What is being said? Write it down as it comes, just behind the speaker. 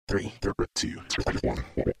3, 2, 1.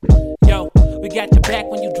 Yo, we got your back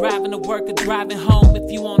when you driving to work or driving home.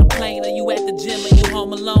 If you on a plane or you at the gym or you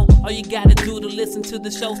home alone, all you gotta do to listen to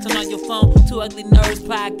the shows, turn on your phone. Two Ugly Nerds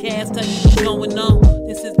podcast, tell you what's going on.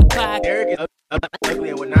 This is the podcast. Eric is ugly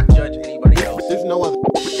and would not judge anybody else. There's no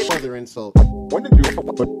other insult. When did you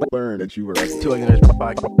learn that you were ugly? Two Ugly Nerds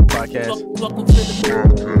podcast. Welcome to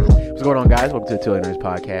the What's going on, guys? Welcome to the Two Ugly Nerds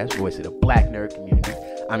podcast, voice of the Black nerd community.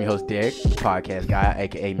 I'm your host, Derek, the podcast guy,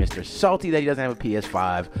 aka Mr. Salty, that he doesn't have a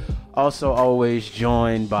PS5. Also, always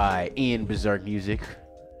joined by Ian Berserk Music,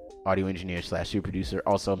 audio engineer / super producer.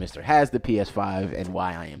 Also, Mr. Has the PS5 and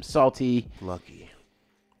why I am salty. Lucky.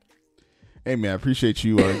 Hey man, I appreciate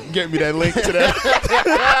you getting me that link to that.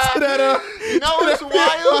 You know what's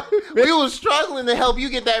wild? We was struggling to help you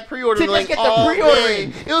get that pre-order To link get the all pre-ordering.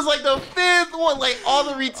 day. It was like the fifth one, like all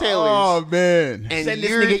the retailers. Oh man, and Send this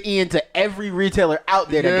nigga Ian to every retailer out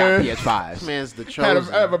there that got PS5s. This man's the I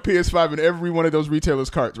chosen. have a PS5 in every one of those retailers'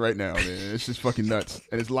 carts right now, man. It's just fucking nuts,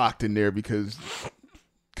 and it's locked in there because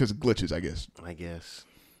of glitches, I guess. I guess.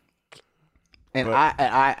 And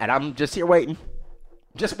I'm just here waiting.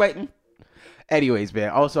 Just waiting. Anyways,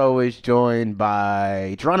 man, also always joined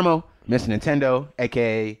by Geronimo, Mr. Nintendo,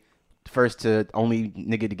 a.k.a. first to only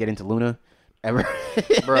nigga to get into Luna ever.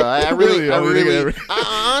 Bro, I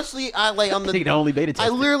honestly, on the only beta tester.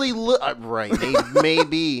 I literally look, right,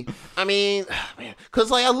 maybe. I mean, man, because,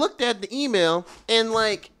 like, I looked at the email, and,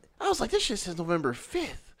 like, I was like, this shit says November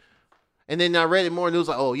 5th. And then I read it more, and it was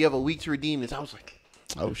like, oh, you have a week to redeem this. I was like,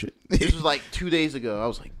 oh, shit. This was, like, 2 days ago. I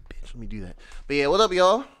was like, bitch, let me do that. But, yeah, what up,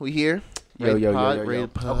 y'all? We here. Yo.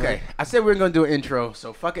 Rated pod. Okay, I said we were going to do an intro,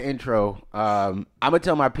 so fuck an intro. I'm going to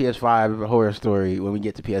tell my PS5 horror story when we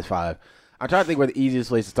get to PS5. I'm trying to think where the easiest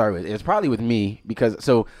place to start with. It's probably with me because,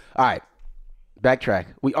 all right, backtrack.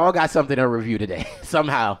 We all got something to review today.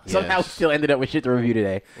 Somehow we still ended up with shit to review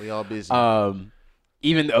today. We all busy.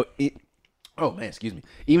 Even though,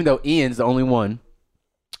 even though Ian's the only one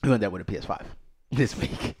who ended up with a PS5 this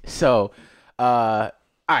week. So, all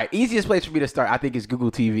right, easiest place for me to start, I think, is Google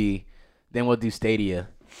TV. Then we'll do Stadia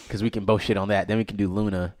because we can both shit on that. Then we can do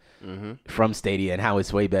Luna from Stadia and how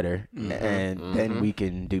it's way better. Then we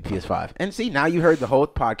can do PS5. And see, now you heard the whole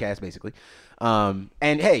podcast basically. And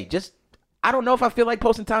hey, just I don't know if I feel like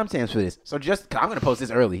posting timestamps for this. So just I'm gonna post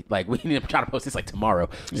this early. Like we need to try to post this like tomorrow.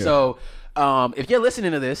 Yeah. So if you're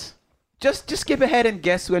listening to this, just skip ahead and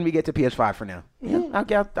guess when we get to PS5 for now.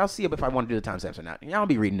 Yeah, I'll see if I want to do the timestamps or not. I'll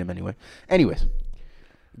be reading them anyway. Anyways,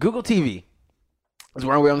 Google TV is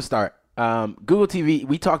where we're going to start. Google TV,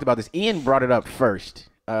 we talked about this. Ian brought it up first.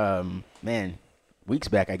 Weeks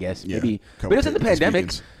back, I guess. Yeah, maybe. But it was in the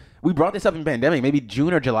pandemic. We brought this up in pandemic, maybe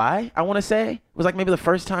June or July, I want to say. It was like maybe the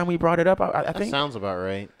first time we brought it up, I think. That sounds about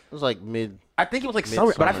right. It was like I think it was like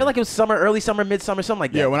summer, but I feel like it was summer, early summer, midsummer, something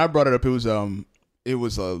like that. Yeah, when I brought it up, it was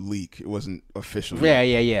a leak. It wasn't official.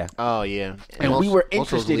 Yeah. Oh, yeah. And we were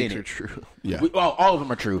interested in it. Are true. Yeah. All of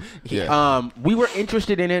them are true. Yeah. We were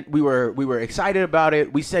interested in it. We were excited about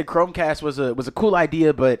it. We said Chromecast was a cool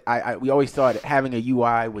idea, but we always thought having a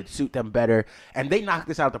UI would suit them better, and they knocked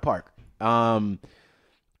this out the park. I'm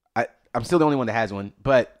still the only one that has one,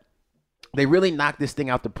 but they really knocked this thing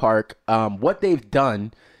out the park. What they've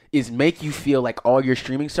done is make you feel like all your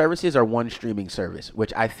streaming services are one streaming service,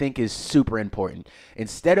 which I think is super important.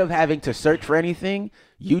 Instead of having to search for anything,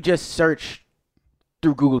 you just search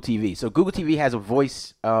through Google TV. So Google TV has a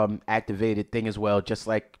voice activated thing as well, just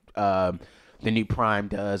like the new Prime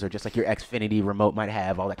does, or just like your Xfinity remote might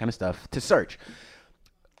have, all that kind of stuff to search.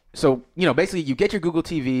 So, basically you get your Google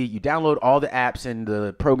TV, you download all the apps and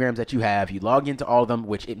the programs that you have, you log into all of them,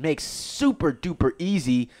 which it makes super duper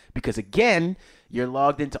easy because, again, you're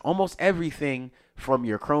logged into almost everything from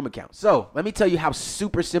your Chrome account. So let me tell you how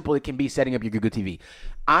super simple it can be setting up your Google TV.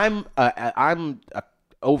 I'm a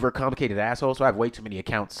overcomplicated asshole, so I have way too many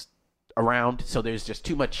accounts around, so there's just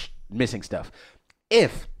too much missing stuff.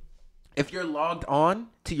 If you're logged on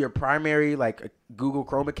to your primary Google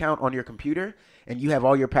Chrome account on your computer and you have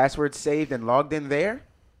all your passwords saved and logged in there.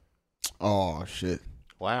 Oh, shit.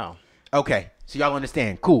 Wow. Okay, so y'all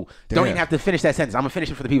understand. Cool. Damn. Don't even have to finish that sentence. I'm going to finish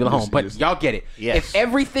it for the people at home, but y'all get it. Yes. If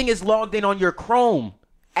everything is logged in on your Chrome,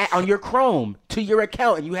 to your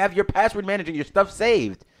account, and you have your password manager and your stuff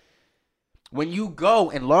saved, when you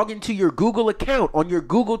go and log into your Google account on your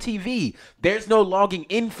Google TV, there's no logging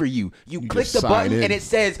in for you. You click the button and it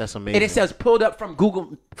says, that's amazing. And it says pulled up from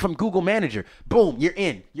Google Manager. Boom, you're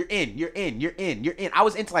in. I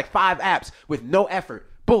was into like 5 apps with no effort.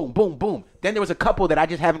 Boom, boom, boom. Then there was a couple that I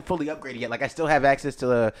just haven't fully upgraded yet. Like I still have access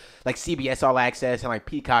to like CBS All Access and like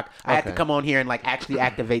Peacock. I had to come on here and like actually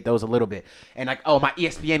activate those a little bit. And like, oh, my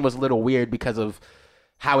ESPN was a little weird because of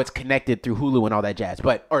how it's connected through Hulu and all that jazz,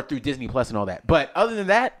 or through Disney Plus and all that. But other than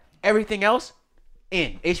that, everything else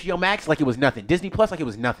in HBO Max like it was nothing. Disney Plus like it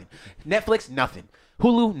was nothing. Netflix nothing.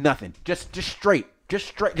 Hulu nothing. Just straight,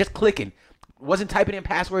 just clicking. Wasn't typing in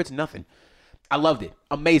passwords, nothing. I loved it.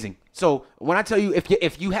 Amazing. So when I tell you,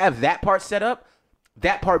 if you have that part set up,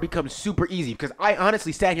 that part becomes super easy, because I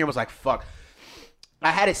honestly sat here and was like, fuck. I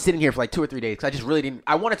had it sitting here for like 2 or 3 days because I just really didn't.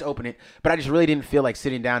 I wanted to open it, but I just really didn't feel like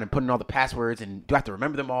sitting down and putting all the passwords, and do I have to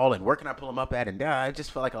remember them all, and where can I pull them up at, and I just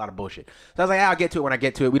felt like a lot of bullshit. So I was like, I'll get to it when I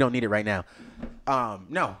get to it. We don't need it right now.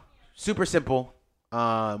 No, super simple.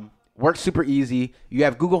 Works super easy. You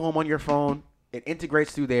have Google Home on your phone. It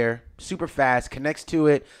integrates through there, super fast, connects to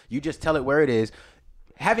it. You just tell it where it is.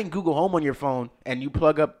 Having Google Home on your phone and you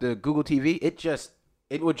plug up the Google TV,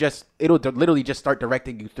 it'll literally just start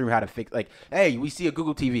directing you through how to fix. Like, hey, we see a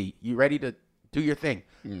Google TV. You ready to do your thing?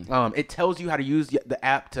 It tells you how to use the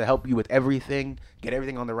app to help you with everything, get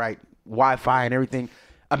everything on the right Wi-Fi and everything.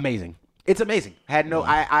 Amazing. It's amazing.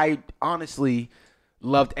 I honestly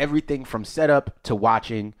loved everything from setup to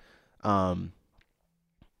watching.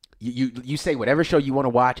 You say whatever show you want to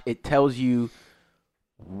watch. It tells you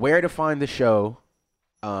where to find the show,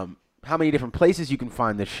 how many different places you can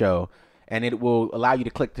find the show, and it will allow you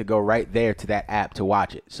to click to go right there to that app to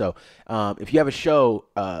watch it. So if you have a show,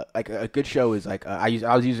 like a good show is like I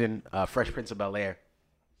was using Fresh Prince of Bel-Air,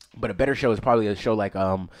 but a better show is probably a show like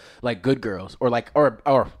Good Girls or not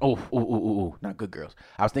Good Girls.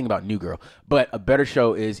 I was thinking about New Girl, but a better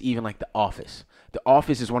show is even like The Office. The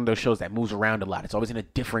Office is one of those shows that moves around a lot. It's always in a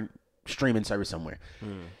different streaming service somewhere.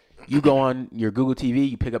 You go on your Google TV,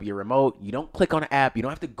 you pick up your remote, you don't click on an app, you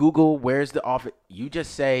don't have to Google where's The Office. You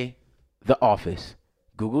just say The Office.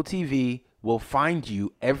 Google TV will find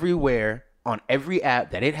you everywhere on every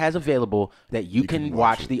app that it has available that you can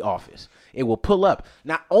watch The Office. It will pull up.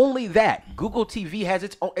 Not only that, Google TV has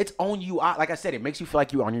its own UI. Like I said, it makes you feel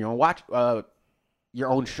like you're on your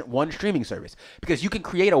own one streaming service, because you can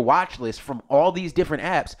create a watch list from all these different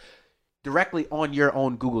apps directly on your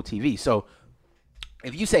own Google TV. So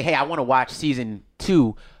if you say, hey, I want to watch season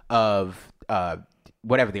 2 of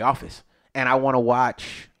whatever, The Office, and I want to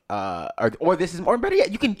watch or this is more better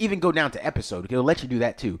yet, you can even go down to episode. It'll let you do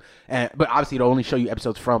that too. But obviously it'll only show you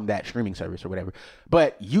episodes from that streaming service or whatever.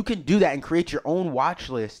 But you can do that and create your own watch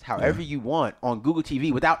list however you want on Google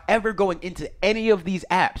TV without ever going into any of these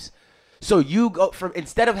apps. So you go from,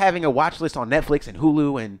 instead of having a watch list on Netflix and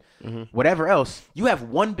Hulu and whatever else, you have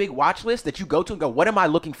one big watch list that you go to and go, what am I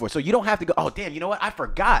looking for? So you don't have to go, oh, damn, you know what? I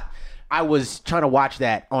forgot I was trying to watch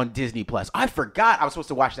that on Disney Plus. I forgot I was supposed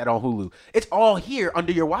to watch that on Hulu. It's all here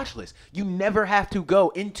under your watch list. You never have to go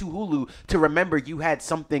into Hulu to remember you had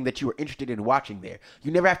something that you were interested in watching there.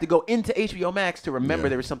 You never have to go into HBO Max to remember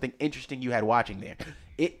there was something interesting you had watching there.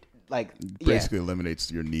 It basically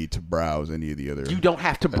eliminates your need to browse any of the other. You don't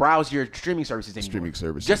have to browse your streaming services anymore. Streaming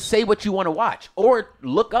services. Just say what you want to watch or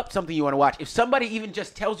look up something you want to watch. If somebody even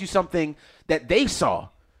just tells you something that they saw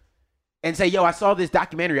and say, yo, I saw this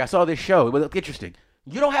documentary, I saw this show, it looked interesting.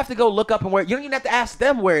 You don't have to go look up and where. You don't even have to ask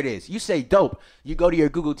them where it is. You say, dope. You go to your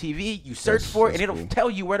Google TV, you search for it, and it'll tell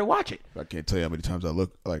you where to watch it. I can't tell you how many times I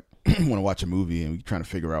look, like, want to watch a movie and we're trying to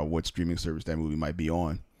figure out what streaming service that movie might be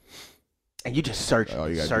on. And you just search. Oh,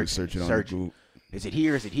 you got to search it on Google. Is it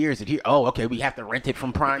here? Is it here? Is it here? Oh, okay. We have to rent it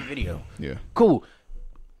from Prime Video. Yeah. Cool.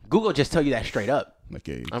 Google just tell you that straight up.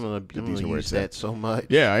 Okay. I'm gonna use that so much.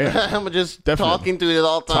 Yeah, yeah. I'm just talking through it at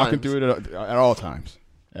all times. Talking through it at all times.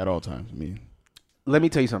 At all times. I mean, let me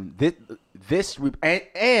tell you something. This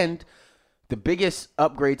and the biggest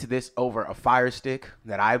upgrade to this over a Fire Stick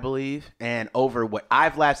that I believe, and over what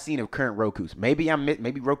I've last seen of current Roku's. Maybe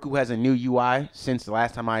Roku has a new UI since the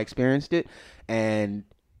last time I experienced it, and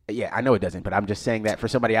yeah, I know it doesn't, but I'm just saying that for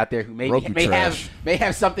somebody out there who may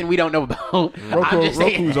have something we don't know about.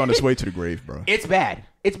 Roku's on its way to the grave, bro. It's bad.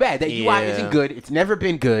 It's bad. That UI isn't good. It's never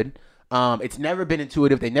been good. It's never been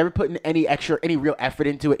intuitive. They never put in any real effort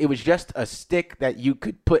into it. It was just a stick that you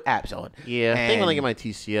could put apps on. Yeah, I think when I get my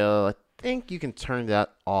TCL, I think you can turn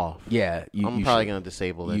that off. Yeah, I'm probably gonna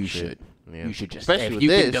disable that. You shit. Yeah. You should just, especially if you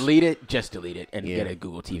can delete it, just delete it and get a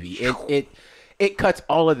Google TV. It cuts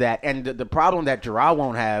all of that, and the problem that Gerard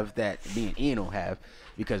won't have, that me and Ian will have,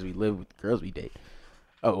 because we live with the girls we date.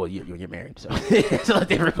 Oh, well, you're married, so it's a little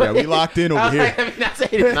different. Yeah, we locked in over here. Not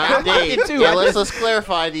dating. Yeah, let's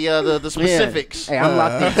clarify the specifics. Yeah. Hey, I'm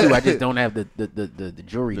locked in too. I just don't have the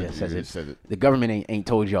jury that says it. The government ain't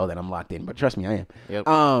told y'all that I'm locked in, but trust me, I am. Yep.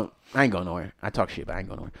 I ain't going nowhere. I talk shit, but I ain't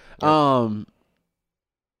going nowhere. Yep.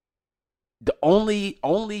 The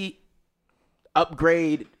only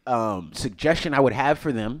upgrade suggestion I would have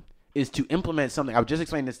for them is to implement something. I was just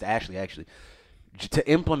explaining this to Ashley, actually. to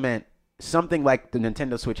implement something like the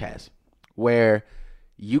Nintendo Switch has, where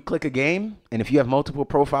you click a game, and if you have multiple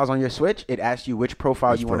profiles on your Switch, it asks you which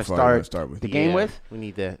profile you want to start with. the game with. We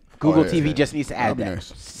need that. Google yeah, TV yeah. just needs to add That'd be that.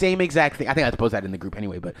 nice. Same exact thing. I think I posted that in the group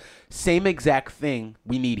anyway, but same exact thing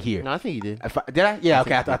we need here. No, I think you did. Did I? Yeah,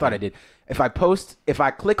 okay. I thought I did. If I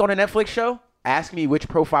click on a Netflix show, ask me which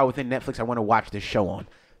profile within Netflix I want to watch this show on.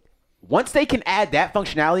 Once they can add that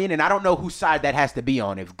functionality in, and I don't know whose side that has to be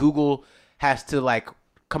on, if Google has to like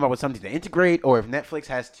come up with something to integrate, or if Netflix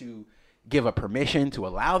has to give a permission to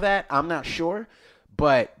allow that, I'm not sure.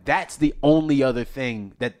 But that's the only other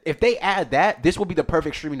thing that if they add that, this will be the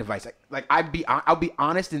perfect streaming device. Like I'll be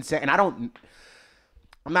honest and say, and I'm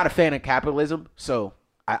not a fan of capitalism, so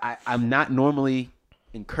I'm not normally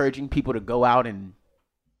encouraging people to go out and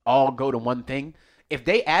all go to one thing. If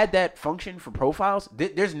they add that function for profiles,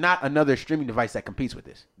 there's not another streaming device that competes with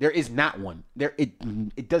this. There is not one.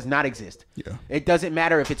 It does not exist. Yeah. It doesn't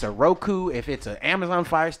matter if it's a Roku, if it's an Amazon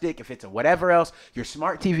Fire Stick, if it's a whatever else. Your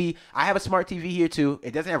smart TV. I have a smart TV here too.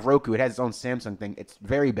 It doesn't have Roku. It has its own Samsung thing. It's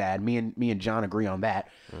very bad. Me and John agree on that.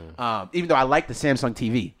 Even though I like the Samsung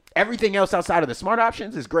TV. Everything else outside of the smart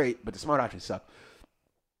options is great, but the smart options suck.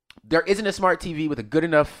 There isn't a smart TV with a good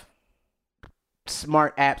enough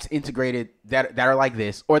smart apps integrated that are like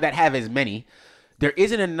this, or that have as many. There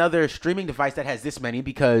isn't another streaming device that has this many,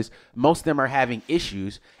 because most of them are having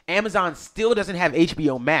issues. Amazon still doesn't have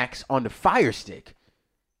HBO Max on the Fire Stick,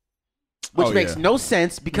 which makes no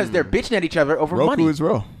sense because they're bitching at each other over Roku money. as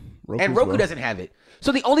well. Roku doesn't have it.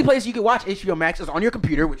 So the only place you can watch HBO Max is on your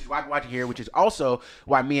computer, which is why I'm watching here, which is also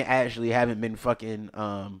why me and Ashley haven't been fucking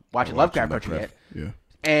watching Lovecraft Country yet. Yeah.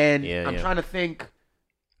 And I'm trying to think.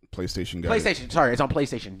 PlayStation got PlayStation, sorry, it's on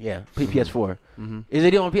PlayStation. Yeah, PS4. Is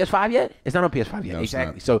it on PS5 yet? It's not on PS5 yet. No, it's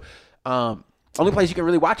exactly. not. So, only place you can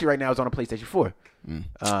really watch it right now is on a PlayStation 4.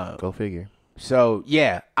 Go figure. So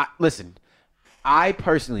yeah, listen. I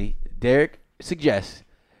personally, Derek, suggest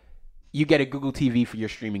you get a Google TV for your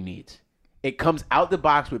streaming needs. It comes out the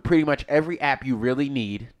box with pretty much every app you really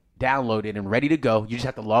need downloaded and ready to go. You just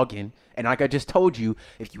have to log in. And like I just told you,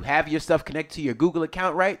 if you have your stuff connected to your Google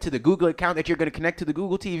account, right, to the Google account that you're going to connect to the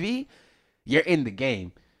Google TV, you're in the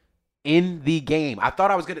game. In the game. What I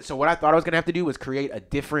thought I was going to have to do was create a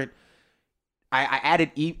different. I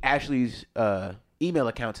added Ashley's email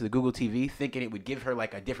account to the Google TV, thinking it would give her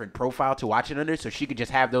like a different profile to watch it under, so she could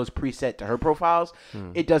just have those preset to her profiles.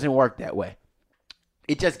 It doesn't work that way.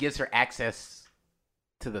 It just gives her access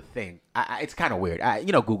to the thing. It's kind of weird.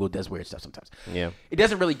 Google does weird stuff sometimes. Yeah. It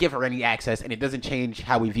doesn't really give her any access, and it doesn't change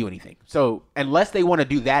how we view anything. So unless they want to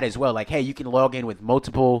do that as well, like, hey, you can log in with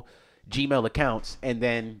multiple Gmail accounts, and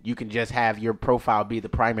then you can just have your profile be the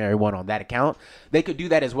primary one on that account. They could do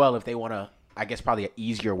that as well if they want to, I guess, probably an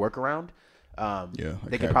easier workaround.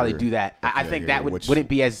 They could probably do that. I think that wouldn't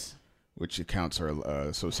be as... Which accounts are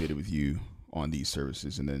associated with you on these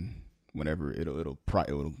services, and then whenever it'll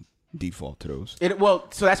default to those.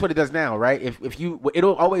 So that's what it does now, right?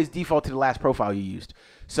 It'll always default to the last profile you used.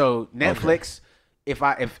 So Netflix, if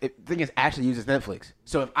the thing is Ashley uses Netflix.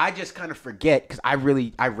 So if I just kind of forget, because I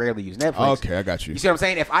rarely use Netflix. Okay, I got you. You see what I'm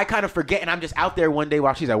saying? If I kind of forget and I'm just out there one day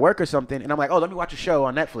while she's at work or something, and I'm like, oh, let me watch a show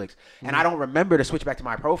on Netflix, and I don't remember to switch back to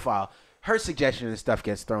my profile, her suggestion and stuff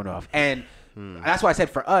gets thrown off. And that's why I said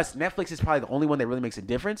for us, Netflix is probably the only one that really makes a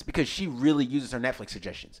difference, because she really uses her Netflix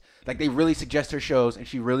suggestions. Like, they really suggest her shows, and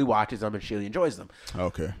she really watches them, and she really enjoys them.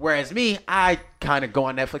 Okay. Whereas me, I kind of go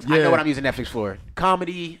on Netflix. I know what I'm using Netflix for.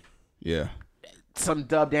 Comedy. Yeah. Some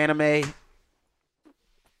dubbed anime.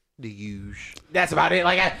 The huge. That's about it.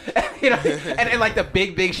 Like, and like the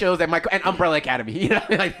big shows that and Umbrella Academy.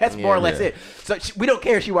 Like that's more or less it. So we don't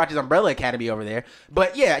care if she watches Umbrella Academy over there,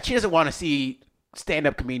 but yeah, she doesn't want to see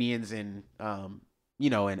stand-up comedians and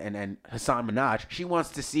and Hassan Minaj. She wants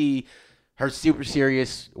to see her super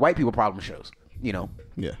serious white people problem shows. Yeah.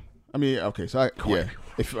 I mean, okay, so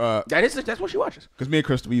if that's what she watches. Because me and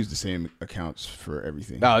Crystal, we use the same accounts for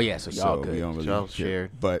everything. Oh yeah, so y'all good. We don't really Y'all share.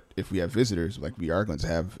 shared. But if we have visitors, like we are going to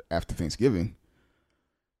have after Thanksgiving,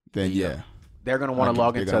 then they're gonna want to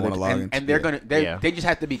log into other, and they're gonna they just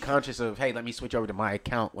have to be conscious of, hey, let me switch over to my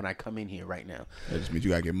account when I come in here right now. That just means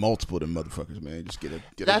you gotta get multiple of them motherfuckers, man. Just get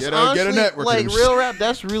honestly, a network. Like real rap,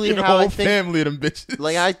 that's really get how a whole I think. family of them bitches.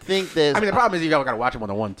 Like I think that. I mean, the problem is you gotta watch them on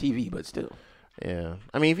the one TV, but still. Yeah,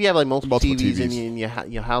 I mean, if you have like multiple TVs in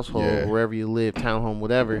your household, wherever you live, townhome,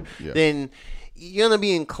 whatever, then you're gonna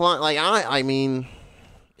be inclined. Like I mean,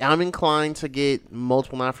 I'm inclined to get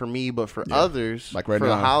multiple, not for me, but for others, like right for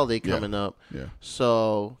now, the holiday coming up. Yeah.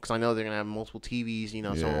 So, because I know they're gonna have multiple TVs.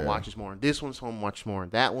 Someone watches more on this one, someone watches more on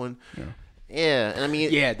that one. Yeah, and I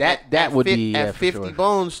mean, that would be at 50 sure.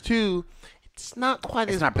 bones too. it's not quite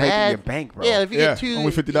It's as not bad. breaking your bank, bro. Yeah, if you Yeah, get 2,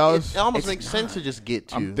 only $50. It almost It's makes sense not. to just get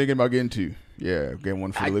 2. I'm thinking about getting 2. Yeah, getting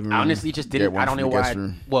one for the living room. I honestly just get didn't. one I don't for know the why. guest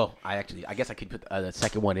room. Well, I guess I could put the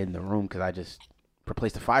second one in the room because I just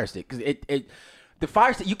replaced the Fire Stick. Because the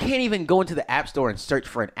Fire Stick, you can't even go into the App Store and search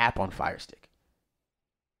for an app on Fire Stick.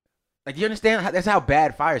 Like, do you understand? That's how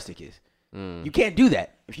bad Fire Stick is. You can't do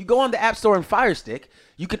that. If you go on the App Store and Fire Stick,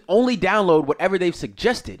 you can only download whatever they've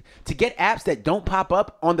suggested. To get apps that don't pop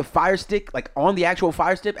up on the Fire Stick, like on the actual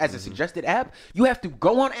Fire Stick as a suggested app, you have to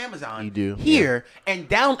go on Amazon here and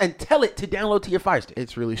tell it to download to your Fire Stick.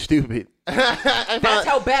 It's really stupid. That's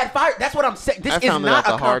how bad Fire. That's what I'm saying. This is not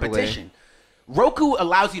a competition. Roku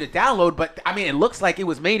allows you to download, but I mean, it looks like it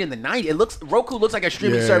was made in the 90s. Roku looks like a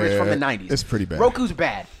streaming service from the 90s. It's pretty bad. Roku's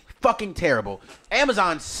bad. Fucking terrible.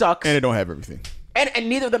 Amazon sucks. And they don't have everything. And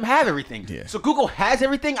neither of them have everything. Yeah. So Google has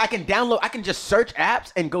everything. I can download. I can just search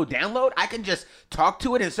apps and go download. I can just talk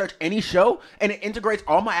to it and search any show, and it integrates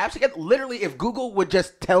all my apps together. Literally, if Google would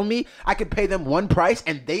just tell me I could pay them one price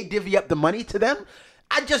and they divvy up the money to them,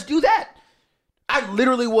 I'd just do that. I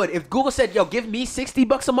literally would. If Google said, yo, give me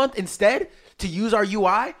 $60 a month instead to use our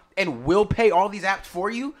UI, and we'll pay all these apps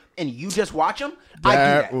for you, and you just watch them, I'd do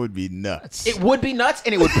that. That would be nuts. It would be nuts,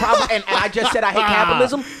 and it would probably. and I just said I hate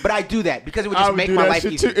capitalism, but I do that because it would just make my life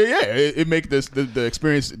easier. Yeah, it make the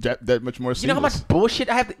experience that much more seamless. You know how much bullshit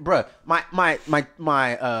I have to, bruh. My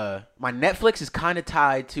Netflix is kind of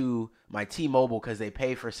tied to my T-Mobile because they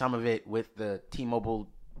pay for some of it with the T-Mobile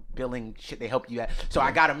billing shit they help you at. So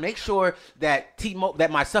I gotta make sure that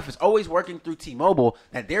that my stuff is always working through T-Mobile,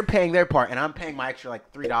 that they're paying their part, and I'm paying my extra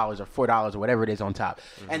like $3 or $4 or whatever it is on top.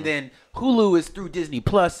 And then Hulu is through Disney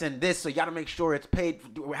Plus and this, so you gotta make sure it's paid.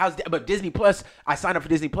 But Disney Plus, I signed up for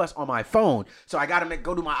Disney Plus on my phone, so I gotta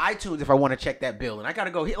go to my iTunes if I want to check that bill, and I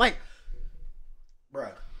gotta go hit like,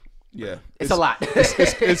 bruh. Yeah, It's a lot. It's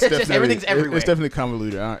It's just everything's everywhere. It's definitely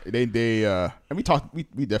convoluted. And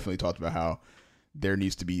we definitely talked about how there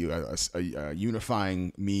needs to be a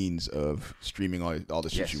unifying means of streaming all the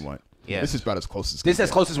shit you want. Yes. This is about as close as This is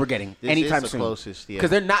as close as we're getting anytime is the soon. closest, yeah. Because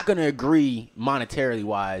they're not going to agree monetarily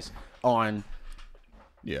wise on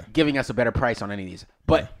giving us a better price on any of these.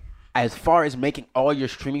 But as far as making all your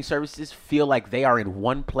streaming services feel like they are in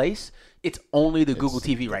one place, it's only the Google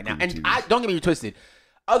TV right now. And don't get me twisted.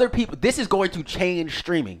 Other people, this is going to change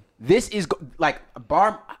streaming. This is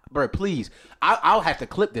bro, please. I'll have to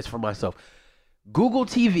clip this for myself. Google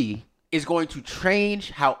TV is going to change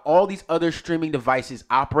how all these other streaming devices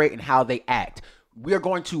operate and how they act. We are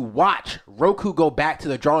going to watch Roku go back to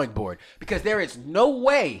the drawing board because there is no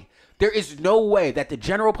way that the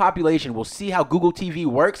general population will see how Google TV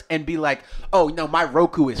works and be like, oh, no, my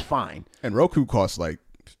Roku is fine. And Roku costs like,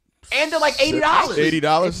 and they're like $80.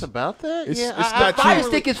 $80. It's about that? It's yeah, not Fire cheap.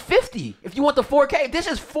 Stick is $50 if you want the 4K. This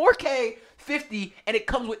is 4K $50, and it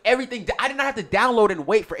comes with everything. I did not have to download and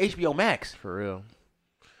wait for HBO Max. For real.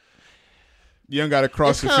 You don't got to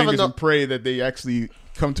cross It's your kind of a fingers no- and pray that they actually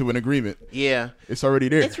come to an agreement. Yeah. It's already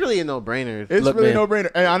there. It's really a no-brainer. It's Look, really man. no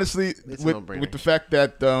brainer. And honestly, It's a with no-brainer. the fact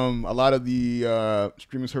that a lot of the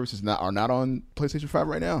streaming services are not on PlayStation 5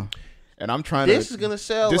 right now, and I'm trying This to is gonna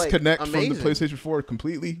sell disconnect like, from the amazing. PlayStation 4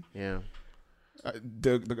 completely. Yeah.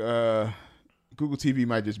 The Google TV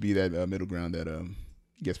might just be that middle ground that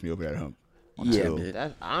gets me over that hump. Until,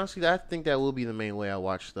 man. Honestly, I think that will be the main way I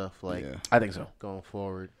watch stuff like yeah. I think so. going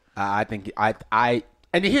forward. I think I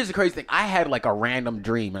and here's the crazy thing. I had like a random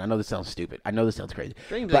dream, and I know this sounds stupid. I know this sounds crazy.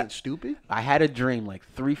 Dreams but ain't stupid. I had a dream like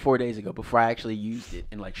 3-4 days ago before I actually used it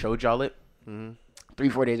and like showed y'all it.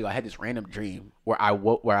 3-4 days ago, I had this random dream where I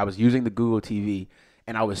was using the Google TV,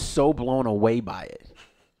 and I was so blown away by it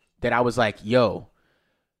that I was like, "Yo,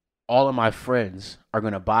 all of my friends are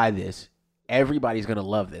gonna buy this. Everybody's gonna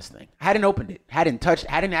love this thing." I hadn't opened it, hadn't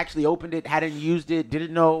actually opened it, hadn't used it,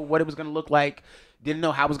 didn't know what it was gonna look like, didn't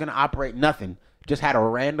know how it was gonna operate, nothing. Just had a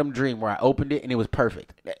random dream where I opened it and it was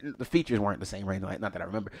perfect. The features weren't the same, right? Not that I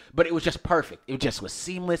remember, but it was just perfect. It just was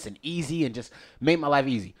seamless and easy and just made my life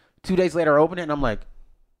easy. 2 days later, I opened it and I'm like,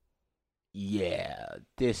 yeah,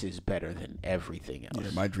 this is better than everything else.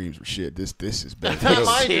 Yeah, my dreams were shit. This is better.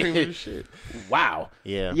 My dreams are shit. Wow.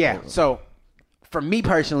 Yeah. Yeah. So for me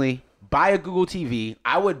personally, buy a Google TV.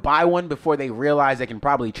 I would buy one before they realize they can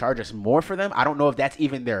probably charge us more for them. I don't know if that's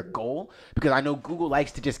even their goal because I know Google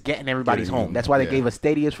likes to just get in everybody's Get in home. That's why they yeah. gave us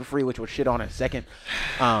Stadias for free, which we'll shit on in a second.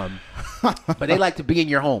 But they like to be in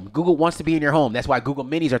your home. Google wants to be in your home. That's why Google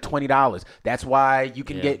Minis are $20. That's why you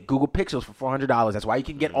can get Google Pixels for $400. That's why you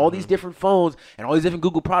can get all these different phones and all these different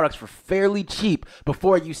Google products for fairly cheap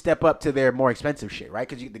before you step up to their more expensive shit, right?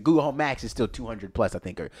 Because the Google Home Max is still $200 plus, I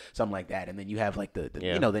think, or something like that. And then you have like the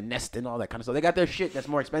you know, the Nest Nest and all that kind of stuff. They got their shit that's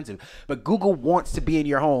more expensive. But Google wants to be in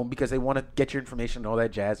your home because they want to get your information and all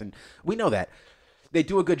that jazz. And we know that. They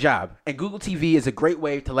do a good job. And Google TV is a great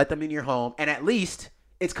way to let them in your home. And at least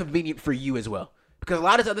it's convenient for you as well. Because a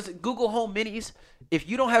lot of others, Google Home Minis, if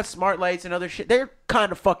you don't have smart lights and other shit, they're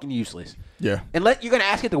kind of fucking useless. Yeah. And you're going to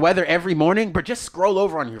ask it the weather every morning, but just scroll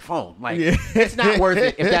over on your phone. Like, it's not worth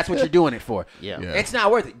it if that's what you're doing it for. Yeah. It's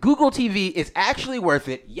not worth it. Google TV is actually worth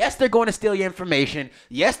it. Yes, they're going to steal your information.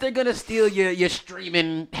 Yes, they're going to steal your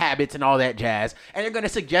streaming habits and all that jazz. And they're going to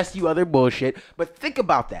suggest you other bullshit. But think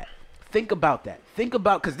about that. Think about,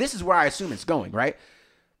 because this is where I assume it's going, right?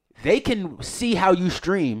 They can see how you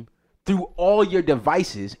stream through all your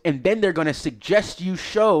devices, and then they're going to suggest you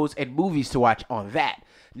shows and movies to watch on that.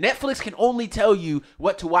 Netflix can only tell you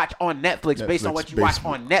what to watch on Netflix based on what you watch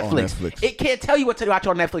on Netflix. It can't tell you what to watch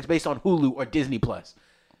on Netflix based on Hulu or Disney Plus.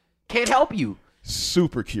 Can't help you.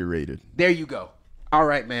 Super curated. There you go. All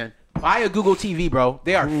right, man. Buy a Google TV, bro.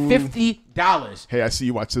 They are $50. Hey, I see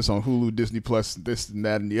you watch this on Hulu, Disney Plus, this and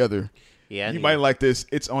that and the other. Yeah, you might like this.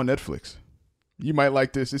 It's on Netflix. You might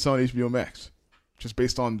like this. It's on HBO Max. Just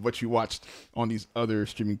based on what you watched on these other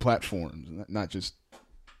streaming platforms, not just,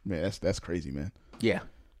 man. That's crazy, man. Yeah,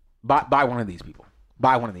 buy one of these, people.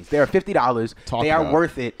 Buy one of these. They are $50. They are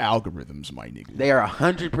worth it. Algorithms, my nigga. They are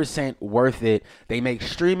 100% worth it. They make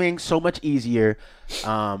streaming so much easier.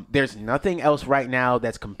 There's nothing else right now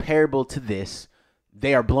that's comparable to this.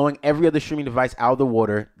 They are blowing every other streaming device out of the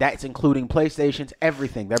water. That's including PlayStations,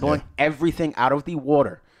 everything. They're blowing everything out of the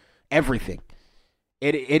water. Everything.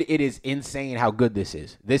 It is insane how good this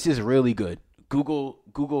is. This is really good. Google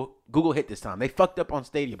hit this time. They fucked up on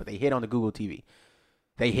Stadia, but they hit on the Google TV.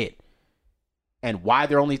 They hit. And why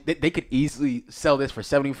they're only they could easily sell this for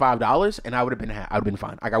 $75, and I would have been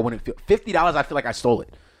fine. Like I wouldn't feel $50. I feel like I stole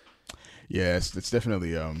it. Yeah, it's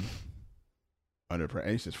definitely underpriced.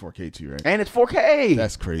 And it's just 4K too, right? And it's 4K.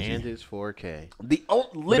 That's crazy. And it's 4K. They're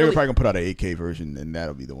probably gonna put out an 8K version, and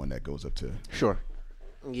that'll be the one that goes up to. Sure.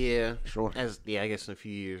 Yeah, sure. I guess in a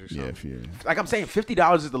few years or something. Yeah, a few years. Like I'm saying,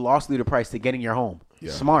 $50 is the loss leader price to get in your home.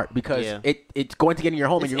 Yeah. Smart, because it's going to get in your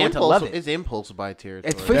home, and you're going to love it. It's impulse buy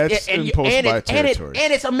territory. That's impulse buy territory.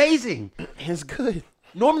 And it's amazing. It's good.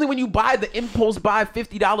 Normally, when you buy the impulse buy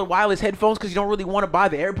 $50 wireless headphones because you don't really want to buy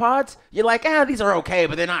the AirPods, you're like, these are okay,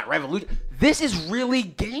 but they're not revolutionary. This is really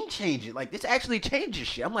game changing. Like, this actually changes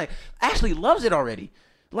shit. I'm like, Ashley loves it already.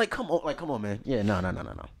 Like, come on, man. Yeah, no.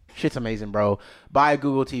 Shit's amazing, bro. Buy a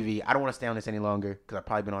Google TV. I don't want to stay on this any longer because I've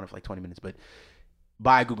probably been on it for like 20 minutes, but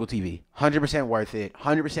buy a Google TV. 100% worth it.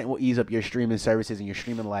 100% will ease up your streaming services and your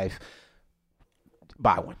streaming life.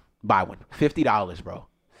 Buy one. $50, bro.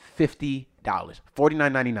 $50.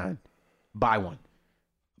 $49.99. Buy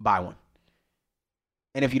one.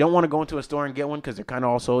 And if you don't want to go into a store and get one because they're kind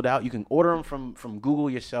of all sold out, you can order them from Google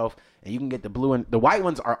yourself, and you can get the blue and the white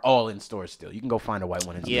ones are all in stores still. You can go find a white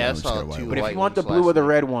one in store. Yeah, I saw two. But if you want the blue or the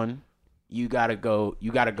red one, you gotta go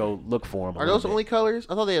look for them. Are those only colors?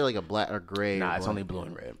 I thought they had like a black or gray. Nah, it's only blue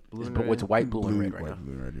and red. It's white, blue, and red right now.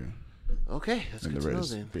 Blue and red, yeah. Okay, that's and good the red to know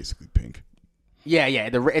is then. basically pink. Yeah.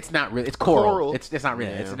 It's not really. It's coral. It's not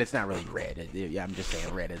really. Yeah. It's not really red. I'm just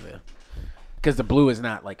saying red is a. Because the blue is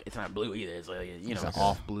not like it's not blue either. It's like it's like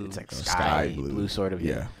off blue. It's like sky blue sort of.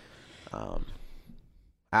 Yeah.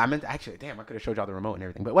 I meant actually, damn, I could have showed y'all the remote and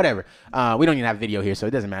everything, but whatever. We don't even have video here, so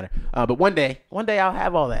it doesn't matter. But one day I'll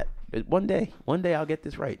have all that. One day I'll get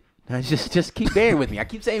this right. Just keep bearing with me. I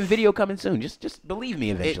keep saying video coming soon. Just believe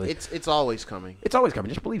me eventually. It's always coming. It's always coming.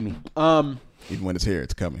 Just believe me. Even when it's here,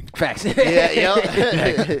 it's coming. Facts.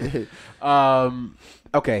 Yeah.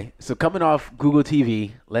 Okay, so coming off Google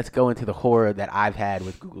TV, let's go into the horror that I've had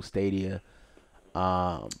with Google Stadia.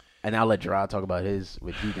 And I'll let Gerard talk about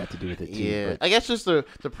what he got to do with it too. Yeah, I guess just the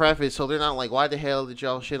preface, so they're not like, why the hell did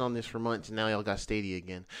y'all shit on this for months and now y'all got Stadia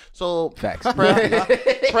again? So facts.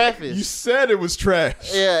 Preface. You said it was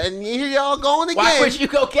trash. Yeah, and here y'all going again. Why would you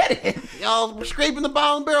go get it? Y'all were scraping the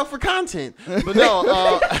bottom barrel for content, but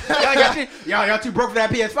no. y'all too broke for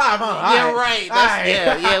that PS5, huh? Yeah, right.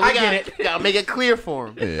 Yeah. We get it. Gotta make it clear for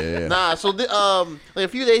him. Yeah. Nah. So like a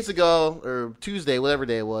few days ago or Tuesday, whatever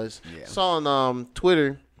day it was, saw on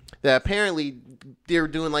Twitter that apparently they were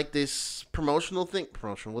doing like this promotion,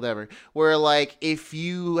 whatever, where like if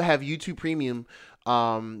you have YouTube Premium,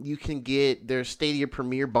 you can get their Stadia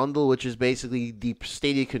Premier bundle, which is basically the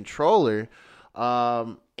Stadia controller,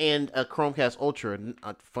 and a Chromecast Ultra.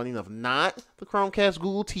 Funny enough, not the Chromecast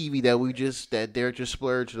Google TV that Derek just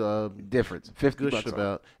splurged difference $50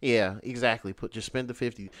 about. Yeah, exactly. Just spend the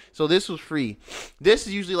 $50. So this was free. This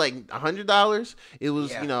is usually like $100. It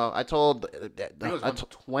was, I told it was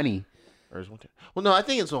 $120. Well, no, I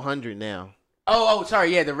think it's $100 now.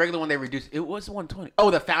 Sorry. Yeah, the regular one they reduced. It was 120.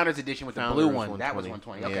 Oh, the Founders Edition with the blue Founders one. That was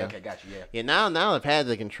 120. Okay, Yeah. okay, got you. Yeah. Yeah, now I've had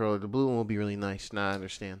the controller. The blue one will be really nice. Now I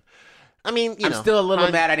understand. I mean, I'm still a little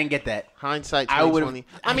mad I didn't get that. Hindsight I would've- 2020.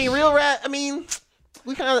 I mean, real rat. I mean,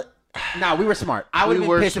 we kind of. Nah, we were smart. I would have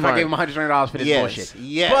were been pissed smart. if I gave him $120 for this bullshit.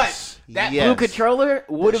 Yes. But that yes. blue controller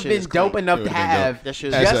would have shit been is dope clean. enough It to would've been have dope. That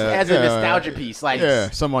shit just is- as a nostalgia piece. Like, Yeah,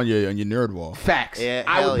 some on your nerd wall. facts. Yeah,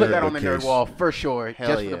 I hell would put yeah. that on the Good nerd case. wall for sure, Hell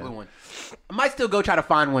just for yeah. the blue one. I might still go try to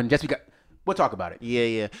find one just because. We'll talk about it.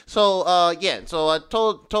 Yeah. So, So I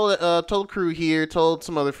told the crew here, told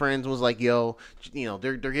some other friends, was like, yo,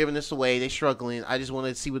 they're giving this away. They struggling. I just wanted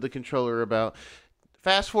to see what the controller about.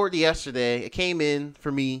 Fast forward to yesterday. It came in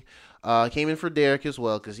for me. Came in for Derek as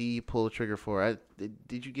well because he pulled the trigger for it.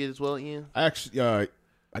 Did you get it as well, Ian? I actually, I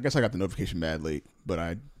guess I got the notification mad late, but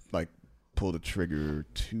I pulled the trigger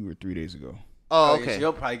 2 or 3 days ago. Oh, So okay.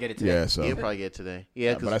 you'll probably get it today. Yeah, so You'll probably get it today.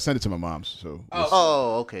 Yeah, but I sent it to my mom's, so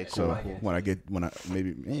Oh, okay, cool. so when I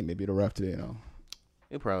maybe it'll arrive today.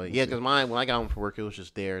 It probably because when I got home from work, it was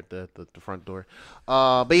just there at the front door.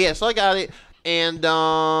 But yeah, so I got it, and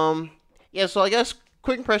so I guess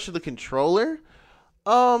quick impression of the controller.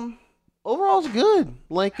 Overall, it's good.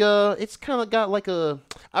 Like it's kind of got like a.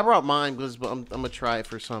 I brought mine because I'm gonna try it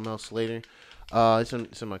for something else later. It's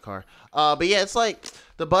in my car. But yeah, it's like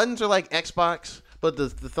the buttons are like Xbox, but the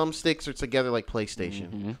thumbsticks are together like PlayStation.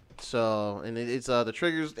 Mm-hmm. So and it's the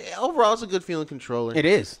triggers. Overall, it's a good feeling controller. It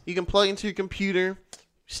is. You can plug into your computer,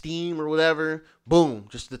 Steam or whatever. Boom,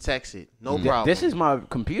 just detects it. No problem. This is my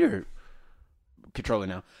computer controller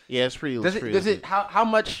now. Yeah, it's pretty. Does it? How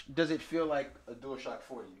much does it feel like a DualShock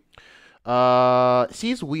 4 to you?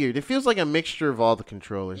 See, it's weird. It feels like a mixture of all the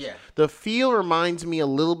controllers. Yeah. The feel reminds me a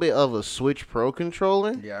little bit of a Switch Pro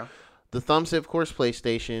controller. Yeah. The thumbstick, of course,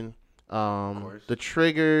 PlayStation. course. The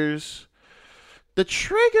triggers. The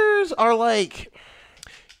triggers are like.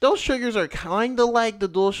 Those triggers are kind of like the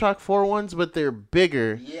DualShock 4 ones, but they're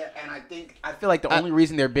bigger. Yeah, and I feel like the only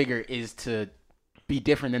reason they're bigger is to be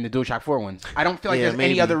different than the DualShock 4 ones. I don't feel like Yeah, there's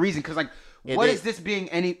maybe. any other reason because Yeah, what they- is this being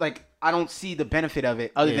any like? I don't see the benefit of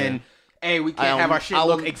it other Yeah. than. Hey, we can't have our shit I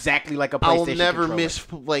will- look exactly like a PlayStation I will never controller. miss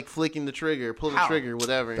flicking the trigger, pull the How? trigger,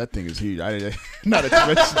 whatever. That thing is huge. I not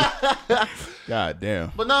expecting. God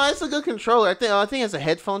damn. But no, it's a good controller. I think it's a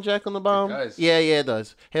headphone jack on the bottom. It does. Yeah, it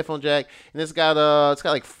does. Headphone jack, and it's got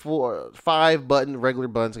like 5 regular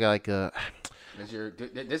buttons. It's got like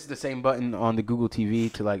This is the same button on the Google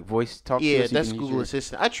TV to like voice talk. to yeah, us. You that's can use Google your-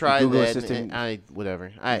 Assistant. I tried Google that. Assistant. And I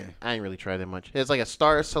ain't really tried that much. It's like a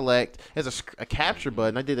star select. It's a capture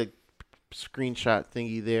button. I did a screenshot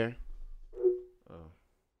thingy there.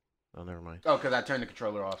 Oh, never mind. Oh, because I turned the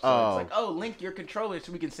controller off. So Oh. it's like, link your controller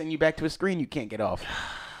so we can send you back to a screen you can't get off.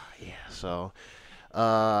 Yeah. So,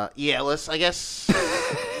 let's. I guess.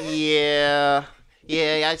 Yeah.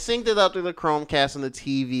 I synced it up to the Chromecast on the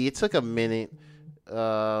TV. It took a minute. It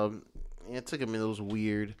was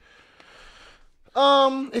weird.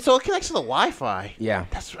 So it connects to the Wi-Fi. Yeah.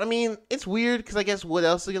 It's weird because I guess what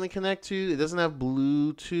else is it gonna connect to? It doesn't have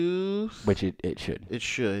Bluetooth. Which it should. It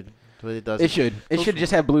should, but it doesn't. It should. It should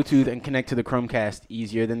just have Bluetooth and connect to the Chromecast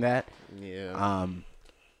easier than that. Yeah.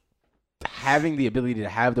 Having the ability to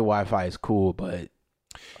have the Wi-Fi is cool, but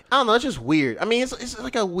I don't know. It's just weird. It's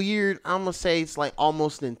like a weird. I'm gonna say it's like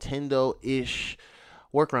almost Nintendo-ish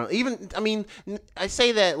workaround. Even I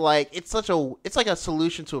say that like it's like a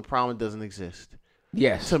solution to a problem that doesn't exist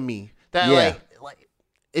yes. to me. That Yeah. like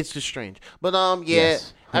it's just strange. But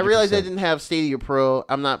Yes, I realized I 100%. didn't have Stadia Pro.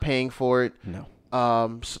 I'm not paying for it. No.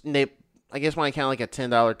 I guess when I count like a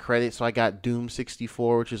 $10 credit, so I got Doom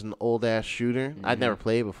 64, which is an old ass shooter. I'd never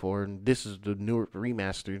played before, and this is the newer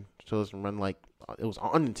remastered, so it doesn't run like it was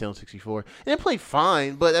on Nintendo 64, and it played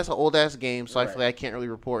fine. But that's an old ass game, so I feel like I can't really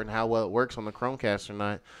report on how well it works on the Chromecast or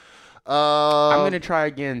not. I'm gonna try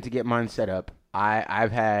again to get mine set up.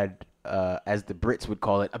 I've had, as the Brits would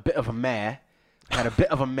call it, a bit of a meh. Had a bit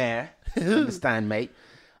of a meh. Understand, mate?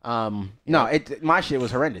 No, my shit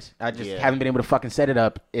was horrendous. I just haven't been able to fucking set it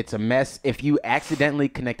up. It's a mess. If you accidentally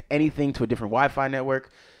connect anything to a different Wi-Fi network,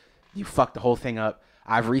 you fuck the whole thing up.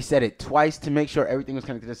 I've reset it twice to make sure everything was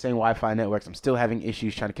connected to the same Wi-Fi networks. I'm still having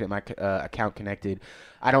issues trying to get my account connected.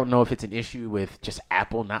 I don't know if it's an issue with just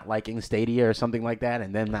Apple not liking Stadia or something like that,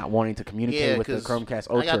 and them not wanting to communicate with the Chromecast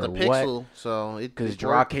Ultra I got the or Pixel, what. so it Because it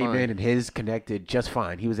Gerard worked came fine. in and his connected just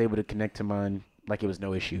fine. He was able to connect to mine like it was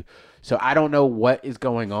no issue. So I don't know what is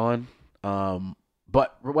going on,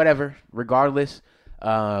 but whatever. Regardless,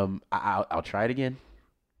 I'll try it again.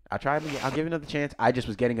 I'll try it again. I'll give it another chance. I just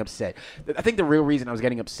was getting upset. I think the real reason I was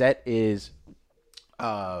getting upset is,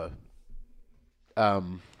 was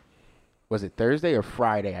it Thursday or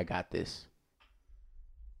Friday I got this?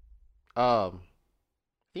 I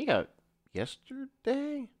think I got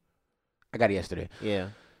yesterday. I got it yesterday. Yeah.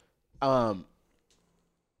 No,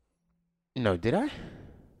 did I?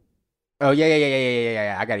 Oh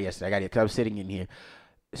yeah. I got it yesterday. I got it because I was sitting in here.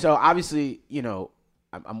 So obviously,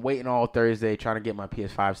 I'm waiting all Thursday trying to get my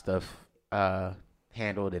PS5 stuff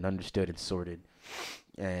handled and understood and sorted,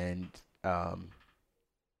 and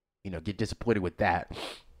get disappointed with that.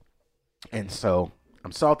 And so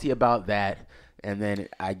I'm salty about that. And then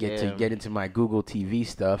I get to get into my Google TV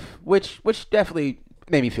stuff, which definitely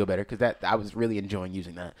made me feel better because that I was really enjoying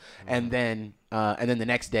using that. And then the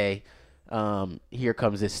next day, here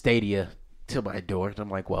comes this Stadia to my door, and I'm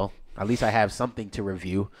like, well, at least I have something to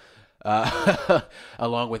review.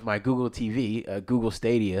 Along with my Google TV, Google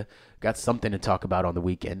Stadia, got something to talk about on the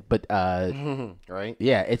weekend. But right,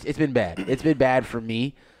 yeah, it's been bad. It's been bad for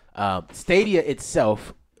me. Stadia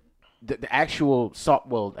itself. The actual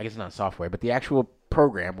well, I guess it's not software, but the actual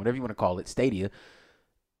program, whatever you want to call it, Stadia,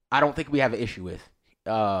 I don't think we have an issue with.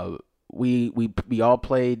 We all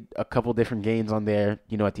played a couple different games on there,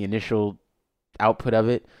 at the initial output of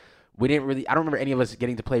it. I don't remember any of us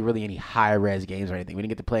getting to play really any high res games or anything. We didn't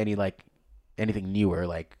get to play anything newer,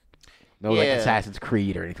 like Assassin's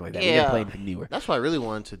Creed or anything like that. We didn't play anything newer. That's what I really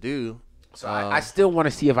wanted to do. So I still want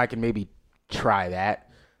to see if I can maybe try that.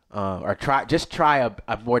 Or try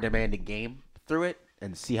a more demanding game through it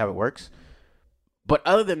and see how it works. But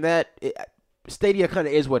other than that, Stadia kind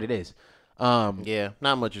of is what it is. Yeah,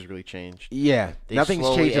 not much has really changed. Yeah, nothing's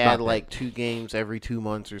changed about that. like 2 games every 2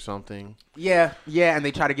 months or something. Yeah, and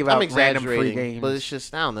they try to give out random free games. But it's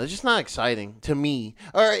just, I don't know, it's just not exciting to me.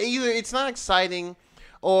 Or either it's not exciting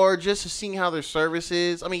or just seeing how their service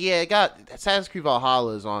is. I mean, yeah, it got Assassin's Creed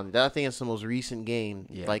Valhalla is on it. I think it's the most recent game,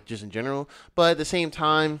 like just in general. But at the same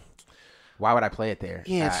time, why would I play it there?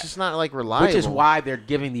 Yeah, it's just not like reliable. Which is why they're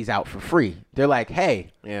giving these out for free. They're like,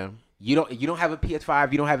 hey, you don't have a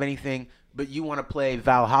PS5, you don't have anything, but you want to play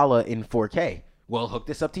Valhalla in 4K. Well, hook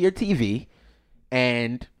this up to your TV,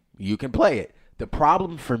 and you can play it. The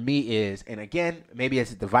problem for me is, and again, maybe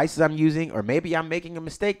it's the devices I'm using, or maybe I'm making a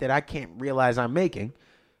mistake that I can't realize I'm making,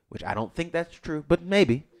 which I don't think that's true, but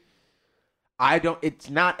maybe. It's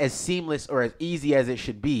not as seamless or as easy as it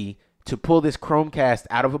should be to pull this Chromecast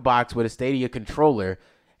out of a box with a Stadia controller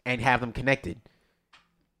and have them connected.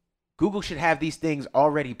 Google should have these things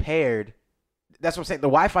already paired. That's what I'm saying. The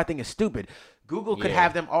Wi-Fi thing is stupid. Google could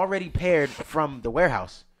have them already paired from the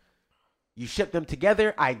warehouse. You ship them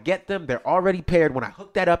together. I get them. They're already paired. When I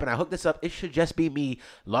hook that up and I hook this up, it should just be me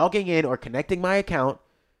logging in or connecting my account,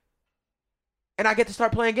 and I get to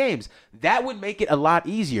start playing games. That would make it a lot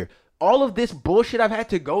easier. All of this bullshit I've had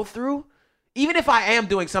to go through, even if I am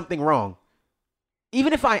doing something wrong,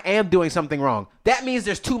 that means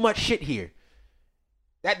there's too much shit here.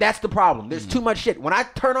 That's the problem. There's too much shit. When I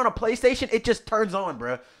turn on a PlayStation, it just turns on,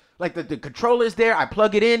 bro. Like the controller's there, I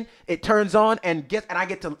plug it in, it turns on, and I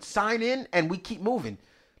get to sign in, and we keep moving.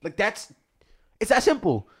 Like it's that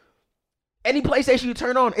simple. Any PlayStation you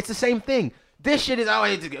turn on, it's the same thing. This shit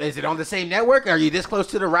is it on the same network? Are you this close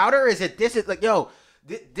to the router?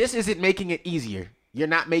 This isn't making it easier. You're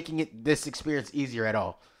not making this experience easier at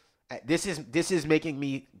all. This is making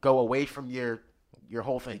me go away from your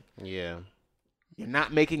whole thing. Yeah. You're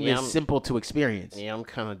not making this simple to experience. Yeah, I'm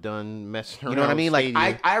kind of done messing around. You know what I mean? Like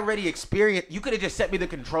I already experienced. You could have just sent me the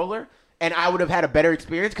controller, and I would have had a better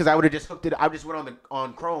experience because I would have just hooked it. I just went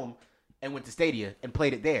on Chrome and went to Stadia and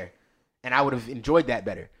played it there, and I would have enjoyed that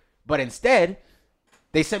better. But instead,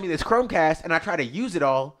 they sent me this Chromecast, and I try to use it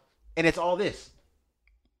all, and it's all this.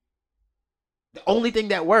 The only thing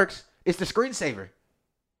that works is the screensaver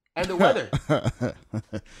and the weather.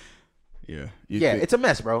 Yeah. It's a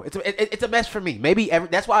mess, bro. It's a mess for me. Maybe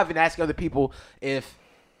that's why I've been asking other people if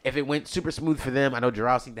it went super smooth for them. I know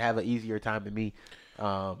Gerald seemed to have an easier time than me.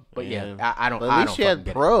 But I don't. But at least you had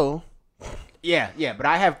Pro. Yeah, but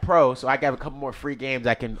I have Pro, so I have a couple more free games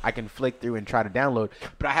I can flick through and try to download.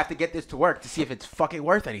 But I have to get this to work to see if it's fucking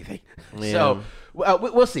worth anything. Yeah. So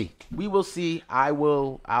we'll see. We will see.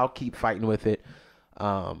 I'll keep fighting with it.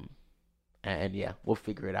 And yeah, we'll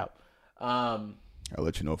figure it out. I'll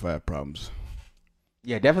let you know if I have problems.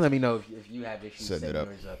 Yeah, definitely let me know if you have issues setting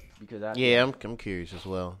yours up. Because I'm curious as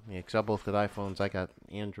well. Yeah, because I both got iPhones. I got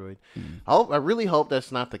Android. I really hope that's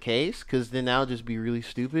not the case, because then that'll just be really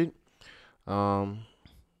stupid. But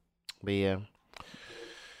yeah.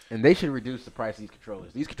 And they should reduce the price of these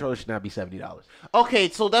controllers. These controllers should not be $70. Okay,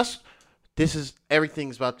 so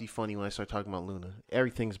everything's about to be funny when I start talking about Luna.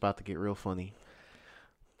 Everything's about to get real funny.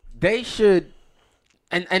 They should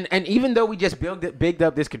And even though we just bigged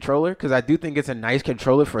up this controller, because I do think it's a nice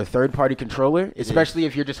controller for a third-party controller, especially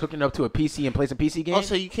if you're just hooking up to a PC and play some PC games.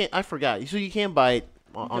 Also, you can't. I forgot. So you can't buy it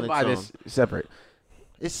on its buy own. this separate.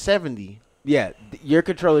 It's $70. Yeah, your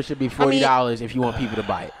controller should be $40 if you want people to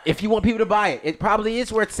buy it. If you want people to buy it, it probably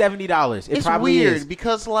is worth $70. It It's probably weird is.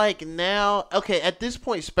 because like now, okay, at this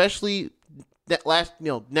point, especially that last,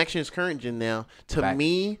 next gen's current gen now. To Facts.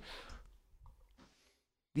 me,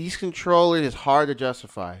 these controllers is hard to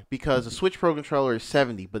justify because the Switch Pro controller is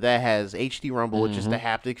 $70, but that has HD Rumble, which is the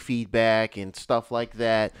haptic feedback and stuff like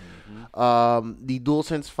that. The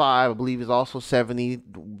DualSense 5, I believe, is also $70.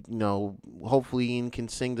 Hopefully Ian can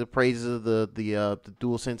sing the praises of the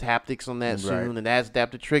DualSense haptics on that soon, and that's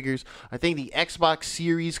adaptive triggers. I think the Xbox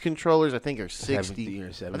Series controllers, I think, are 60.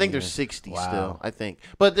 or 70, I think they're yeah. 60 Wow. still. I think,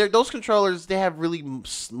 but those controllers, they have really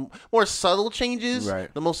more subtle changes.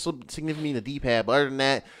 Right. The most significant being the D-pad, but other than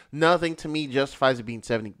that, nothing to me justifies it being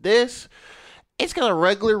 70. This, it's got a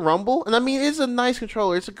regular Rumble, and I mean, it's a nice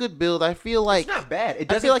controller. It's a good build. I feel like It's not bad. It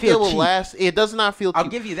I doesn't feel like feel it will cheap. last. It does not feel cheap. I'll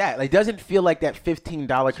give you that. Like, it doesn't feel like that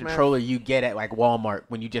 $15 controller you get at like Walmart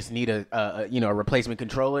when you just need a replacement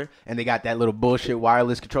controller, and they got that little bullshit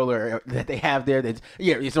wireless controller that they have there. It's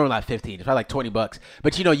only like 15. It's probably like $20.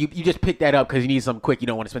 But you just pick that up because you need something quick. You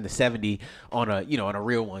don't want to spend the 70 on a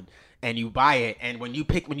real one, and you buy it. And when you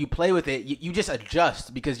play with it, you just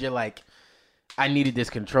adjust because you're like, I needed this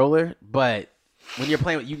controller, but when you're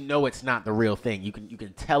playing with, it's not the real thing. You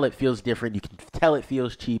can tell it feels different. You can tell it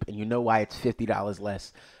feels cheap, and you know why it's $50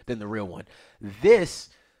 less than the real one. This,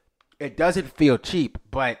 it doesn't feel cheap,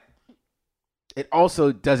 but it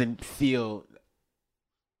also doesn't feel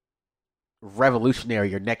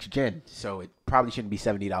revolutionary or next gen. So it probably shouldn't be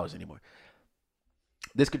 $70 anymore.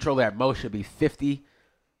 This controller at most should be $50.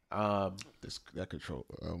 That control.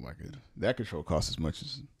 Oh my goodness, that control costs as much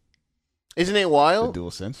as Isn't it the wild?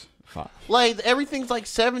 DualSense 5. Like everything's like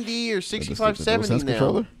 70 or 65, The 70 DualSense now.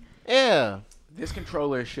 controller? Yeah. This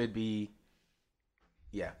controller should be,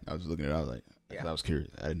 yeah. I was looking at it. I was like, Yeah. I was curious.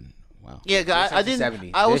 I didn't. Wow. Yeah, 'cause I didn't.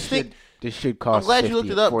 70. I was This thinking. This should cost I'm glad 50, you looked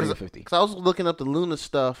it up 40 or because 50. I was looking up the Luna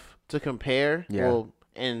stuff to compare. Yeah. Well,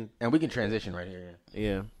 and And we can transition right here.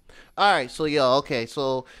 yeah. All right. So okay.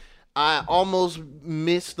 So I almost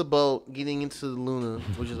missed the boat getting into the Luna,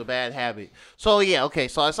 which is a bad habit. So yeah. Okay.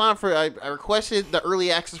 So I requested the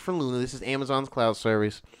early access for Luna. This is Amazon's cloud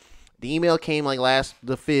service. The email came like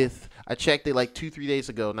the 5th. I checked it like 2-3 days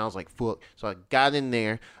ago, and I was like, fuck. So I got in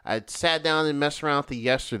there. I sat down and messed around with it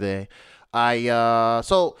yesterday.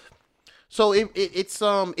 So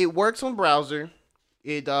it works on browser.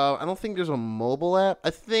 I don't think there's a mobile app. I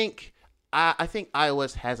think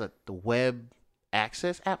iOS has the web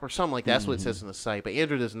access app or something like that. That's what it says on the site. But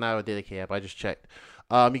Android does not have a dedicated app. I just checked.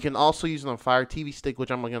 You can also use it on Fire TV Stick, which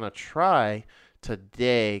I'm gonna try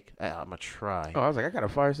today. I'm gonna try. Oh, I was like, I got a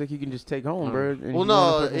Fire Stick you can just take home, bro. and Well, you no,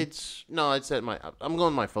 wanna put- it's at my. I'm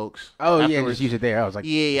going to my folks. Oh, yeah, and afterwards. just use it there. I was like,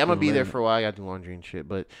 Yeah, I'm gonna be there for a while. I gotta do laundry and shit.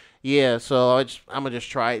 But yeah, so I'm gonna just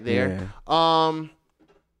try it there.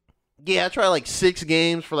 Yeah, I tried like 6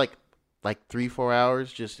 games for like 3-4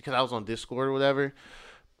 hours just because I was on Discord or whatever.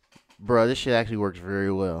 Bro, this shit actually works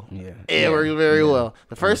very well. Yeah. It works very well.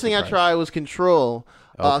 The first thing I tried was Control.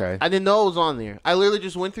 Okay. I didn't know it was on there. I literally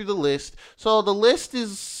just went through the list. So the list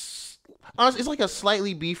is honestly, it's like a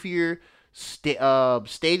slightly beefier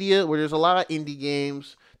Stadia where there's a lot of indie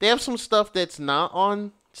games. They have some stuff that's not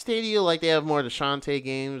on Stadia, like they have more of the Shantae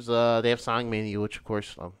games. They have Sonic Mania, which of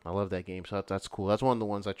course I love that game, so that's cool. That's one of the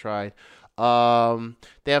ones I tried.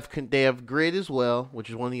 They have Grid as well, which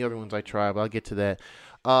is one of the other ones I tried, but I'll get to that.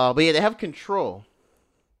 But yeah, they have Control.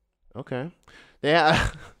 Okay,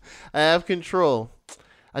 I have Control.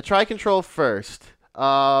 I tried Control first.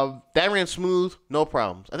 That ran smooth, no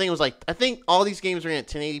problems. I think all these games ran at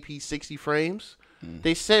 1080p 60 frames.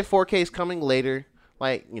 They said 4K is coming later,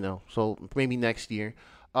 so maybe next year.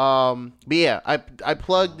 But yeah, I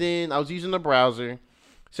plugged in. I was using the browser,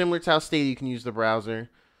 similar to how Stadia you can use the browser.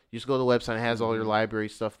 You just go to the website; it has all your library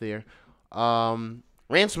stuff there.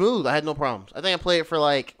 Ran smooth. I had no problems. I think I played it for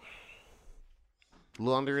like a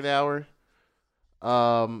little under an hour.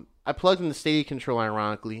 I plugged in the Stadia controller,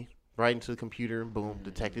 ironically, right into the computer. Boom,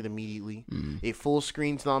 detected immediately. It full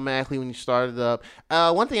screens automatically when you start it up.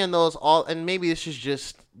 One thing I know is and maybe this is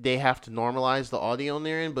just they have to normalize the audio on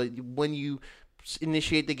their end, but when you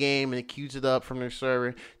initiate the game and it queues it up from their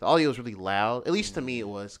server, the audio is really loud. At least to me it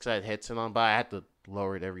was, because I had headset on, but I had to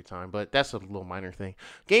lower it every time. But that's a little minor thing.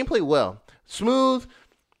 Gameplay well. Smooth.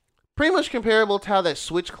 Pretty much comparable to how that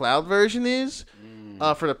Switch Cloud version is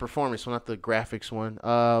for the performance one, not the graphics one.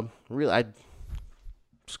 Really,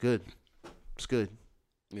 it's good. It's good.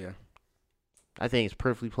 Yeah. I think it's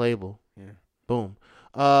perfectly playable. Yeah. Boom.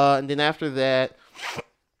 And then after that,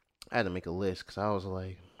 I had to make a list because I was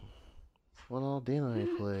like, what all didn't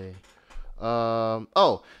I play?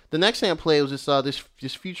 The next thing I played was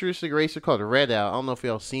this futuristic racer called Redout. I don't know if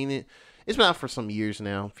y'all seen it. It's been out for some years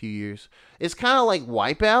now, a few years. It's kind of like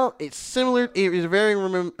Wipeout. It's similar. It is very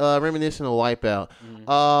reminiscent of Wipeout.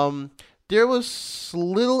 Mm-hmm. There was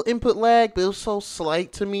little input lag, but it was so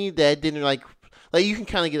slight to me that it didn't like you can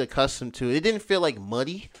kind of get accustomed to it. It didn't feel like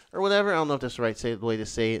muddy or whatever. I don't know if that's the right way to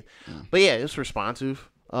say it. But yeah, it was responsive.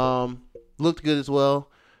 Looked good as well.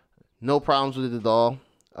 No problems with it at all.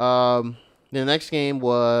 The next game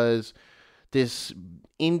was this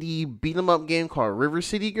indie beat 'em up game called River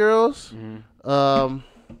City Girls. Mm-hmm.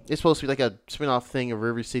 It's supposed to be like a spin-off thing of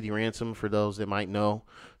River City Ransom for those that might know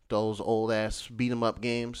those old ass beat 'em up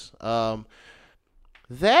games. I'm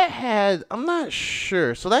not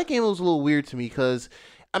sure. So that game was a little weird to me because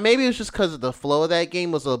maybe it was just because the flow of that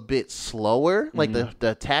game was a bit slower. Like the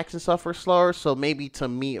attacks and stuff were slower. So maybe to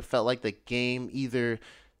me it felt like the game either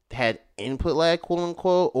had input lag, quote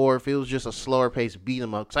unquote, or if it was just a slower paced beat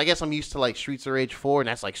 'em up. Because I guess I'm used to like Streets of Rage 4, and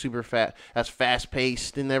that's like super fast, that's fast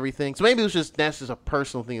paced and everything. So maybe that's just a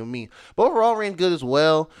personal thing of me. But overall, ran good as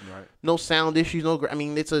well. Right. No sound issues.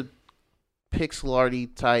 It's a pixel arty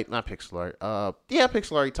type, not pixel art.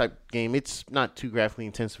 Pixel arty type game. It's not too graphically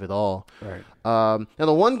intensive at all. Right. Now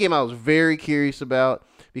the one game I was very curious about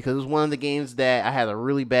because it was one of the games that I had a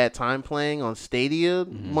really bad time playing on Stadia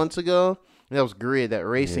months ago. That was Grid, that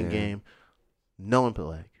racing game. No input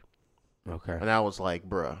lag. Okay. And I was like,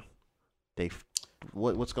 bruh,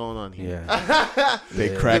 what's going on here? Yeah.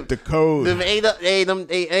 They cracked the code. Them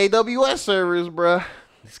AWS servers, bruh.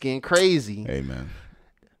 It's getting crazy. Hey, man.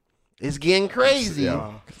 It's getting crazy.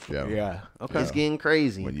 Yeah. Okay. It's getting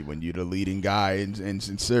crazy. When you're the leading guy in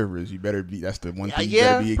servers, you better be. That's the one thing you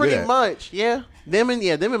better be good at. Pretty much. Yeah. Them and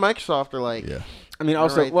Microsoft are like. Yeah. I mean,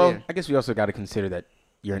 also, right there. I guess we also got to consider that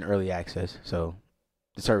you're in early access, so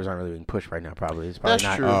the servers aren't really being pushed right now. Probably it's probably that's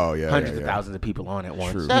not true. Hundreds of thousands of people on at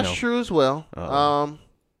once. True. That's true as well. I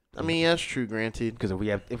mean, that's true. Granted, because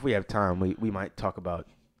if we have time, we might talk about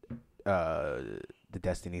the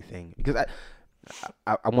Destiny thing because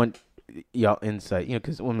I want y'all insight,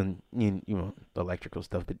 because women, you know, the electrical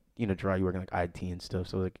stuff, but Gerard, you working like IT and stuff,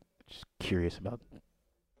 so like just curious about.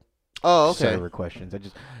 Oh, okay. Server questions.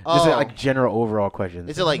 Just like general overall questions.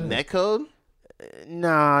 Is it like netcode?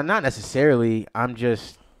 Nah, not necessarily. I'm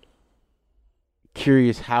just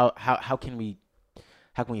curious how can we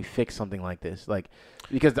fix something like this? Like,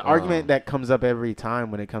 because the argument that comes up every time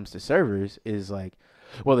when it comes to servers is like,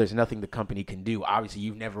 well, there's nothing the company can do. Obviously,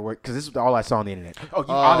 you've never worked, because this is all I saw on the internet. Oh, you've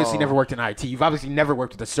obviously never worked in IT. You've obviously never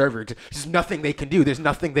worked with a server. There's nothing they can do. There's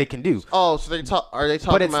nothing they can do. Oh, so are they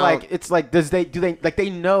talking But it's about? like they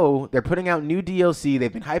know they're putting out new DLC.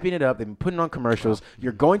 They've been hyping it up. They've been putting on commercials.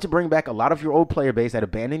 You're going to bring back a lot of your old player base that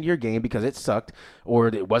abandoned your game because it sucked or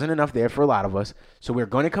it wasn't enough there for a lot of us. So we're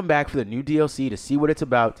going to come back for the new DLC to see what it's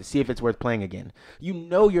about, to see if it's worth playing again.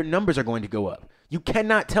 Your numbers are going to go up. You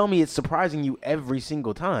cannot tell me it's surprising you every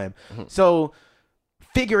single time. Mm-hmm. So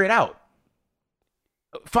figure it out.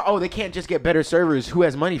 Oh, they can't just get better servers. Who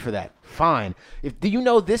has money for that? Fine. Do you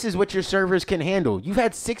know this is what your servers can handle? You've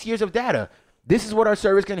had 6 years of data. This is what our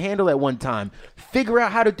servers can handle at one time. Figure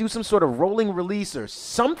out how to do some sort of rolling release or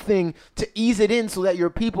something to ease it in so that your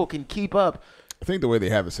people can keep up. I think the way they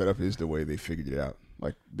have it set up is the way they figured it out.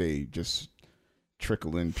 Like, they just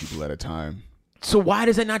trickle in people at a time. So why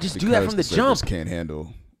does it not just do that from the jump? Can't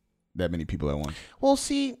handle that many people at once. Well,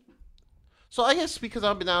 see, so I guess because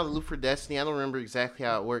I've been out of the loop for Destiny, I don't remember exactly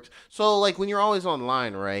how it works. So, like, when you're always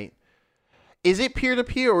online, right? Is it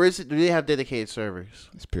peer-to-peer or do they have dedicated servers?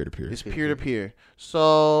 It's peer-to-peer. It's peer-to-peer.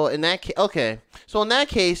 So, in that case, okay. So, in that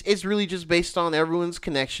case, it's really just based on everyone's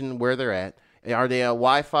connection, where they're at. Are they at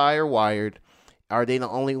Wi-Fi or wired? Are they the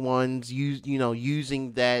only ones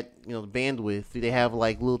using that bandwidth? Do they have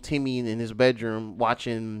like little Timmy in his bedroom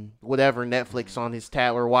watching whatever Netflix on his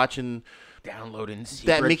tab or watching downloading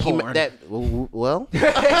that Mickey porn? Well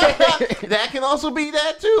that can also be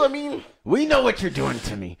that too. I mean, we know what you're doing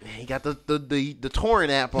to me. You got the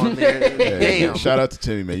torrent app on there. Damn. Shout out to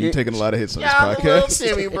Timmy, man. You're taking a lot of hits on this podcast. Little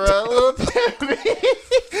Timmy, bro. Little Timmy.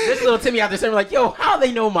 This little Timmy out there saying like, "Yo, how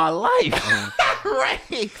they know my life?"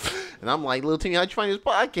 Right. And I'm like, little Timmy, how'd you find this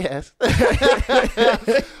podcast?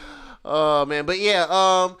 Oh man, but yeah.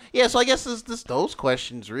 So I guess it's those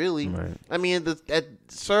questions really. Right. I mean, the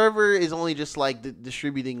server is only just like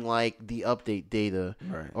distributing like the update data,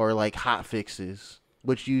 right, or like hot fixes.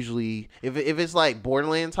 Which usually, if it's like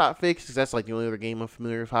Borderlands hot fixes, that's like the only other game I'm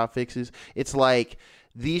familiar with hot fixes. It's like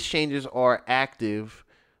these changes are active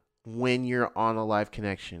when you're on a live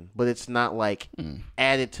connection, but it's not like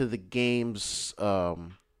added to the game's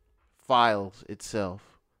files itself.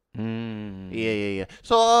 Yeah.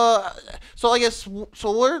 So I guess what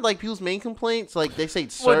are like people's main complaints? Like they say,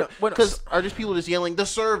 because are just people just yelling the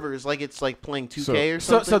servers like it's like playing 2K or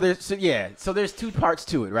something? So there's two parts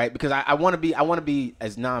to it, right? Because I want to be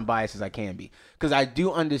as non-biased as I can be, because I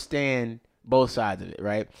do understand both sides of it,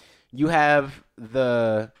 right? You have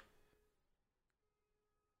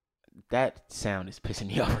that sound is pissing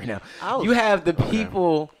me off right now. You have the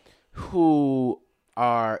people who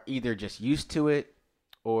are either just used to it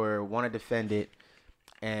or want to defend it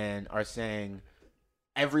and are saying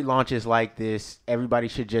every launch is like this. Everybody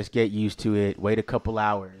should just get used to it. Wait a couple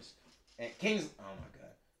hours. And King's, oh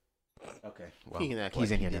my God. Okay. Well,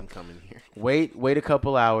 he's in here now. Come in here. Wait a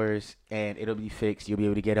couple hours and it'll be fixed. You'll be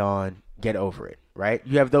able to get over it, right?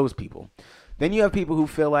 You have those people. Then you have people who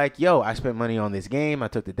feel like, yo, I spent money on this game. I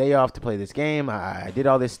took the day off to play this game. I did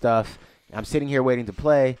all this stuff. I'm sitting here waiting to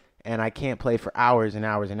play, and I can't play for hours and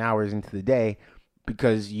hours and hours into the day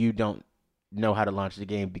because you don't know how to launch the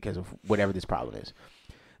game because of whatever this problem is.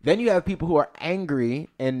 Then you have people who are angry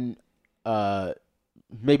and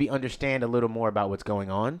maybe understand a little more about what's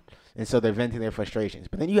going on, and so they're venting their frustrations.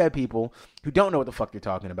 But then you have people who don't know what the fuck they're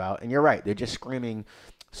talking about, and you're right. They're just screaming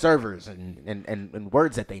servers and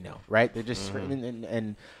words that they know, right? They're just screaming,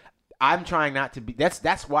 and I'm trying not to be.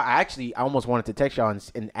 That's why I almost wanted to text y'all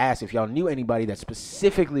and ask if y'all knew anybody that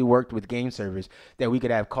specifically worked with game servers that we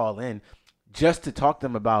could have call in just to talk to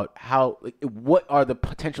them about what are the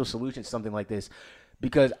potential solutions to something like this.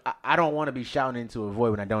 Because I don't want to be shouting into a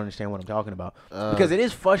void when I don't understand what I'm talking about. Because it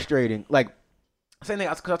is frustrating. Like, same thing,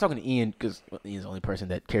 because I was talking to Ian, because Ian's the only person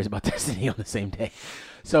that cares about Destiny on the same day.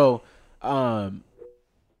 So, I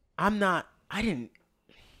didn't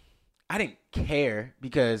care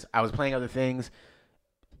because I was playing other things.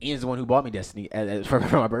 Ian's the one who bought me Destiny for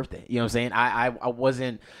my birthday. You know what I'm saying? I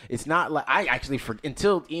wasn't, it's not like, I actually,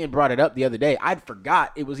 until Ian brought it up the other day, I'd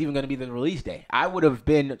forgot it was even going to be the release day. I would have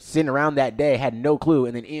been sitting around that day, had no clue,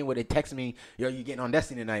 and then Ian would have texted me, yo, you getting on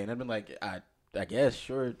Destiny tonight? And I'd been like, I guess,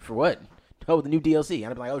 sure, for what? Oh, the new DLC. And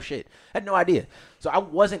I'd be like, oh shit. I had no idea. So I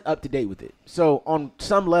wasn't up to date with it. So on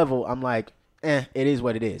some level, I'm like, it is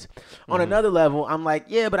what it is. On another level, I'm like,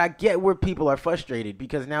 yeah, but I get where people are frustrated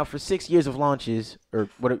because now for 6 years of launches,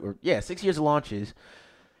 6 years of launches,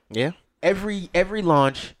 every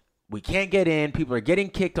launch, we can't get in. People are getting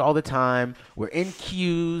kicked all the time. We're in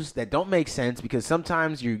queues that don't make sense because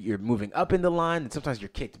sometimes you're moving up in the line and sometimes you're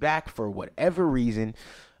kicked back for whatever reason.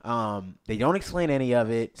 They don't explain any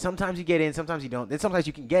of it. Sometimes you get in, sometimes you don't. Then sometimes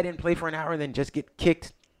you can get in, play for an hour, and then just get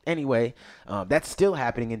kicked anyway. That's still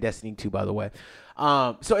happening in Destiny 2, by the way.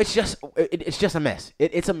 So it's just a mess.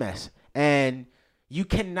 It's a mess. And you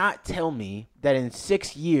cannot tell me that in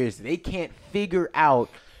 6 years they can't figure out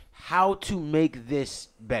how to make this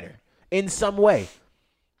better in some way.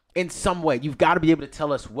 In some way, you've got to be able to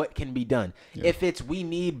tell us what can be done. Yeah. If it's we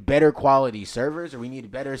need better quality servers or we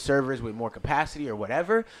need better servers with more capacity or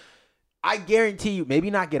whatever, I guarantee you,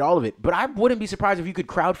 maybe not get all of it, but I wouldn't be surprised if you could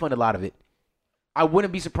crowdfund a lot of it. I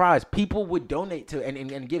wouldn't be surprised. People would donate to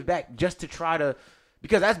and give back just to try to,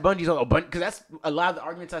 because that's Bungie's, because that's a lot of the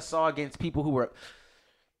arguments I saw against people who were.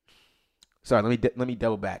 Sorry, let me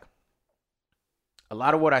double back. A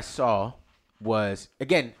lot of what I saw was,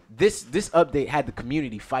 again, this update had the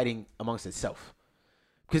community fighting amongst itself.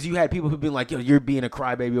 Because you had people who've been like, yo, you're being a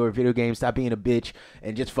crybaby over a video game, stop being a bitch,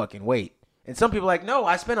 and just fucking wait. And some people are like, no,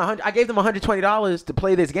 I gave them $120 to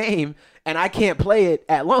play this game, and I can't play it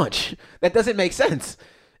at launch. That doesn't make sense.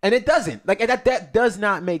 And it doesn't. Like, that does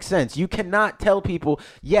not make sense. You cannot tell people,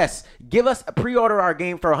 yes, give us pre-order our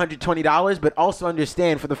game for $120, but also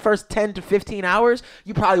understand for the first 10 to 15 hours,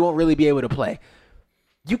 you probably won't really be able to play.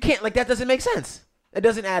 You can't, like, that doesn't make sense. It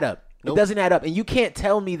doesn't add up. Nope. It doesn't add up. And you can't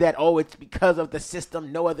tell me that, oh, it's because of the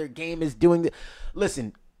system. No other game is doing this.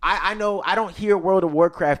 Listen, I know I don't hear World of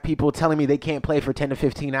Warcraft people telling me they can't play for 10 to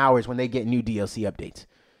 15 hours when they get new DLC updates.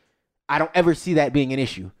 I don't ever see that being an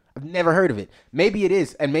issue. I've never heard of it. Maybe it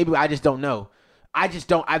is, and maybe I just don't know.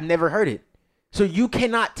 I've never heard it. So you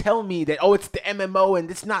cannot tell me that, oh, it's the MMO and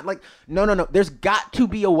it's not like, no. There's got to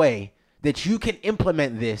be a way that you can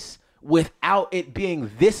implement this without it being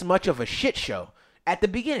this much of a shit show at the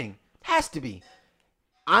beginning. Has to be.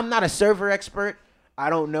 I'm not a server expert. I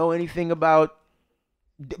don't know anything about,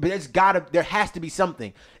 but there has to be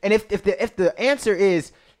something. And if the answer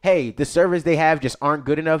is, hey, the servers they have just aren't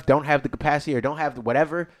good enough, don't have the capacity or don't have the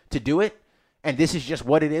whatever to do it, and this is just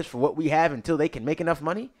what it is for what we have until they can make enough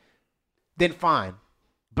money, then fine.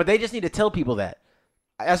 But they just need to tell people that.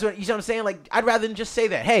 That's what you know what I'm saying. Like, I'd rather than just say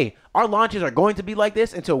that, hey, our launches are going to be like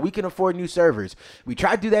this until we can afford new servers. We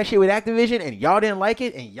tried to do that shit with Activision, and y'all didn't like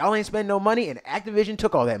it, and y'all ain't spend no money, and Activision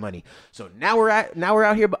took all that money. So now we're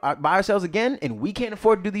out here by ourselves again, and we can't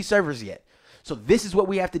afford to do these servers yet. So this is what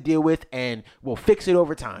we have to deal with, and we'll fix it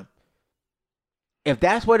over time. If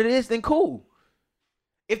that's what it is, then cool.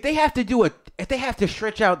 If they have to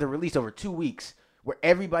stretch out the release over 2 weeks, where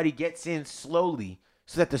everybody gets in slowly,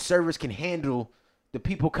 so that the servers can handle the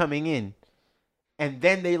people coming in, and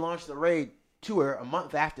then they launch the Raid tour a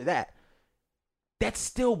month after that, that's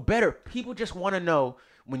still better. People just want to know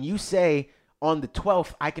when you say on the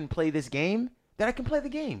 12th I can play this game, that I can play the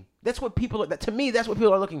game. That's what people are, to me, that's what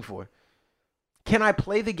people are looking for. Can I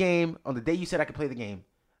play the game on the day you said I could play the game?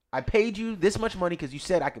 I paid you this much money because you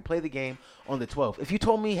said I could play the game on the 12th. If you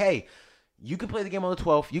told me, hey, you can play the game on the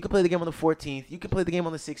 12th, you can play the game on the 14th, you can play the game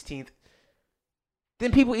on the 16th,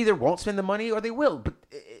 then people either won't spend the money or they will. But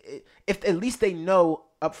if at least they know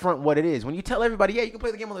up front what it is. When you tell everybody, yeah, you can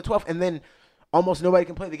play the game on the 12th, and then almost nobody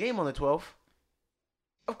can play the game on the 12th,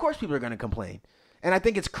 of course people are going to complain. And I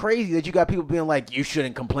think it's crazy that you got people being like, you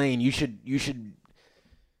shouldn't complain. You should.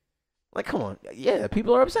 Like, come on. Yeah,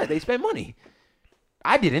 people are upset. They spend money.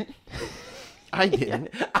 I didn't. I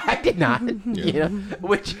did not. Yeah. You know,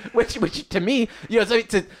 which to me, you know, so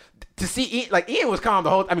to see Ian, like Ian was calm the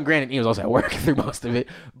whole. I mean, granted, Ian was also at work through most of it,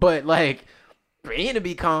 but like for Ian to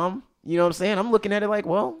be calm, you know what I'm saying? I'm looking at it like,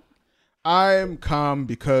 well, I'm calm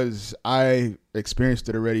because I experienced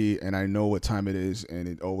it already, and I know what time it is, and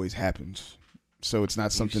it always happens. So it's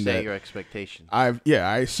not something that your expectations. I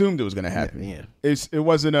assumed it was going to happen. Yeah. It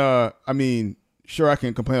wasn't I mean, sure, I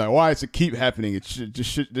can complain like, why does it keep happening? It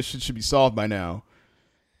should be solved by now,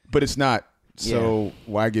 but it's not. So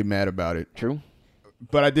why get mad about it? True.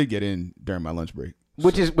 But I did get in during my lunch break,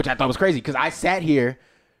 which I thought was crazy because I sat here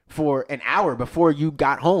for an hour before you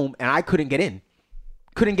got home and I couldn't get in,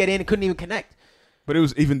 couldn't even connect. But it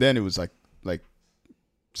was even then. It was like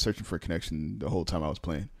searching for a connection the whole time I was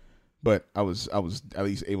playing. But I was at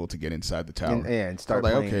least able to get inside the tower. And start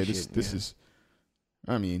like, playing okay, this is.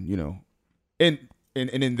 I mean, you know, and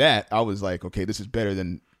in that I was like, okay, this is better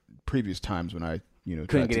than previous times when I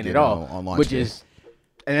couldn't get in at all all on launch which day. is,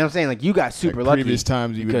 and I'm saying like you got super like lucky. Previous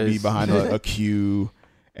times you would be behind a queue.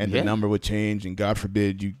 And Yeah. the number would change, and God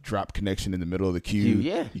forbid you drop connection in the middle of the queue.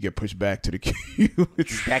 Yeah. You get pushed back to the queue.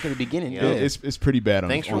 Back at the beginning. Yeah. Yeah. It's pretty bad.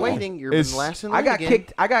 Thanks for on waiting. You're it's- last in I line got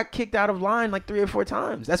again. kicked out of line like 3 or 4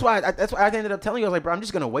 times. That's why I ended up telling you, I was like, bro, I'm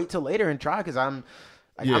just gonna wait till later and try because I'm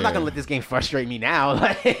not gonna let this game frustrate me now.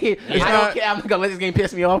 Like I don't care. I'm not gonna let this game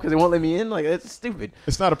piss me off because it won't let me in. Like that's stupid.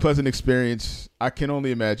 It's not a pleasant experience. I can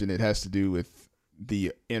only imagine it has to do with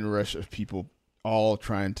the inrush of people all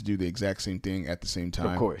trying to do the exact same thing at the same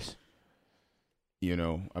time. Of course. You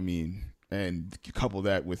know, I mean, and couple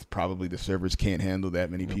that with probably the servers can't handle that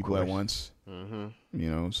many people at once. Mm-hmm. You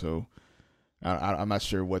know, so I'm not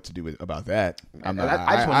sure what to do about that. I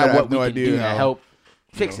just want to know what we can do to help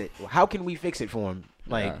fix know. it. How can we fix it for him?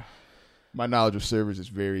 Like my knowledge of servers is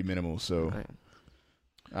very minimal, so Right.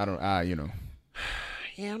 I don't.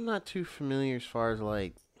 Yeah, I'm not too familiar as far as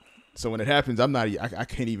like. So when it happens, I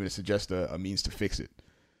can't even suggest a means to fix it.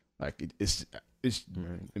 Like it's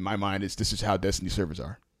in my mind, this is how Destiny servers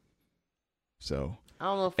are. So I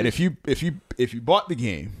don't know if and if you bought the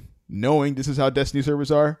game knowing this is how Destiny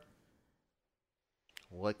servers are,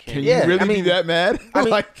 what can Yeah, you really I mean- be that mad? I mean-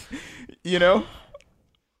 like, you know.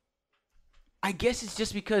 I guess it's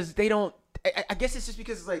just because they don't. I guess it's just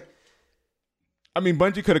because it's like I mean,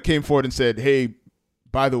 Bungie could have came forward and said, "Hey,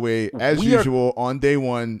 by the way, as We are- usual, on day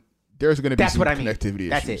one, there's going to be that's some what I mean. connectivity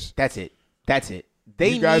That's issues. it. That's it. They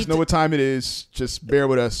You guys need know to- what time it is. Just bear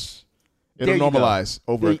with us. It'll There you go. normalize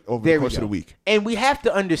over There the we course of go. the week." And we have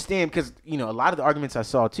to understand because, you know, a lot of the arguments I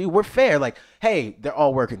saw too were fair. Like, hey, they're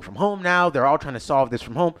all working from home now. They're all trying to solve this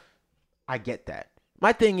from home. I get that.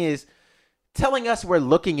 My thing is telling us we're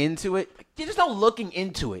looking into it. You're just not looking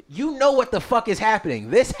into it. You know what the fuck is happening.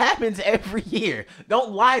 This happens every year.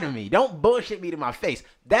 Don't lie to me. Don't bullshit me to my face.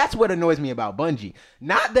 That's what annoys me about Bungie.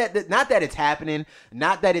 Not that it's happening.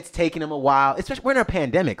 Not that it's taking them a while. Especially we're in a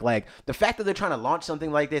pandemic. Like the fact that they're trying to launch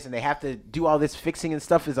something like this and they have to do all this fixing and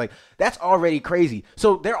stuff is like that's already crazy.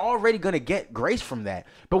 So they're already gonna get grace from that.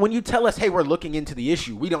 But when you tell us, hey, we're looking into the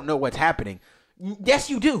issue, we don't know what's happening. Yes,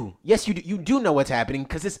 you do. Yes, you do. You do know what's happening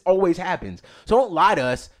because this always happens. So don't lie to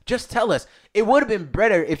us. Just tell us. It would have been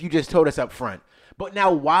better if you just told us up front. But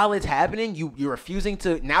now, while it's happening, you're refusing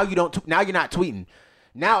to. Now you don't. Now you're not tweeting.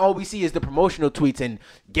 Now all we see is the promotional tweets and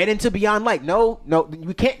get into Beyond Light. No,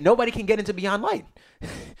 we can't. Nobody can get into Beyond Light.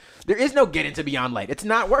 There is no get into Beyond Light. It's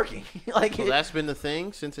not working. Like So that's been the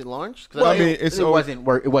thing since it launched. 'Cause Well, I know- mean,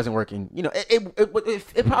 it wasn't working. You know,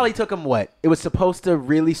 it probably took them what? It was supposed to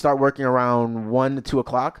really start working around 1 to 2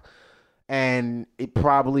 o'clock, and it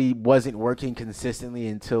probably wasn't working consistently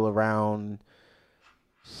until around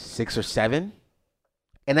 6 or 7.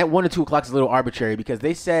 And that 1 to 2 o'clock is a little arbitrary because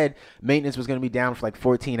they said maintenance was going to be down for like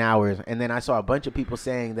 14 hours, and then I saw a bunch of people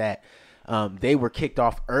saying that they were kicked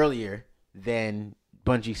off earlier than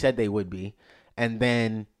Bungie said they would be, and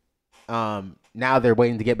then now they're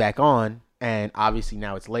waiting to get back on, and obviously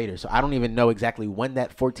now it's later. So I don't even know exactly when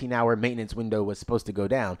that 14-hour maintenance window was supposed to go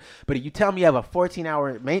down. But if you tell me you have a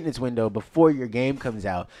 14-hour maintenance window before your game comes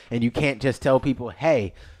out, and you can't just tell people,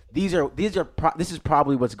 hey, this is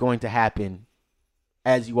probably what's going to happen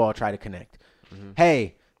as you all try to connect.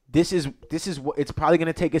 Hey, this is what it's probably going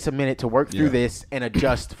to take us a minute to work through this and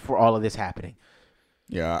adjust for all of this happening.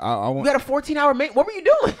 Yeah, I You want. got a 14-hour mate. What were you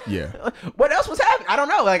doing? Yeah. What else was happening? I don't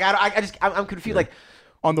know. Like I'm confused. Like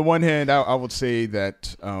On the one hand, I would say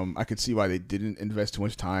that I could see why they didn't invest too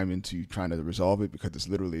much time into trying to resolve it, because it's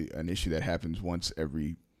literally an issue that happens once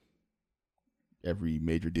every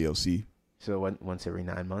major DLC. so once every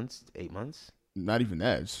 9 months, 8 months. Not even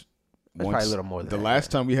that. It's Probably a little more than the that,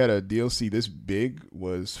 last time we had a DLC this big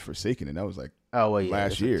was Forsaken, and that was like Oh well, yeah.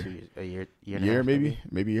 last that's like year. 2 years, a year a and a year, half,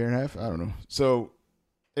 maybe a year and a half. I don't know. So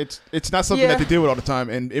it's not something Yeah. that they deal with all the time,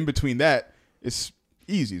 and in between that, it's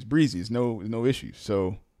easy, it's breezy, it's no issues.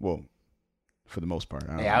 So, well, for the most part,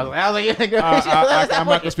 I don't Yeah, I know. was like, I'm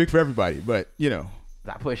not gonna speak for everybody, but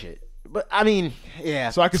I push it. But I mean, yeah.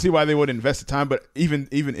 so I can see why they would invest the time. But even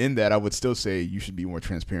in that, I would still say you should be more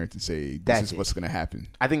transparent and say this That's is it. what's gonna happen.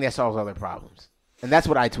 I think that solves other problems, and that's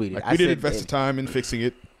what I tweeted. Like I we didn't said, invest the time in fixing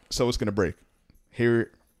it, so it's gonna break.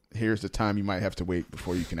 Here's the time you might have to wait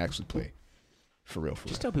before you can actually play, for real.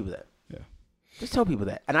 Just tell people that. Yeah. Just tell people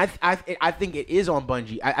that. And I think it is on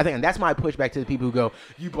Bungie. I think, and that's my pushback to the people who go,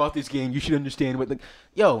 "You bought this game, you should understand what."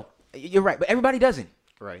 Yo, you're right, but everybody doesn't.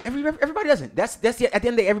 Right. Everybody doesn't. That's at the end of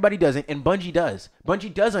the day, everybody doesn't, and Bungie does.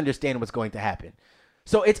 Bungie does understand what's going to happen,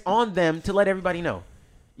 so it's on them to let everybody know.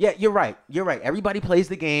 Yeah, you're right. You're right. Everybody plays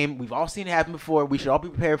the game. We've all seen it happen before. We should all be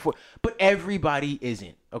prepared for it. But everybody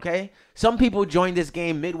isn't, okay? Some people joined this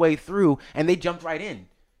game midway through, and they jumped right in.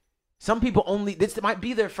 Some people this might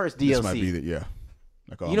be their first DLC. This might be the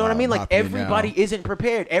Like, You know what I mean? Like, hopping in everybody now. isn't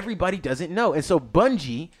prepared. Everybody doesn't know. And so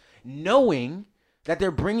Bungie, knowing that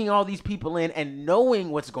they're bringing all these people in and knowing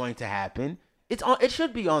what's going to happen, it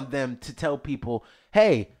should be on them to tell people,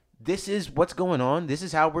 hey, this is what's going on. This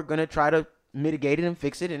is how we're going to try to mitigate it and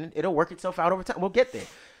fix it, and it'll work itself out over time. We'll get there.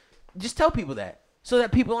 Just tell people that so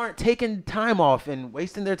that people aren't taking time off and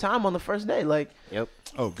wasting their time on the first day. Like, Yep.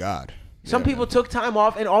 Oh God. some Yeah, people took time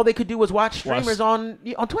off and all they could do was watch streamers on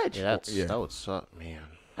Twitch. Yeah, Yeah. that would suck, man.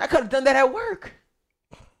 I could have done that at work.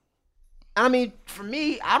 I mean, for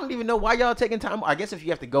me, I don't even know why y'all taking time. I guess if you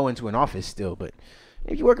have to go into an office still, but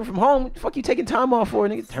if you're working from home, what the fuck you taking time off for?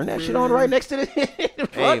 Nigga, turn that shit on right next to the.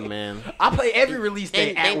 Hey, man. I play every release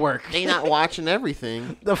day at work. They not watching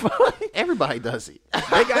everything. The fuck? Everybody does it.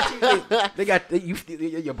 They got you. They got you.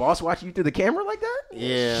 Your boss watching you through the camera like that?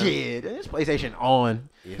 Yeah. Shit, this PlayStation on.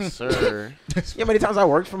 Yes, sir. You know how many times I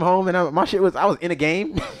worked from home and I was in a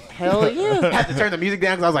game. Hell yeah. I had to turn the music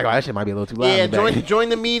down because I was like, oh, that shit might be a little too loud. Yeah, in the back. join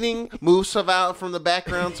the meeting, move stuff out from the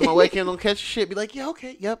background so my webcam don't catch shit. Be like, yeah,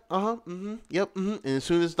 okay, yep, yep, And as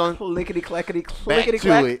soon as it's done, Clickety clackety back clickety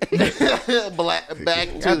to clack. it. Back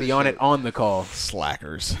to Gotta the be on shit. it on the call.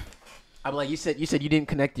 Slackers. I'm like, you said you didn't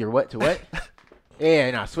connect your what to what?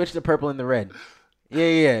 Yeah, no, switch the purple and the red.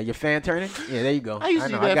 Yeah, your fan turning. Yeah, there you go. I used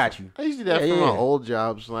to do know, that. I got you. I used to do that Yeah, for yeah. my old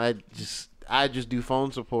jobs. When I just do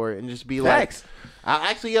phone support and just be Facts.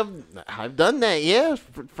 like, I've done that. Yeah,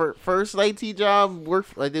 for first IT job, I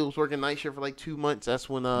was working night shift for like 2 months. That's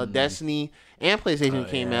when Destiny and PlayStation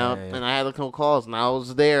came out, and I had to come calls, and I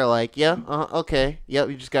was there like, yeah, okay, yep.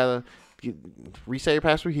 You just gotta reset your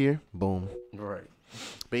password here. Boom. Right.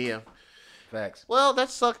 But yeah, Facts. well, that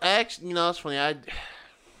sucked. I actually, it's funny.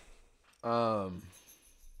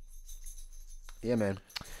 Yeah, man.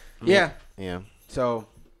 Yeah. Yeah. So,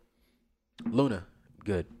 Luna,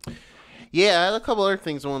 good. Yeah, I had a couple other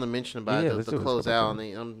things I want to mention about Yeah, it let's to do it. close Let's out.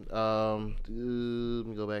 Let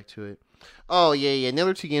me go back to it. Oh, yeah. The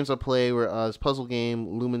other two games I played were this puzzle game,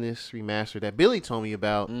 Luminous Remastered, that Billy told me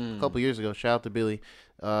about a couple years ago. Shout out to Billy.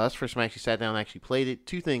 That's the first time I actually sat down and actually played it.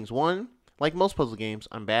 Two things. One, like most puzzle games,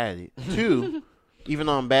 I'm bad at it. Two, even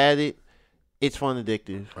though I'm bad at it, it's fun and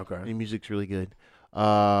addictive. Okay. The music's really good.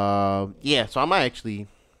 Yeah, so I might actually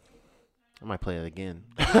I might play it again.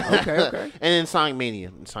 Okay. And then Sonic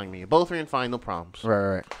Mania. Both are in fine, no problems.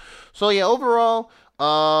 Right. So yeah, overall,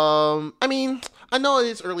 I mean, I know it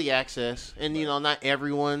is early access, and not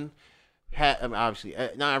everyone obviously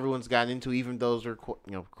not everyone's gotten into even those are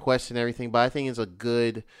quests and everything. But I think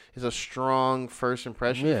it's a strong first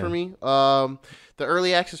impression for me. The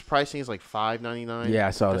early access pricing is like $5.99. Yeah,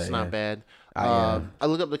 I saw that. That's not bad. I I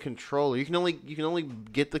looked up the controller. You can only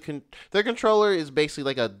get their controller is basically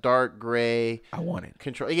like a dark gray. I want it.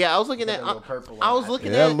 Control. Yeah, I was looking at. I was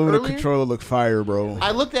looking Yeah, at that it Luna earlier. controller look fire, bro.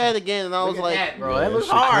 I looked at it again and I was like, that, bro. Yeah, That looks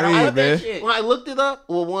shit hard. clean, I love man. that shit. when I looked it up,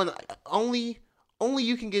 well, one, only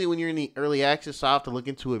you can get it when you're in the early access, so I have to look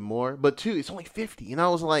into it more. But two, it's only $50, and I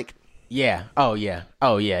was like, Yeah. Oh yeah.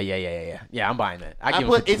 Yeah, I'm buying that. I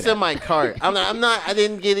put it's in my cart. I'm not. I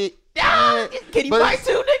didn't get it. Can you But buy it's-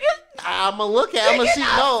 two, nigga? I'm gonna look at. I'm gonna see.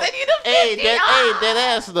 I'll No, send you the hey, 50.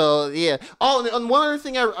 that ass though. Yeah. Oh, and one other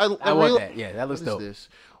thing I want that. Yeah, that looks what is dope. this?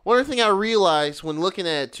 One other thing I realized when looking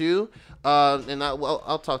at it too, and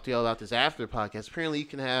I'll talk to y'all about this after the podcast. Apparently, you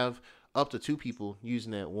can have up to 2 people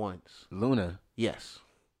using it at once. Luna. Yes.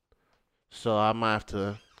 So I might have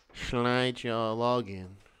to slide y'all login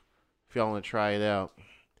if y'all want to try it out.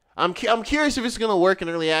 I'm curious if it's gonna work in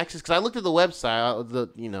early access because I looked at the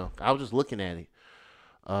website. I was just looking at it.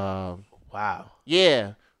 Wow.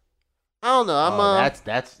 Yeah. I don't know.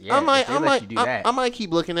 That's yeah. I might if they let you do that. I might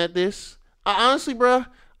keep looking at this. Honestly, bro,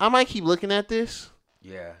 I might keep looking at this.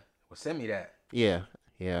 Yeah. Well, send me that. Yeah.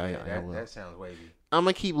 I will. That sounds wavy. I'm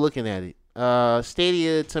gonna keep looking at it.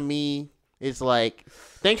 Stadia to me is like,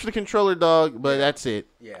 thanks for the controller, dog, but that's it.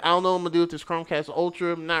 Yeah. I don't know what I'm gonna do with this Chromecast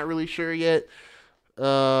Ultra. I'm not really sure yet.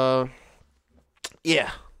 Yeah,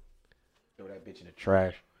 Throw that bitch in the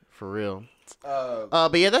trash. for real.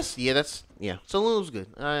 But that's. So Luna was good.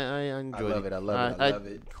 I enjoyed it. I love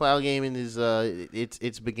it. Cloud gaming is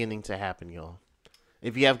it's beginning to happen, y'all.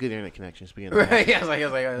 If you have good internet connections, it's beginning. To happen. Right. I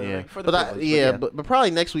was like, for the But privilege, but probably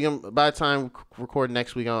next week. By the time we record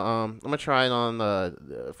next week, I'm gonna try it on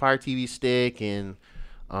the Fire TV stick, and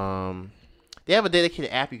they have a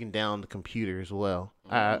dedicated app you can download the computer as well.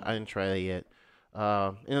 I didn't try that yet,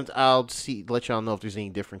 and I'll let y'all know if there's any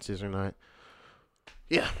differences or not.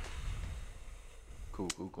 Yeah, Cool.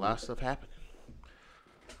 a lot of stuff happening.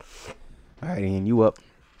 All right, Ian, you up?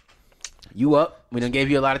 We done gave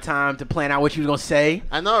you a lot of time to plan out what you was gonna say.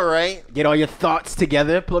 I know, right? Get all your thoughts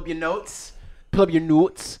together. Pull up your notes.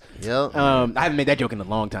 Yep. I haven't made that joke in a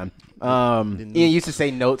long time. Ian used to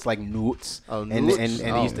say notes like newts. Oh, and newts? and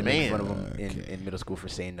he Oh, used to make man. fun of him in middle school for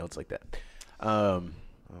saying notes like that. Oh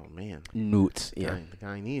man. Newts. Yeah. The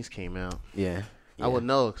Guyanese came out. Yeah. I would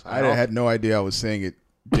know. 'Cause I had no idea I was saying it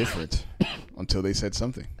different until they said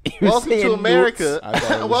something. Welcome to America. I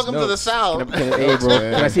thought it was Welcome to the notes. South. Hey, bro.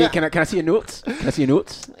 Can I see your notes? Can I see your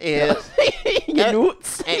notes? Yeah. Your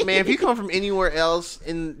notes. Hey, man, if you come from anywhere else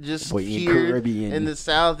in just Boy, in here Caribbean. in the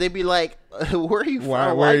South, they'd be like, "Where are you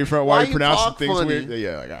from? Where are you from? Why are you pronouncing talk things funny? weird?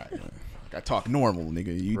 Yeah, like, I talk normal,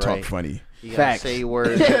 nigga. You Right. talk funny. You gotta Facts. say your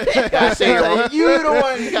words. gotta say your, You the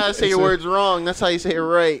one. you gotta say your words wrong. That's how you say it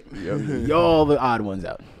right. Y'all the odd ones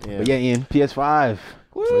out. Yeah. But yeah, Ian, PS5.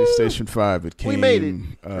 PlayStation 5. It came. We made it.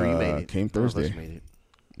 Or you made it. Came One of us Thursday. made it.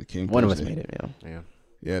 It came. One of us Thursday. made it, yeah. Yeah.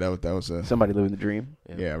 Yeah, that was a. Somebody living the dream.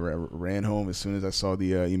 Yeah, I ran home as soon as I saw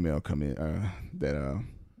the email come in that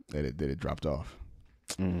it dropped off.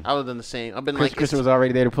 I would have done the same. I've been Kristen was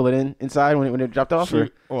already there to pull it inside when it dropped off? Or?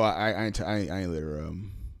 Well, I ain't let her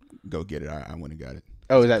go get it. I went and got it.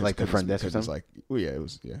 Oh, is that like the front desk or It's something? like, well, yeah, it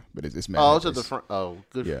was, yeah, but it's Oh, it's at the front. Oh,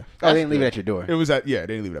 good. Yeah. Oh, they didn't leave it at your door. It was at, yeah, they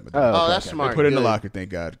didn't leave it at my door. Oh, Oh, that's okay. smart. They put it in the Good. locker, thank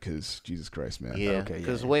God, because Jesus Christ, man. Yeah, Okay,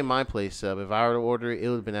 because yeah. the way my place set up, if I were to order it, it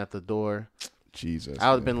would have been at the door. Jesus. I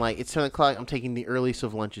would have man. been like, it's 10 o'clock. I'm taking the earliest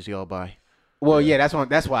of lunches y'all buy. Well, yeah, that's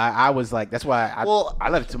why I was like, Well, I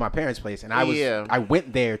left it to my parents' place, and Yeah. I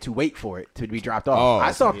went there to wait for it to be dropped off. Oh,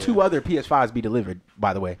 I saw okay. 2 other PS5s be delivered,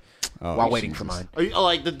 by the way, Oh, while waiting for Jesus. mine. Are you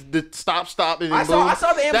like the stop and then I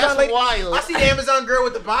saw the Amazon That's lady. wild. I see the Amazon girl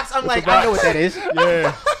with the box. I'm like, I know what that is.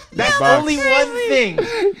 Yeah. That's box. only one thing.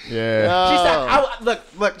 Yeah. She said,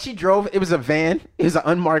 look, she drove. It was a van. It was an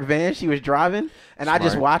unmarked van. She was driving, and I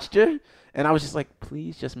just Smart. watched her, and I was just like,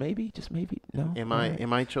 please, just maybe, no. Am all I right.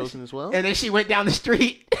 am I chosen as well? And then she went down the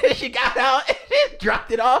street. She got out, and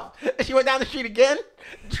dropped it off. And she went down the street again,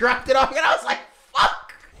 dropped it off, and I was like, fuck.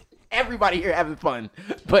 Everybody here having fun,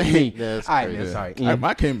 but me. That's All right, crazy. man, Yeah. sorry.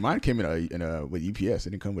 Mine came in with UPS.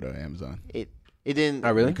 It didn't come with Amazon. It didn't. Oh,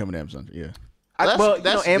 It really? didn't come with Amazon. Yeah.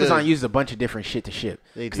 Amazon good. uses a bunch of different shit to ship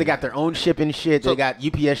They because do. they got their own shipping shit. So- They got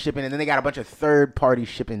UPS shipping, and then they got a bunch of third-party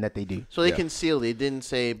shipping that they do. So they Yeah. concealed it. It didn't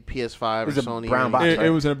say PS5 or was a Sony. brown or box, anything. right?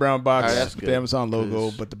 It was in a brown box Alright, that's with good. the Amazon logo,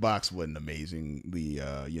 'Cause- but the box wasn't amazingly.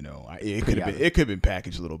 It Pretty could have been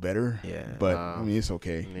packaged a little better. Yeah. but I mean, it's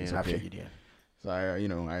okay. Yeah. It's I okay. figured, yeah. So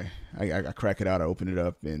I crack it out. I open it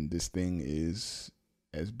up, and this thing is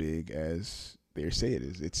as big as they say it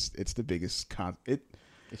is. It's the biggest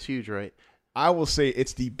It's huge, right? I will say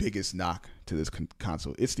it's the biggest knock to this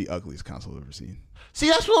console. It's the ugliest console I've ever seen. See,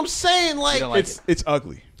 that's what I'm saying. Like, don't like It's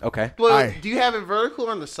ugly. Okay. well, do you have it vertical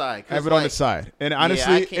or on the side? 'Cause, I have it on the like, side, and I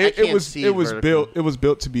honestly, can't it see was vertical.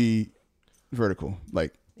 built to be vertical.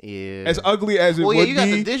 Like Yeah. as ugly as it well, would yeah, you got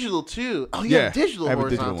be. the digital too. Oh, you Yeah, have digital I have a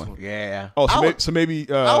digital horizontal. one. Yeah. Oh, I would- so maybe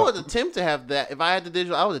I would attempt to have that. If I had the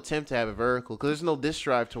digital, I would attempt to have it vertical because there's no disk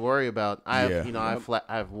drive to worry about. I have, Yeah.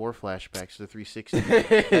 I have war flashbacks to the 360.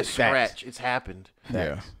 That scratch, it's happened.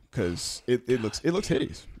 yeah, because it looks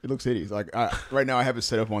hideous. It looks hideous. Like right now, I have it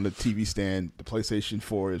set up on the TV stand. The PlayStation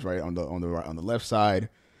 4 is right on the left side.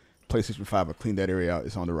 PlayStation 5, I cleaned that area out.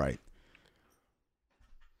 It's on the right.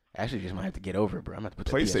 Actually, just might have to get over it, bro. I'm gonna have to put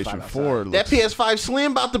the PlayStation PS5 4 That looks. PS5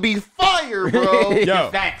 Slim about to be fire, bro. Yo.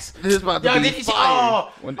 Facts. This is about to Yo, be did you see? fire.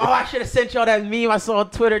 I should have sent y'all that meme I saw on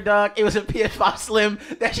Twitter, dog. It was a PS5 Slim.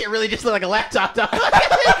 That shit really just looked like a laptop, dog.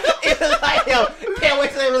 It was like, yo, can't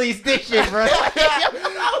wait till they release this shit, bro.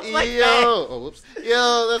 I was like, Whoops.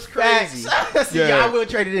 Yo, that's crazy. facts. See, Yeah. I will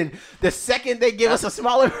trade it in. The second they give us a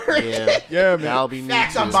smaller version, Yeah, Yeah, man. that'll be me.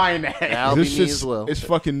 facts, too. I'm buying that. That'll be It's me just as well. it's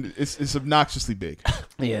fucking it's obnoxiously big.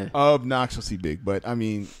 Yeah. Obnoxiously big, but I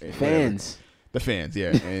mean Fans. the fans,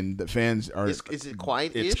 yeah, and the fans are. Is it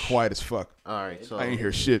quiet? It's quiet as fuck. All right, so I didn't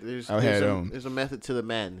hear shit. There's, I there's, had a, there's a method to the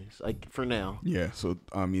madness, like for now. Yeah, so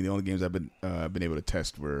I mean, the only games I've been able to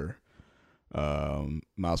test were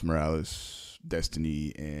Miles Morales,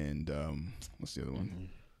 Destiny, and what's the other one?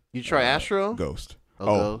 You try Astro? Ghost.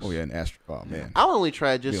 Ghost. Oh yeah, and Astro. Oh man, I only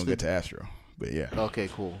tried we just don't the. get to Astro, but yeah, Okay,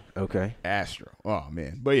 cool. Okay. Astro. Oh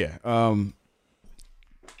man, but yeah,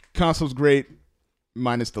 console's great,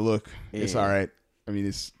 minus the look. It's Yeah. all right. I mean,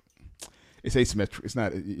 it's asymmetrical. It's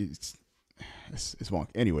not. It's wonky.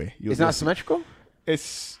 Anyway, It's not symmetrical?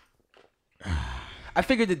 It's I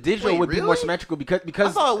figured the digital Wait, would be more really? symmetrical I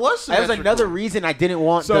because thought it was that was symmetrical. another reason I didn't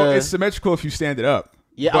want so the it's symmetrical if you stand it up.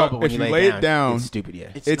 yeah. but But when if you you lay lay it down, it's stupid. Yeah.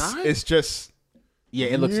 It's just Yeah,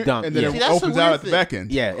 it looks you- dumb. and then Yeah. See, it that's the opens out weird at the thing. back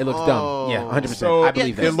end. Yeah, it looks dumb. Yeah, 100%. So I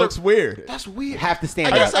believe Yeah, it that. looks weird. That's weird. Have to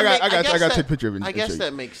stand I up. got- I got- guess I got to that- take a picture of it. I and guess show you.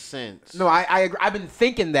 that makes sense. No, I agree. I've been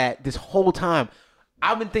thinking that this whole time.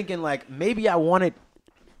 I've been thinking like maybe I want it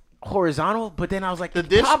horizontal, but then I was like, the it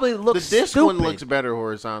disc probably looks the disc stupid. one looks better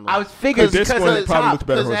horizontal. I was figuring The disc because one of the probably top. looks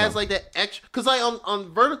better because it has horizontal. like that extra. Because like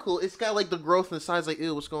on vertical, it's got like the growth in the sides. Like,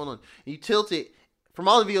 ew, what's going on? You tilt it. From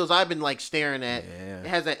all the videos I've been like staring at, it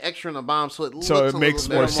has that extra in the bottom, so it looks So it a makes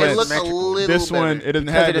little more better. sense. It looks a Symmetrical. little This one, better. it doesn't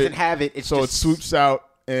Because have it doesn't have it. It's so just it swoops out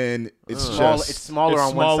and it's Small- just it's smaller it's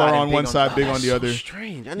on one smaller side and on big one on side, the big other. on the so other.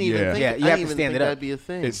 strange. I didn't Yeah. even think. Yeah, you I have didn't to even stand think it up. that'd be a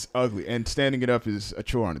thing. It's ugly, and standing it up is a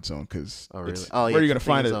chore on its own because Oh, really? it's Oh, yeah, where are you gonna the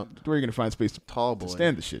find thing it? is Where are you gonna find space to, tall boy. to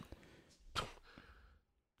stand the shit?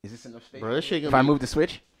 Is this enough space? Bro, this shit If gonna I be- move the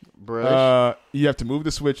switch, Bro, You have to move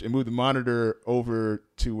the switch and move the monitor over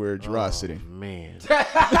to where Gerard's sitting. man,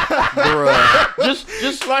 bro, just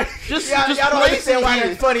y'all just don't place understand it why here.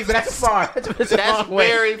 that's funny, but that's far. That's a That's long way.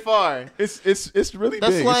 very far. It's really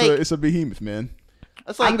That's big. like- It's a behemoth, man.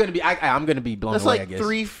 That's like I'm gonna be blown that's away. I like guess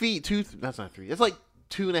 3 feet. That's not 3. That's like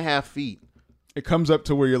 2.5 feet. It comes up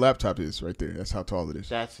to where your laptop is right there. That's how tall it is.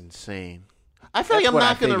 That's insane. I feel like That's I'm what I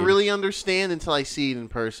not gonna figured. really understand until I see it in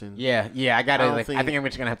person. Yeah, I gotta. I don't I think- think I'm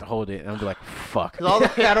just gonna have to hold it, and I'm gonna be like, fuck. 'Cause all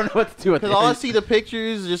the- I don't know what to do with Because it. all I see the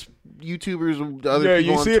pictures, just YouTubers, other Yeah,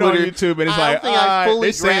 people you on see it Twitter. on YouTube, and it's I don't like, think I fully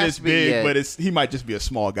they saying it's grasp it big, yet. but he might just be a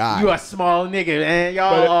small guy. You a small nigga, man.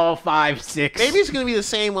 Y'all But- all 5'6". Maybe it's gonna be the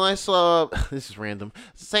same when I saw. This is random.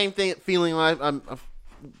 Same thing, feeling like I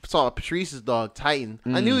saw Patrice's dog Titan.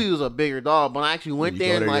 I knew he was a bigger dog, but I actually went You go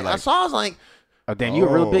there and there, like you're I like- saw. I was like, Oh, damn, you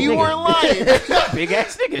a real big you nigga. weren't lying. Big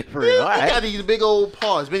ass nigga for He real. All got right. these big old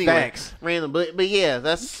paws. But anyway, Facts. random. But yeah,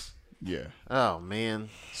 that's. Yeah. Oh man.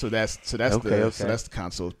 So that's Okay. the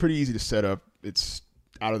console. It's pretty easy to set up. It's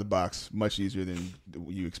out of the box, much easier than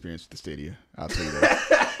you experienced with the Stadia. I'll tell you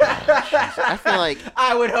that. I feel like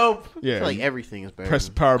I would hope. Yeah. everything is better. Press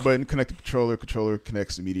the power button, connect the controller. Controller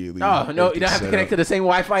connects immediately. Oh no, you don't Everything's have to set connect up. to the same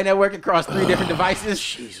Wi-Fi network across 3 different devices.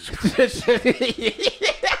 Jesus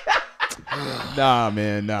Nah,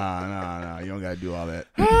 man. Nah. You don't gotta do all that.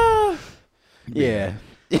 Yeah.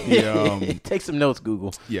 The, Take some notes,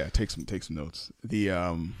 Google. Yeah, take some notes. The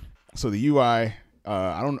so the UI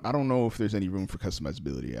I don't know if there's any room for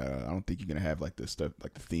customizability. I don't think you're gonna have like the stuff,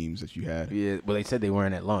 like the themes that you had. Yeah, well, they said they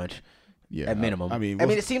weren't at launch. Yeah, At minimum. I mean,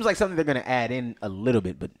 it seems like something they're going to add in a little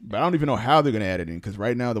bit, but I don't even know how they're gonna add it in, because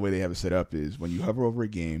right now the way they have it set up is when you hover over a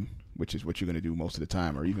game, which is what you're gonna do most of the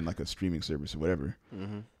time, or even like a streaming service or whatever.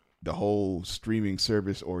 The whole streaming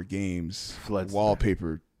service or games Floods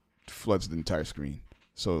wallpaper floods the entire screen.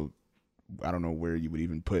 So I don't know where you would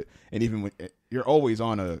even put, and even when you're always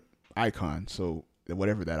on a icon, so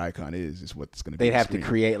whatever that icon is what's going to be. they'd have screen. to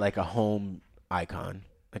create like a home icon,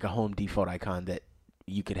 like a home default icon that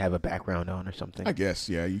you could have a background on or something. I guess,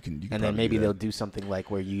 yeah, you can. And then maybe they'll do something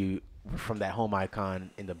like where you, from that home icon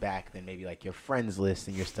in the back, then maybe like your friends list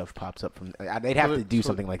and your stuff pops up from. They'd have to do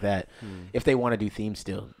something like that if they want to do themes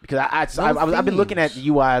still. Because I've been looking at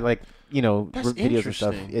UI, like, you know, That's videos and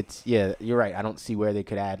stuff. interesting. You're right. I don't see where they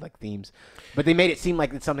could add like themes, but they made it seem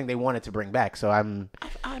like it's something they wanted to bring back. So I mean,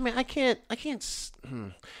 I can't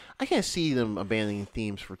see them abandoning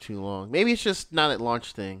themes for too long. Maybe it's just not at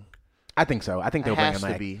launch thing. I think so. I think they'll It bring has them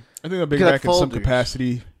to back. be. I think they'll bring Because back like in some folders.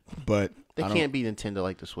 capacity, but They I don't- can't be Nintendo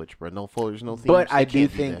like the Switch, bro. No folders, no themes. But I They do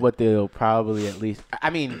can't think that. what they'll probably at least. I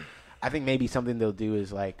mean, I think maybe something they'll do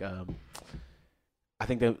is like. I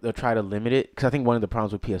think they'll try to limit it, because I think one of the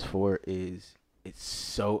problems with PS4 is it's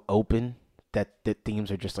so open that the themes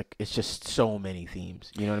are just like, it's just so many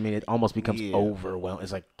themes. You know what I mean? It almost becomes overwhelming.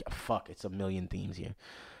 It's like, fuck, it's a million themes here.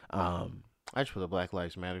 I just put a Black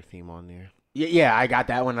Lives Matter theme on there. Yeah, I got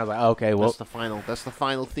that one. I was like, okay, well, That's the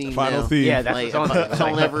final theme. Final now. theme. yeah, that's Like, what's on if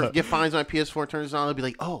someone ever get finds my PS4, turns it on, they'll be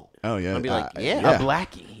like, oh. Oh yeah, I'll be like, a yeah.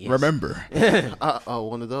 blackie. Yes. Remember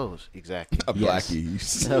One of those. Exactly. a Yes.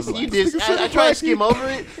 blackie. You did. I tried to skim over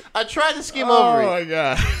it. I tried to skim Oh over my it.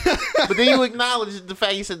 god. But then you acknowledge the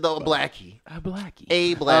fact you said, no, blackie. A blackie.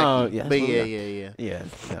 A blackie. Oh, yeah, But that's what we yeah.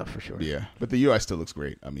 Yeah, for sure. Yeah, but the UI still looks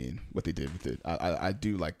great. I mean, what they did with it, I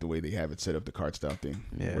do like the way they have it set up, the card style thing,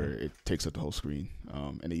 Yeah. where it takes up the whole screen,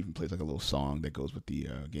 and it even plays like a little song that goes with the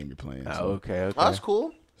game you're playing. Oh, So, okay. Oh, that's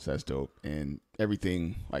cool. so that's dope, and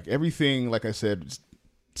everything, like I said,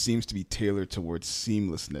 seems to be tailored towards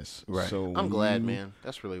seamlessness. Right. So I'm glad, you- man.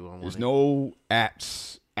 That's really what I'm There's wanting. no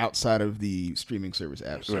apps outside of the streaming service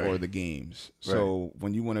apps Right. or the games. So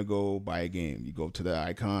when you want to go buy a game, you go to the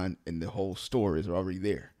icon, and the whole store is already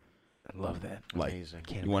there. I love that. Like, Amazing.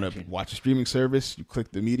 Can't you want to imagine. watch a streaming service, you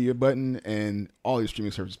click the media button, and all your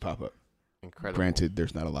streaming services pop up. Incredible. Granted,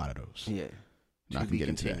 there's not a lot of those. Yeah. Not To gonna be get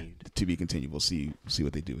into continued. that. To be continued. We'll see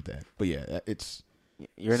what they do with that. But yeah, it's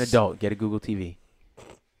You're an adult. Get a Google TV.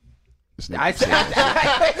 I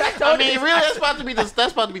I mean, really, that's about to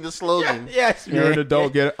be the slogan. Yes, you're an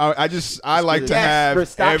adult. Get. I like to have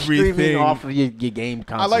stop streaming everything. off of your game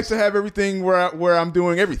consoles. I like to have everything where I'm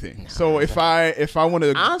doing everything. So if I want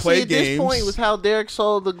to Honestly, play at games, this point, with how Derek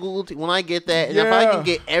sold the Google when I get that, and if I Yeah. can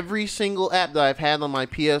get every single app that I've had on my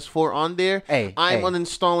PS4 on there, I'm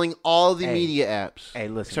uninstalling all the media apps. Hey,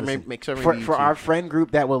 listen. Except for YouTube. our friend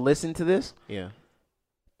group that will listen to this, Yeah.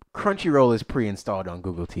 Crunchyroll is pre-installed on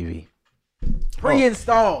Google TV.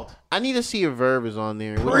 Pre-installed. I need to see if Verve is on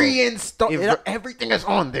there. Pre-installed. If- Everything is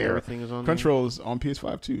on there. Everything is on there. Crunchyroll is on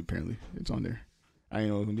PS5 too. Apparently, it's on there. I didn't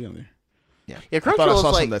know it was gonna be on there. Yeah, thought I Crunchyroll's saw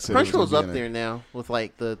like something that said it was Crunchyroll's gonna up be in there now with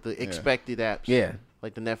like the expected apps. Yeah.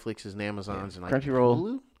 Like the Netflixes and Amazons and like Crunchyroll.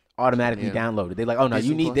 Hulu. Automatically Yeah. downloaded. They're like, oh no, Disney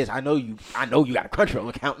you need Plus. this. I know you got a Crunchyroll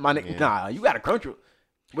account. My nigga, Yeah. nah, you got a Crunchyroll.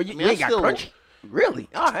 Well, you I mean, ain't I got still- Crunch. Really?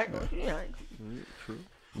 All right. Yeah. True.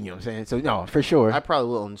 You know what I'm saying? So no, for sure. I probably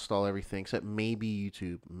will install everything except maybe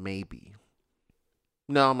YouTube. Maybe.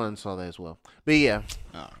 No, I'm gonna install that as well. But yeah,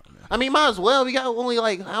 Oh, man. I mean, might as well. We got only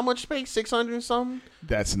like how much space? 600 and something.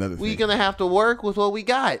 That's another thing. We gonna have to work with what we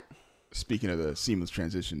got. Speaking of the seamless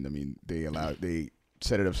transition, I mean, they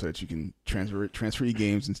set it up so that you can transfer your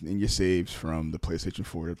games in your saves from the PlayStation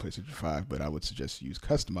 4 to the PlayStation 5. But I would suggest you use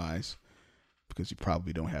Customize because you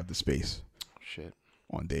probably don't have the space Shit.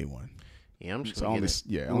 on day one. Yeah, I'm just So gonna only, get it.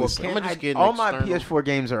 yeah, well, only, can't I'ma just get an all my external- PS4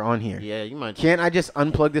 games are on here. Yeah, you might. Can't I just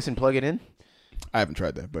unplug this and plug it in? I haven't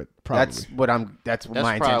tried that, but probably. That's what That's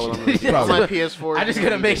my probably intention. what I'm gonna do. That's On my what- PS4. I'm just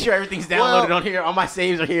gonna make sure everything's downloaded on here. All my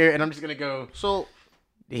saves are here, and I'm just gonna go So,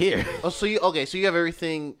 here. so you have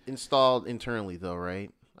everything installed internally though, right?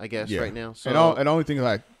 I guess yeah. right now. So, And the only thing that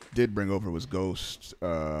I did bring over was Ghost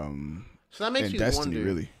so that makes and me Destiny, wonder.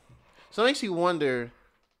 really. So it makes you wonder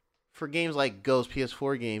for games like Ghost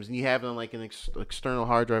PS4 games, and you have it on like an external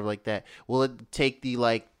hard drive like that. Will it take the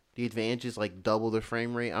advantages like double the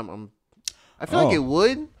frame rate? I feel like Oh. it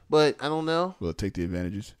would, but I don't know. Will it take the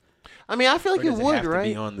advantages? I mean, I feel like Or it does would, have to right?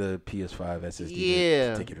 be on the PS5 SSD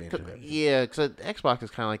Yeah, to take advantage of it. yeah, because Xbox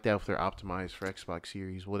is kind of like that if they're optimized for Xbox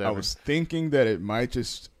Series, whatever. I was thinking that it might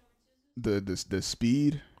just the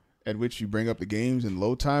speed at which you bring up the games and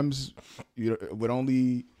load times would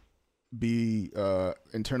only be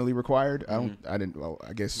internally required. I didn't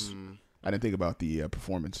think about the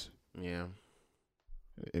performance. Yeah.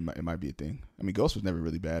 It might be a thing. I mean, Ghost was never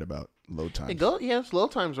really bad about load times. Yes,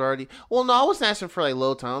 load times are already. Well, no, I wasn't asking for like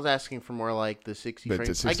load time. I was asking for more like the 60 But frames.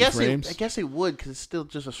 the 60 frames? I guess it would because it's still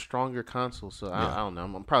just a stronger console. So I don't know.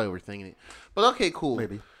 I'm probably overthinking it. But okay, cool.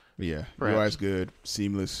 Maybe. But yeah, Perhaps. UI's good,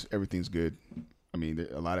 seamless, everything's good. I mean,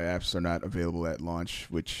 a lot of apps are not available at launch,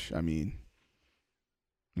 which, I mean,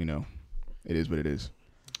 it is what it is.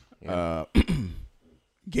 Yeah.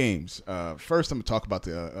 Games. First, I'm going to talk about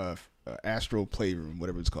the Astro Playroom,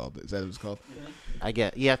 whatever it's called. Is that what it's called? I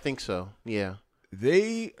think so. Yeah.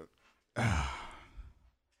 The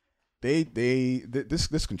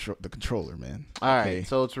controller, man. All right. Okay?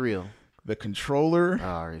 So it's real. The controller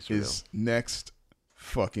All right. It's real. is next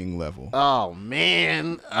fucking level. Oh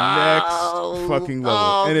man. Next fucking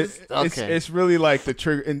level. And it's really like the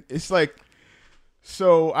trigger, and it's like,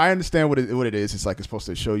 so I understand what it is. It's like it's supposed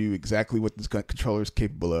to show you exactly what this controller is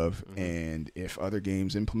capable of, and if other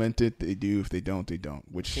games implement it, they do. If they don't, they don't.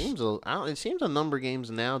 Which it seems a number of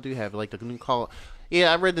games now do have like the new Call.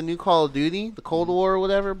 Yeah, I read the new Call of Duty, the Cold War or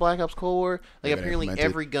whatever, Black Ops Cold War. Like apparently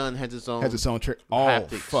every gun has its own trick. Oh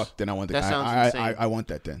haptics. fuck! Then I want that. That sounds insane. I want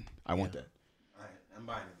that. Then I want that. I'm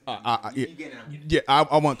buying it.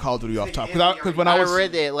 I want Call of Duty off top because when I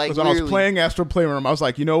read that, like, when I was literally. playing Astro Playroom, I was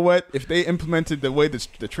like, you know what? If they implemented the way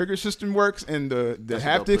the trigger system works and the That's a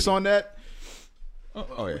dope haptics hoodie. on that,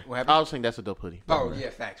 oh yeah, What happened? I was saying that's a dope hoodie. Oh yeah,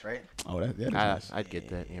 facts, right? oh that is nice. I'd get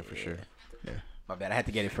that, yeah, for sure. Yeah. My bad. I had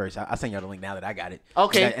to get it first. I'll send y'all the link now that I got it.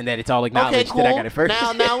 Okay. And that it's all acknowledged Okay, cool. that I got it first.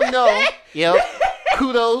 Now we know. Yep.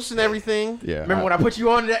 Kudos and everything. Yeah, Remember when I put you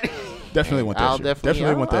on that? definitely want that. I'll shit.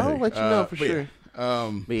 definitely want that. I'll hoodie. let you know for But sure. Yeah.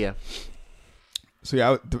 But yeah. So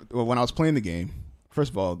yeah, when I was playing the game,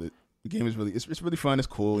 first of all, the game is really it's really fun. It's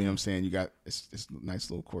cool. You know what I'm saying? It's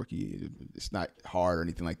nice, little quirky. It's not hard or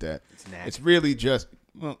anything like that. It's really just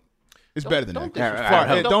it's better than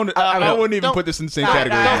that. I wouldn't even put this in the same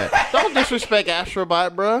category as that. Don't disrespect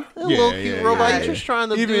Astrobot, bro. A little cute robot. He's just trying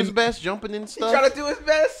to do his best, jumping and stuff. Trying to do his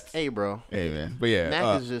best. Hey, bro. Hey man, but yeah,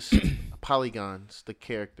 Knack is just Polygons, the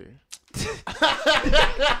character.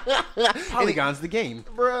 Polygon's the game.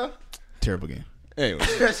 Bruh. terrible game. Anyway.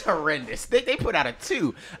 That's horrendous. They put out a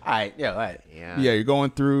 2. All right, all right. Yeah. Yeah, you're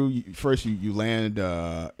going through. First, you land,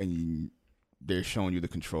 and they're showing you the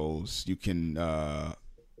controls. You can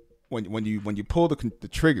when you pull the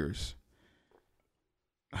triggers.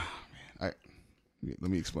 Oh, man,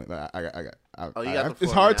 let me explain. You got the it's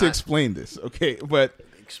floor, hard man. to explain this. Okay, but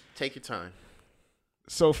Take your time.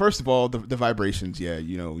 so first of all, the vibrations. Yeah,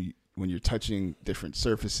 when you're touching different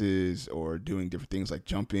surfaces or doing different things like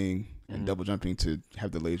jumping and double jumping to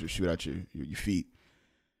have the laser shoot out your feet,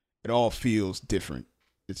 it all feels different.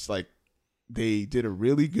 It's like they did a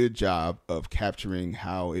really good job of capturing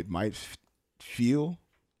how it might feel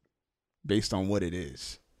based on what it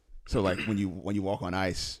is. So like when you walk on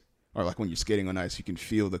ice or like when you're skating on ice, you can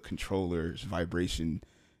feel the controller's vibration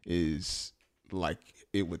is like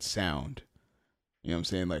it would sound. You know what I'm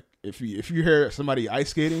saying? Like if you hear somebody ice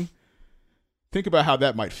skating, think about how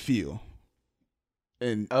that might feel.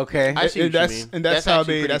 And Okay. I see what you mean. and that's That's how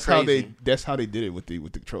crazy. they did it with the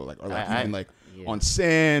control, like or like even like yeah. on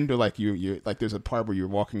sand or like you're like there's a part where you're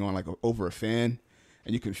walking on like over a fan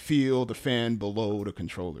and you can feel the fan below the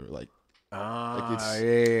controller. Like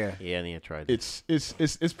yeah. Yeah, I need to try this.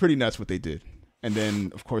 it's pretty nuts what they did. And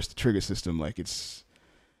then of course the trigger system, like it's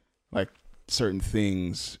like certain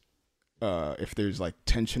things. If there's like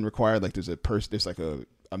tension required, like there's like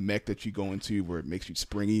a mech that you go into where it makes you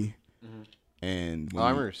springy. Mm-hmm. And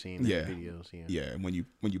I remember seeing the videos. Yeah, and when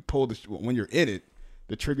you pull when you're in it,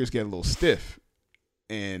 the triggers get a little stiff,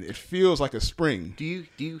 and it feels like a spring. Do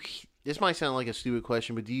you? This might sound like a stupid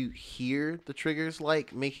question, but do you hear the triggers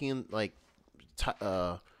like making like,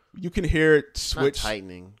 You can hear it not switch,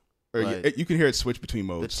 tightening, or but you can hear it switch between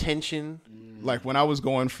the modes. tension? Like when I was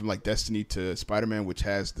going from like Destiny to Spider-Man, which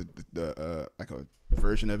has the like a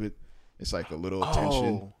version of it, it's like a little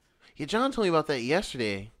tension. Oh, yeah. John told me about that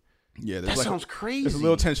yesterday. Yeah, That like sounds crazy. There's a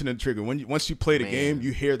little tension in the trigger. Once you play the Man. game,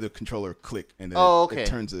 you hear the controller click, and then okay. it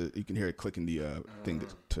turns you can hear it clicking the thing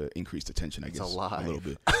to increase the tension. I guess a lie. little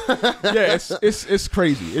bit. Yeah, it's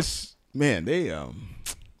crazy. It's man, they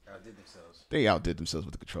outdid themselves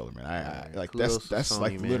with the controller, man. I like kudos that's to Sony,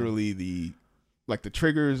 like man. literally the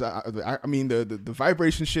triggers. I mean the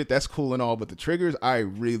vibration shit, that's cool and all, but the triggers, I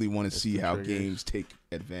really want to see the how triggers. games take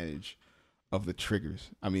advantage of the triggers.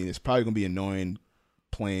 I mean, it's probably gonna be annoying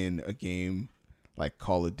playing a game like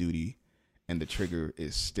Call of Duty and the trigger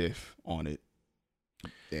is stiff on it,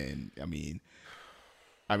 then I mean,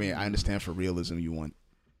 I understand for realism you want,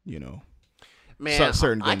 Man,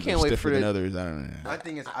 certain guns I can't are wait stiffer for than the. others. I don't know. My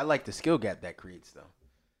thing is, I like the skill gap that creates, though.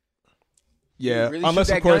 Yeah, You really unless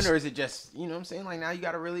shoot that of course, gun, or is it just, you know what I'm saying? Like, now you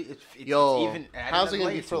got to really, it's Yo, even adding how's it another gonna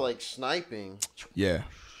be layer for to it. like sniping? yeah,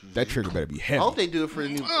 that trigger better be I heavy. hope they do it for the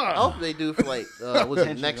new. I hope they do it for like what's the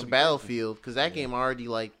Tension's next gonna be Battlefield, because that game already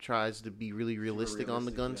like tries to be really realistic on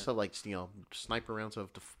the realistic, gun yeah. stuff, like sniper rounds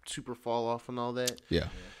have to super fall off and all that. Yeah.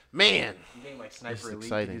 Man, Game like This Sniper is Elite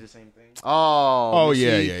exciting. do the same thing. Oh you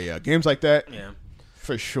yeah, see? yeah. Games like that, Yeah.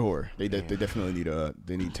 for sure. They definitely need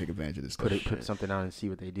to take advantage of this stuff. Put something out and see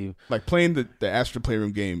what they do. Like playing the Astra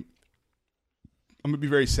Playroom game, I'm gonna be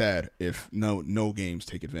very sad if no games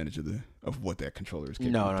take advantage of what that controller is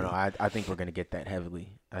capable No. of doing. I think we're gonna get that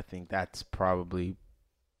heavily. I think that's probably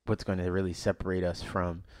what's going to really separate us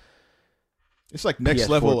from It's like next PS4,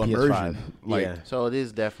 level PS5. immersion. Like yeah. So it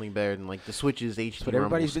is definitely better than like the Switch's HD. what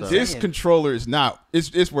everybody's Rumble been stuff. this controller is not.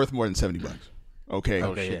 It's worth more than $70. Okay.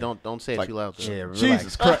 Oh Okay, shit! yeah. Don't say it Like, too loud. Though. Yeah, relax.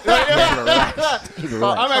 Jesus Christ. Relax. Keep it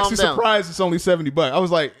relaxed. I'm actually Calm down. surprised it's only $70. I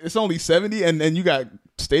was like, it's only 70, and then you got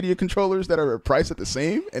Stadia controllers that are priced at the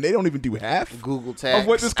same, and they don't even do half Google tags. of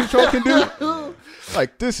what this controller can do.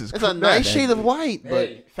 Like this is It's a nice shade of white, but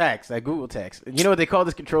Hey, facts like Google text. You know what they call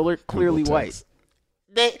this controller? Clearly Google white. text.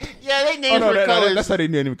 they Oh named no, for colors. that's how they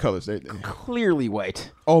name colors. They Clearly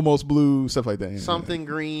white. almost blue, stuff like that. Yeah. Something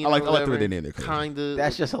green. I like the way whatever. they name their colors. Kinda.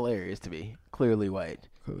 That's just hilarious to me. Clearly white.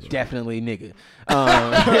 Clearly white. Definitely nigga.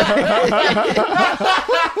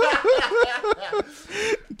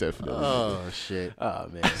 Definitely. Oh shit. Oh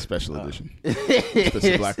man. Special edition. It's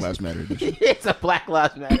the Black Lives Matter edition. It's a Black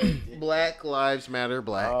Lives Matter. Black Lives Matter.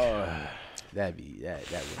 Black. Oh, that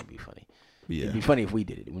wouldn't be funny. Yeah. It'd be funny if we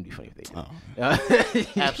did it. It wouldn't be funny if they did.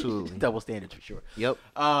 Oh. Absolutely. Double standards for sure. Yep.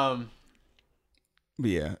 But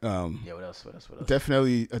yeah. Yeah. What else?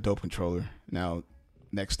 Definitely a dope controller. Now,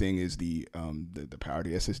 next thing is the power of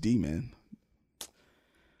the SSD, man.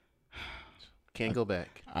 Can't go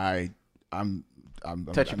back. I'm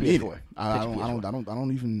Touch I your need PS4. it. I Touch your PS4.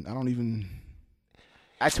 don't even.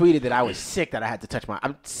 I tweeted that I was sick that I had to touch my.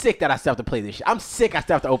 I'm sick that I still have to play this shit. I'm sick I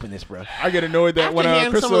still have to open this, bro. I get annoyed that After when hearing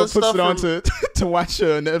some Crystal of the puts it on stuff to watch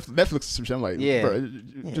Netflix or some shit. I'm like, Yeah. bro,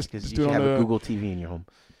 Yeah, just because you do it should on have a the Google TV in your home.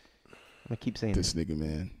 I'm gonna keep saying this this. nigga,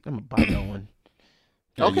 man. I'm gonna buy that one.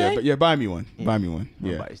 Okay. Yeah, buy me one. Yeah. Buy me one. I'm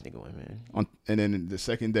gonna Yeah. buy this nigga one, man. And then the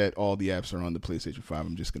second that all the apps are on the PlayStation 5,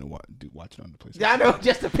 I'm just gonna watch it on the PlayStation. Yeah, I know,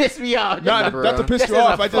 just to piss me off. Not to piss Just you as a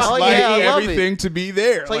off. I just fuck. like Yeah, I love everything to be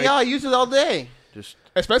there. It's like, y'all use it all day. Just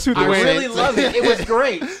especially with the I way really love it. It was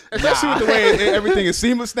great. especially with the way everything is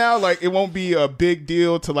seamless now. Like it won't be a big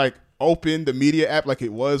deal to like open the media app like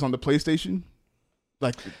it was on the PlayStation.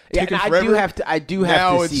 Like Yeah, taking and forever. I do have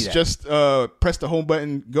now to it's see that. just press the home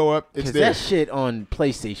button, go up. It's Because there. that shit on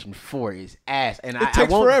PlayStation 4 is ass, and I takes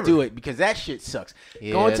won't forever. do it because that shit sucks.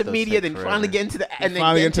 Yeah, Going it to does media, take then finally forever. get into the and then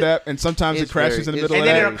Finally get into that, and sometimes it It's crashes very- in the middle and of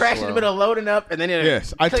then that. it'll crash in the middle of loading up, and then it'll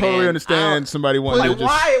Yes, I clicking. totally I understand don't- somebody wanting Like, to just.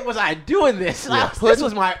 why was I doing this? This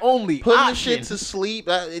was my only putting the option. shit to sleep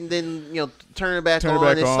and then turn it back Turn it on.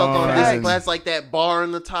 back It's stuck on on. Disney And- Plus like that bar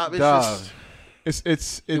on the top. It's Dog. just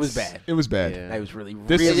It was bad. It was bad. Yeah. That was really,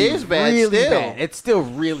 This- really, It is bad really still. bad. It's still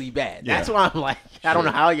really bad. Yeah. That's why I'm like, I don't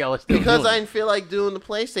know how y'all are still because I doing didn't feel like doing the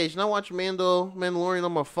PlayStation. I watched Mandalorian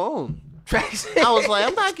on my phone. it. I was like,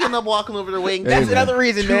 I'm not getting up, walking over there waiting. Hey, That's man. another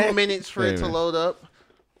reason, 2 man. minutes for Hey, it to man. load up.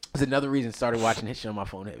 That's another reason I started watching his shit on my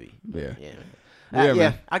phone heavy. Yeah. Yeah. Yeah, Yeah,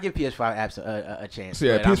 man. I'll give PS5 apps a chance. So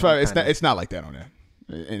yeah, but I'm PS5. kinda- It's not like that on that.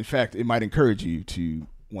 In fact, it might encourage you to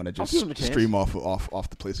want to just give 'em a chance. stream off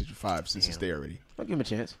the PlayStation 5 since it's there already. I'll give him a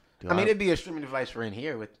chance. Do I mean, I- it'd be a streaming device for in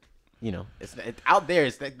here with, it's out there.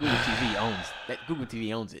 It's that Google TV owns. That Google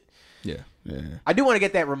TV owns it. Yeah. Yeah. I do want to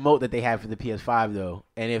get that remote that they have for the PS5 though,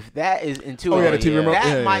 and if that is intuitive, Oh, yeah, the TV remote?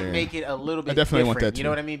 that Yeah, might yeah. make it a little bit. I definitely want different, that You know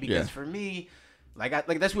too. what I mean? Because Yeah. for me, like that's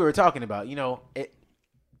what we were talking about.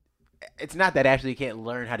 It's not that Ashley can't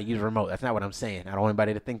learn how to use a remote. That's not what I'm saying. I don't want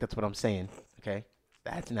anybody to think that's what I'm saying. Okay,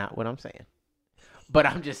 that's not what I'm saying. But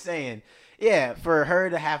I'm just saying, yeah, for her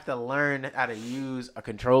to have to learn how to use a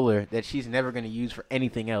controller that she's never going to use for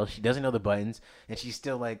anything else, she doesn't know the buttons, and she's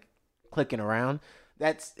still like clicking around.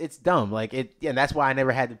 It's dumb. Like and that's why I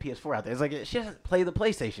never had the PS4 out there. It's like she doesn't play the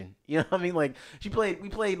PlayStation. You know what I mean? Like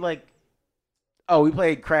we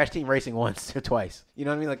played Crash Team Racing once or twice. You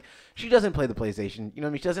know what I mean? Like she doesn't play the PlayStation. You know what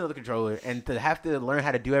I mean? She doesn't know the controller, and to have to learn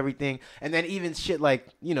how to do everything, and then even shit like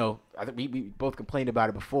I think we both complained about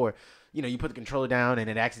it before. You put the controller down and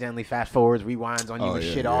it accidentally fast forwards, rewinds on you Oh, and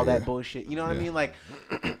yeah, shit, yeah, all that yeah. bullshit. You know what I Yeah. mean? Like,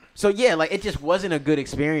 so yeah, like it just wasn't a good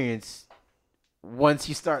experience once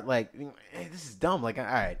you start like, hey, this is dumb. Like, all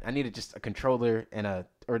right, I needed just a controller and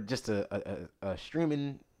just a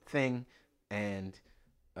streaming thing and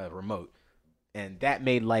a remote, and that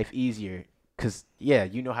made life easier. Cause yeah,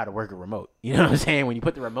 you know how to work a remote. You know what I'm saying? When you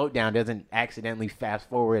put the remote down, it doesn't accidentally fast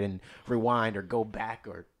forward and rewind or go back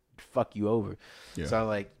or fuck you over. Yeah. So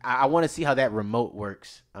like, I want to see how that remote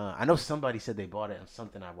works. I know somebody said they bought it on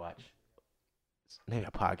something I watched. Maybe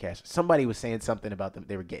a podcast. Somebody was saying something about them.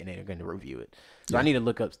 They were getting it. They're going to review it. So I need to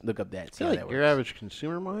look up that. See how that works. Your average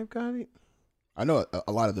consumer might have got it. I know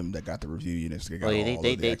a lot of them that got the review units. They got all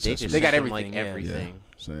of the accessories. They got send them, everything, yeah. everything. Yeah.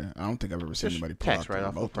 So yeah, I don't think I've ever seen anybody pull out Tax the right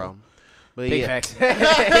off, no remote. problem. But Big yeah. facts.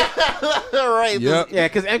 Right. Yep. Yeah,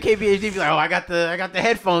 because MKBHD be like, oh, I got the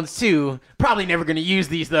headphones too. Probably never gonna use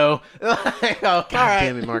these though. Like, oh, all right.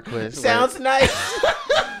 Damn it, Marquez. Sounds nice.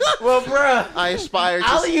 Well, bruh, I aspire to.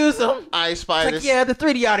 I'll use them. I aspire It's like, to. yeah, the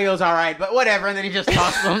 3D audio's all right, but whatever. And then he just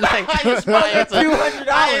tossed them. Like, I aspire to. $200.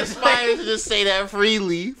 I aspire to just say that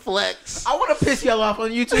freely. Flex. I want to piss y'all off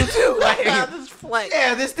on YouTube too. Like, This flex.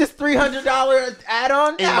 yeah, this $300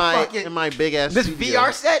 add-on. Fuck it. In my big ass. This studio.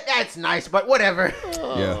 VR set, that's nice, but whatever.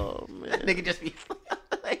 Oh man. Nigga just be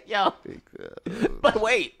like, yo. But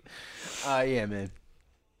wait. Yeah, man.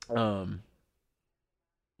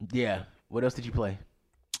 Yeah. What else did you play?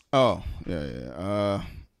 Oh yeah.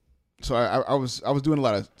 So I was doing a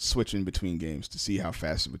lot of switching between games to see how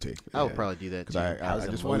fast it would take. I would probably do that because too.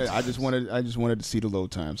 I just wanted to see the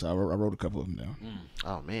load time. So I wrote a couple of them down.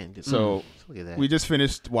 Oh man. So look at that. we just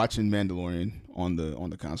finished watching Mandalorian on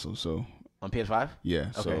the console. So On PS5? yeah.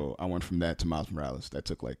 Okay. So I went from that to Miles Morales. That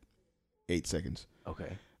took like 8 seconds.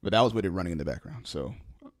 Okay. But that was with it running in the background. So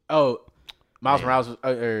Oh, Miles Man. Morales.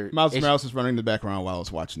 Or Miles Morales was running in the background while I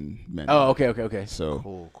was watching Mandalorian. Oh, okay.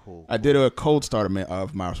 So Cool. I did a cold start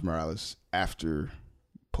of Miles Morales after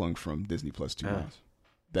pulling from Disney Plus 2 months.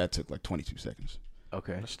 That took like 22 seconds.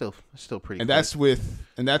 Okay. That's still pretty. And quick.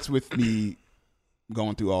 that's with me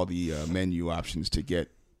going through all the menu options to get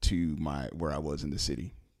to where I was in the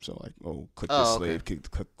city. So like, click this slave,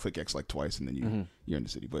 click X like twice, and then you're in the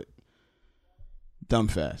city. But dumb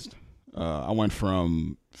fast. I went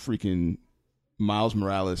from freaking Miles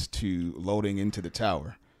Morales to loading into the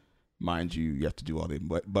tower. Mind you, you have to do all the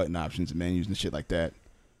button options and menus and shit like that.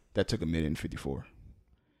 That took 1:54.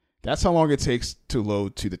 That's how long it takes to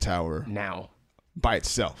load to the tower Now. by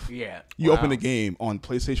itself. Yeah. You Wow. open the game on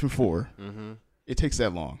PlayStation 4. Mm-hmm. It takes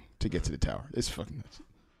that long to get to the tower. It's fucking nuts.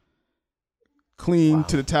 Clean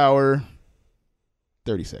to the tower,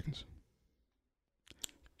 30 seconds.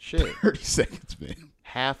 Shit. 30 seconds, man.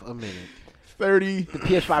 Half a minute. 30 The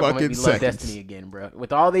PS5 gonna make fucking me love seconds. Destiny again, bro.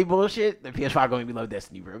 With all they bullshit, the PS5 gonna make me love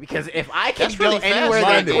Destiny, bro. Because if I can That's go really fast. anywhere for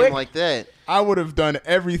that a game quick, like that. I would have done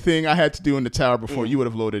everything I had to do in the tower before you would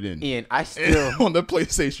have loaded in. Ian, I still On the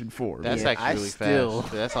PlayStation 4. That's man. actually I really still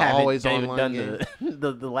fast. That's haven't always even online done game.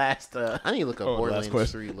 the last I need to look up Oh, the Borderlands last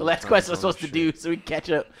quest. 3. the last quest I was supposed to do so we can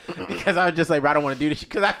catch up because I was just like, bro, I don't want to do this shit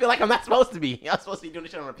because I feel like I'm not supposed to be. I'm supposed to be doing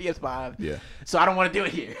this shit on a PS5. Yeah. So I don't want to do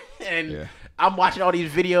it here. And Yeah. I'm watching all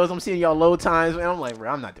these videos. I'm seeing y'all load times, and I'm like,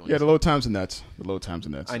 bro, I'm not doing Yeah, this. the load times are nuts.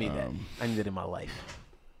 I need that. I need that in my life.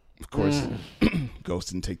 Of course, Ghost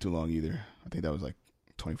didn't take too long either. I think that was like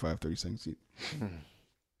 25, 30 seconds.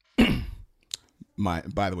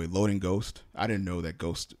 By the way, loading Ghost, I didn't know that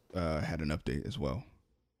Ghost had an update as well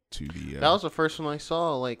to the That was the first one I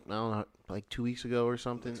saw, like, I don't know, like 2 weeks ago or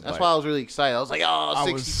something. That's Like- why I was really excited. I was like, oh, I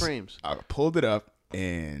 60 frames. I pulled it up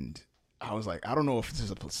and I was like, I don't know if this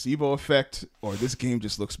is a placebo effect or this game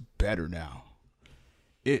just looks better now.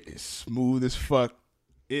 It is smooth as fuck.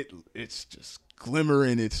 It's just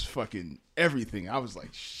glimmering. It's fucking everything. I was like,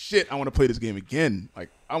 shit, I want to play this game again. Like,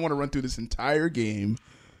 I want to run through this entire game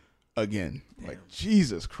again. Like,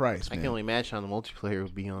 Jesus Christ, I man. can only imagine how the multiplayer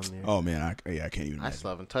would be on there. Oh, man, I can't even I imagine.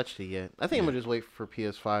 still haven't touched it yet. I think I'm going to just wait for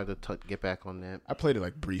PS5 to get back on that. I played it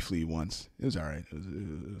like briefly once. It was all right.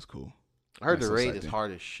 It was cool. I heard Nice the little raid side is thing.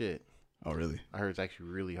 hard as shit. Oh, really? I heard it's actually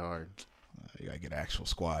really hard. You gotta get an actual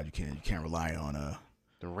squad. You can't rely on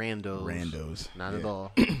The randos. randos. Not Yeah. at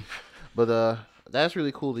all. But that's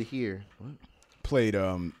really cool to hear. Played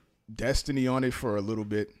Destiny on it for a little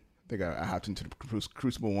bit. I think I hopped into the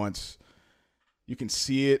Crucible once. You can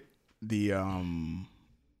see it.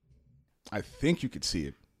 I think you could see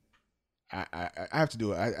it. I have to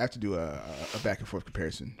do a back and forth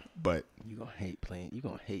comparison, but You gonna hate playing. You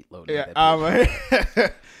gonna hate loading. yeah, That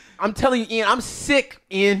bitch. I'm telling you, Ian, I'm sick,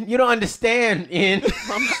 Ian. You don't understand, Ian.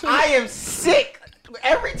 I am sick.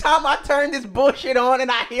 Every time I turn this bullshit on and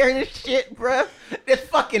I hear this shit, bruh, this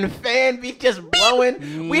fucking fan be just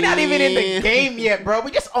blowing. We not even in the game yet, bro.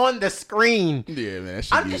 We just on the screen. yeah, man. That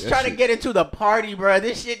should I'm be- just that trying to shit- get into the party, bruh.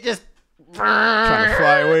 This shit just Trying to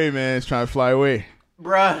fly away, man. It's trying to fly away.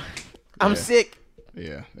 Bruh, I'm Yeah. sick.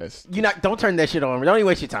 Yeah, that's. Don't turn that shit on. Don't even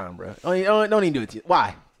waste your time, bro. Don't even do it.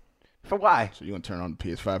 Why? For why? So you gonna turn on the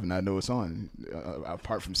PS5 and not know it's on,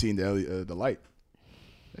 apart from seeing the light.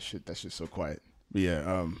 That's just so quiet. But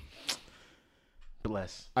yeah,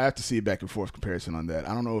 Bless. I have to see a back and forth comparison on that.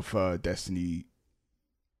 I don't know if Destiny,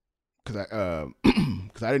 because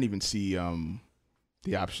I didn't even see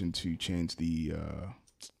the option to change the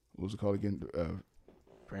what was it called again?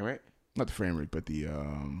 Frame rate? Not the frame rate, but the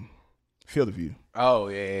field of view. Oh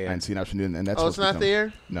yeah. I didn't see an option in, and that's. Oh, it's not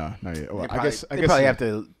there. No, not yet. Well, They I guess probably have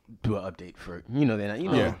to do an update for it. They're not.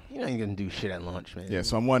 Yeah. You're not gonna do shit at launch, man. Yeah,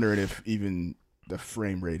 so I'm wondering if even the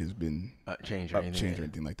frame rate has been Change or anything. changed or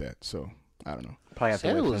anything like that. So I don't know. Probably have to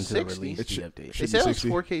Said wait it for was them to 60. release It the should- update. They should- said it was 60?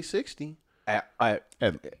 4K 60.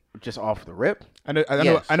 Just off the rip. I know.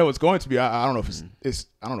 Yes. I know it's going to be. I don't know if it's.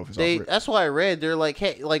 I don't know if it's. off rip. That's why I read. They're like,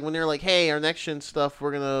 hey, like when they're like, hey, our next gen stuff,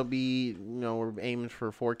 we're gonna be, we're aiming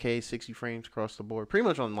for 4K 60 frames across the board, pretty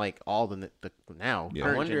much on like all the now. Yeah. I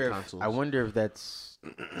current gen wonder consoles. I if that's.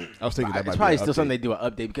 was thinking that It's might probably be an still something update. they do an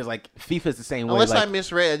update because like FIFA's the same way. Unless like, I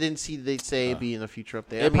misread, I didn't see they'd say it'd be in a future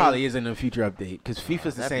update. it probably is in a future update because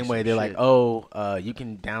FIFA's the that'd same be way. some They're like, shit. oh, you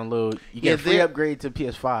can download, you get Yeah, a free they're- upgrade to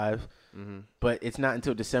PS5, Mm-hmm. but it's not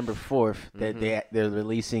until December 4th that they're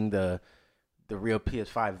releasing the real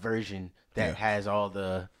PS5 version that Yeah. has all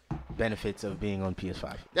the benefits of being on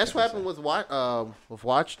PS5. That's what happened with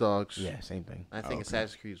Watch Dogs. Yeah, same thing. I think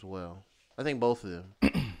Assassin's Creed as well. I think both of them.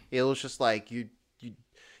 It was just like you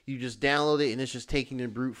just download it and it's just taking the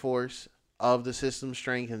brute force of the system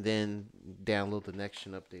strength and then download the next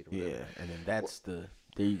gen update. Or Yeah, whatever. and then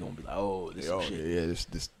there you're gonna be like, oh, this Oh is yeah, shit. yeah.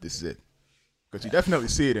 This is it. Because you definitely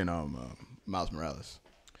see it in Miles Morales,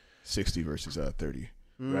 60 versus 30.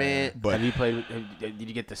 Man, But Have you played? Did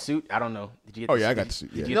you get the suit? I don't know. Did you get? oh the yeah, I suit? got to see.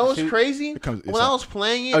 Did Yeah. you you know what's suit? crazy? It comes- it's When I up. was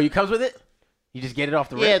playing it, Oh, you comes with it? You just get it off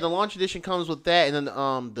the yeah, rip? the launch edition comes with that, and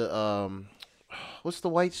then what's the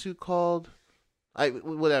white suit called?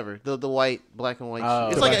 Whatever the white black and white Oh.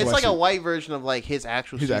 suit. It's The like black and it's white like a suit. white version of like his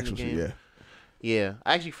actual His suit actual in the suit, game. yeah. Yeah,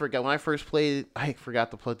 I actually forgot when I first played it. I forgot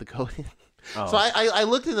to plug the code in. Oh. So I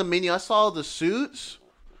looked in the menu. I saw the suits.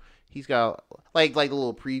 He's got like the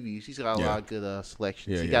little previews. He's got a Yeah. lot of good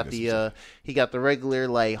selections. Yeah, he yeah, got that's the he got the regular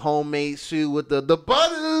like homemade suit with the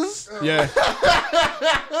buttons. Yeah.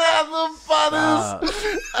 The buttons.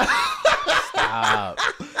 Stop.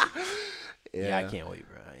 Yeah, I can't wait,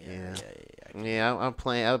 bro. Yeah. Yeah. Yeah, I'm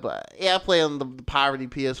playing. I play on the poverty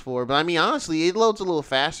PS4, but I mean honestly, it loads a little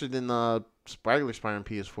faster than regular Spider-Man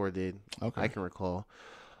PS4 did. Okay. I can recall.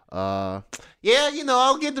 Yeah,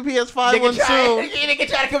 I'll get the PS5 one soon. Nigga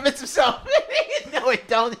try to convince himself. No, it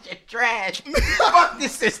don't. It's just trash. Fuck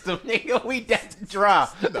this system, nigga. We dead to draw.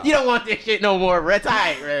 You don't want this shit no more, bro. It's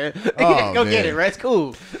alright, man. Oh, Go get man. it, bro. It's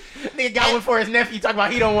cool. Nigga got one for his nephew. Talking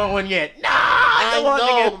about he don't want one yet. Nah, I I want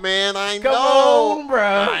know, nigga. man. I Come know, on, bro.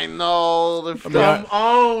 I know. Come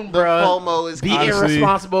on, bro. FOMO is Be honestly-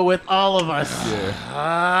 irresponsible with all of us.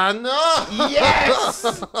 no.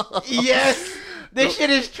 Yes. Yes. This shit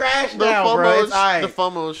is trash The now, FOMO bro. is It's alright. the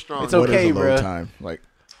FOMO is strong. It's What is okay, a load bro. time? Like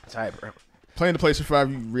It's alright, bro. playing the PlayStation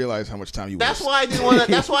 5, you realize how much time you That's waste. why I didn't want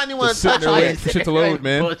to. That's why I didn't want to Just sitting touch there waiting it. for shit to load,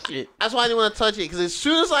 man. Bullshit. That's why I didn't want to touch it because as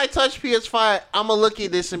soon as I touch PS5, I'm gonna look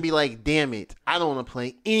at this and be like, "Damn it! I don't want to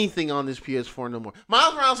play anything on this PS4 no more."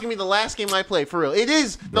 Miles Morales is gonna be the last game I play for real. It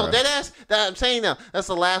is no Bruh. dead ass. That I'm saying now. That's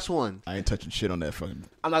the last one. I ain't touching shit on that fucking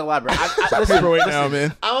I'm not gonna lie, bro. Listen, paperweight now,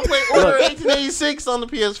 man. I'm gonna play Order 1886 on the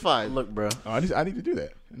PS5. look, bro. Oh, I need to do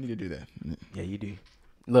that. I need to do that. Yeah, you do.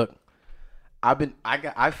 Look,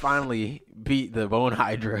 I finally beat the Bone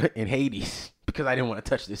Hydra in Hades because I didn't want to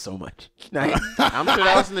touch this so much. Now, I'm sure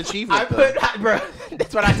that was an achievement. bro.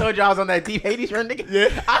 That's what I told you. I was on that deep Hades run, nigga.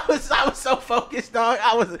 Yeah. I was so focused, dog.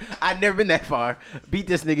 I'd never been that far. Beat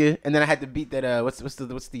this nigga, and then I had to beat that. What's the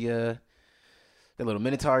little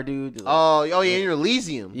Minotaur dude? The little- Oh, yeah, you're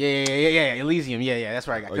Elysium. yeah. Elysium. Yeah. That's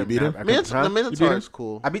where I got. Oh, you beat him? I Minotaur, the You beat Minotaur him? is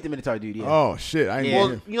cool. I beat the Minotaur dude. Yeah. Oh shit! I ain't Yeah.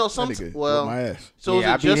 beat Well, him. some That nigga well, whooped my ass. so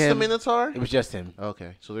Yeah, I is beat it just the him. Minotaur? It was just him.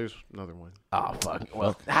 Okay, so there's another one. Oh fuck!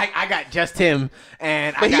 Well, I got just him,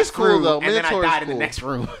 and But I got he's cool, through, though. and then I Minotaur is died in the cool. next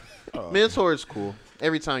room. Minotaur is cool.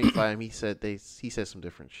 Every time you fight him, he said some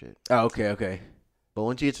different shit. Oh, okay. But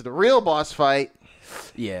once you get to the real boss fight,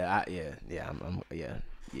 Yeah,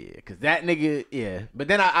 because that nigga, yeah. But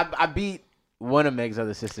then I beat one of Meg's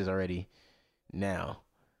other sisters already. Now,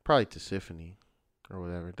 probably Tisiphone or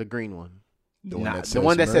whatever, the green one. The the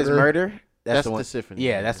one that says murder. That's the one. Tisiphone.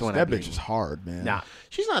 Yeah, that's the one. I That beat. bitch is hard, man. Nah,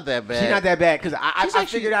 She's not that bad. she's not that bad because She's I actually-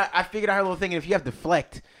 figured out her little thing. And if you have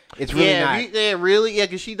deflect, it's really yeah, not. really, yeah,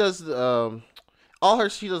 because she does.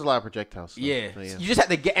 She does a lot of projectiles. Yeah. So, You just have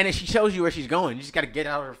to get, and then she shows you where she's going. You just got to get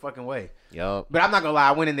out of her fucking way. Yup. But I'm not gonna lie,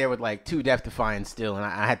 I went in there with like 2 Death Defiance still, and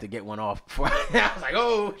I had to get one off before I was like,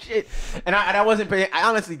 oh shit. And I wasn't paying. I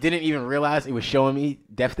honestly didn't even realize it was showing me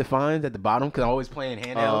Death Defiance at the bottom because I'm always playing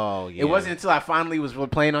handheld. Oh, yeah. It wasn't until I finally was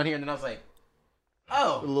playing on here, and then I was like,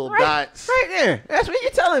 oh, The little right, dots. right there. That's what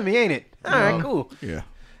you're telling me, ain't it? All right, cool. Yeah.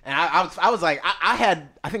 And I was like, I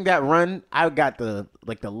think that run, I got the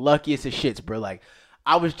luckiest of shits, bro. Like,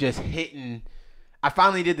 I was just hitting. I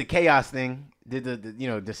finally did the chaos thing. Did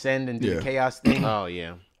the descend and do the chaos thing. Oh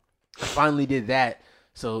yeah. I finally did that.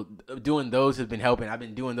 So doing those has been helping. I've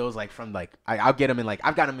been doing those like from like I'll get them in like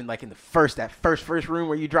I've got them in like in the first room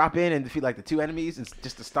where you drop in and defeat like the 2 enemies and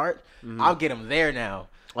just to start. I'll get them there now.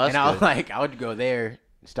 Well, and that's good. I would go there.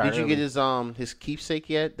 Start Did you early. get his keepsake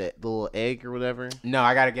yet? That little egg or whatever. No,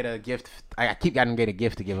 I gotta get a gift. I keep gotta get a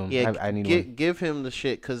gift to give him. Yeah, I need one. give him the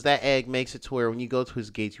shit because that egg makes it to where when you go to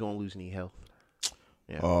his gates, you won't lose any health.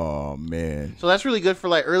 Yeah. Oh man. So that's really good for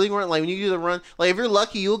like early run. Like when you do the run, like if you're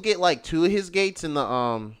lucky, you'll get like 2 of his gates in the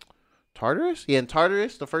Tartarus. Yeah, in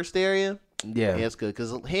Tartarus, the first area. Yeah. Yeah, it's good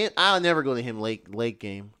because I'll never go to him late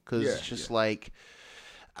game because it's just like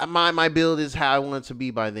my build is how I want it to be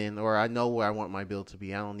by then, or I know where I want my build to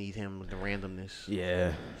be. I don't need him with the randomness.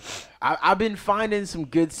 Yeah. I've been finding some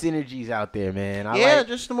good synergies out there, man.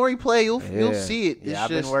 Just the more you play, you'll see it. Yeah, I've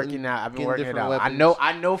been working out. getting It out. weapons.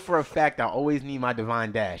 I know for a fact I always need my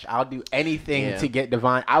divine dash. I'll do anything Yeah. to get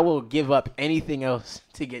divine. I will give up anything else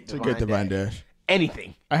to get divine dash.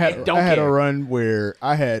 Anything. I had Don't I had care. a run where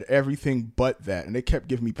I had everything but that, and they kept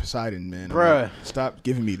giving me Poseidon, man. I'm Bruh. like, stop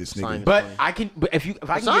giving me this nigga. Poseidon. But I can. But if I can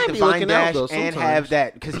Poseidon get be divine looking out, dash though, and sometimes. have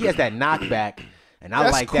that because he has that knockback, and I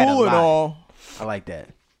That's like cool that a lot. and all, I like that.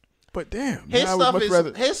 but damn, His man, I would much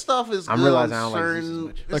rather his stuff is I'm good realizing on I don't like this as certain.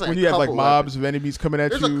 much. there's like when you have like couple mobs of enemies coming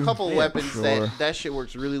at There's you. a couple weapons sure. that shit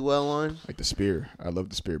works really well on. Like the spear. I love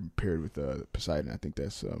the spear paired with Poseidon. I think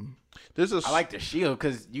that's There's a I like the shield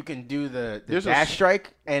because you can do the There's a dash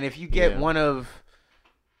strike, and if you get Yeah. one of,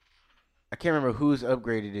 I can't remember whose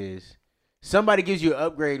upgrade it is. Somebody gives you an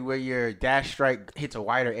upgrade where your dash strike hits a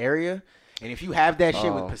wider area, and if you have that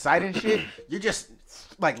shit with Poseidon shit, you're just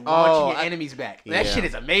like launching your enemies back. That yeah. shit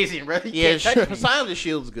is amazing, bro. You yeah. can't touch me. Poseidon the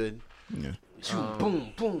shield's good. yeah. Shoot,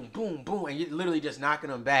 boom, boom, boom, boom, and you're literally just knocking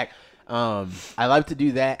them back. I love to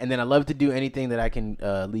do that, and then I love to do anything that I can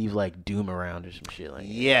leave like Doom around or some shit like that.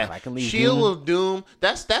 Yeah, If I can leave Shield Doom. of Doom.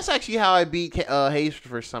 That's actually how I beat Haze for the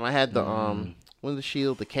first time. I had the one of the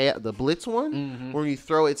shield, the Blitz one, where you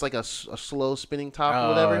throw it's like a slow spinning top or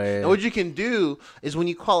whatever. yeah. And what you can do is when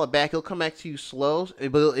you call it back, it'll come back to you slow.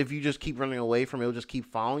 But if you just keep running away from it, it'll just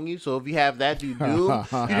keep following you. So if you have that do Doom,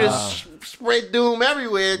 you just spread Doom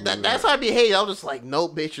everywhere. That's how I be Haze. I was just like, no,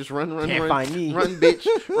 bitch, just run, Can't run, find me. run, bitch,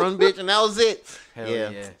 run, bitch, and that was it. Hell yeah,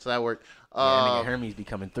 yeah. so that worked. Yeah, that nigga Hermes be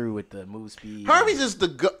coming through with the move speed. Hermes is the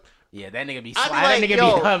Yeah, that nigga be I sliding. be That like,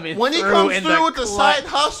 nigga yo, be coming when he through comes in through with the clutch. side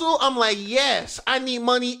hustle, I'm like, yes, I need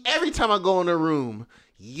money every time I go in the room.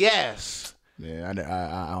 Yes. Yeah, I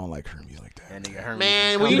don't like Hermes like that. That nigga Hermes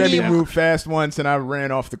Man, be when You coming let me need- through. move fast once, and I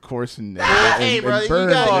ran off the course and Hey, bro, you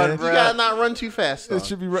burned, gotta man. not run too fast. It Though.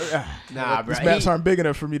 should be Nah, These bro. maps aren't big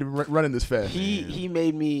enough for me to run in this fast. He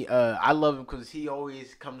made me. I love him because he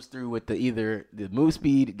always comes through with either the move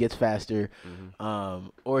speed gets faster,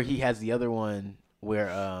 or he has the other one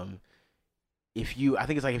where I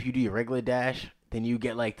think it's like if you do your regular dash, then you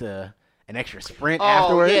get like an extra sprint Oh,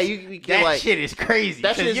 afterwards. yeah, you get, that like- shit is crazy.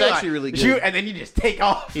 That shit 'cause is you're actually really good. Shoot, and then you just take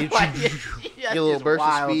off. You Like, get that's a little just burst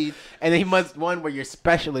wild. of speed. And then he must one where your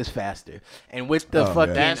special is faster. And with the Oh,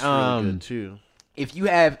 fucking That's really good too.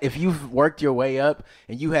 if you've worked your way up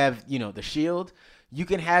and you have the shield, you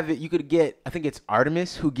can have it. You could get, I think it's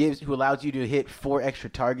Artemis who allows you to hit 4 extra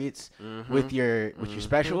targets with your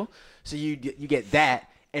special. So you get that,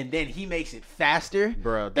 and then he makes it faster,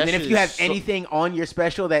 Bro, And that then if shit you is have so- anything on your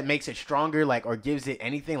special that makes it stronger, like or gives it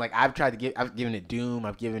anything, like I've given it Doom,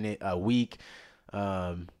 I've given it Weak,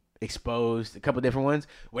 Exposed, a couple different ones.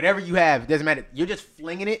 Whatever you have, it doesn't matter. You're just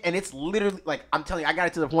flinging it, and it's literally like I'm telling you, I got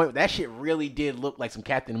it to the point where that shit really did look like some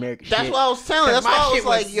Captain America shit. That's what I was telling. 'Cause That's why my I was shit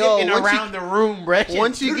like, yo, zipping around the room, bro.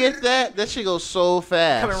 once you get that shit goes so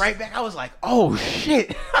fast. coming right back, I was like, oh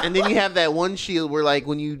shit. And then you have that one shield where like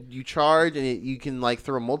when you charge and you can like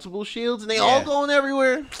throw multiple shields and they all going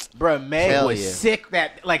everywhere. Bro, Meg Hell was yeah. sick.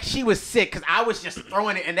 She was sick because I was just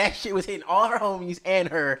throwing it, and that shit was hitting all her homies and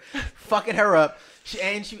her, fucking her up.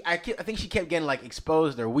 I think she kept getting like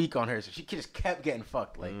exposed or weak on her, so she just kept getting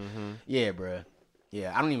fucked. Like, yeah, bro.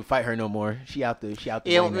 Yeah, I don't even fight her no more. She out the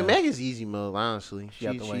Yeah, way now. Meg is easy mode. Honestly, She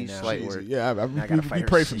out the way she's now. slight Easy. work. Yeah, I gotta fight we her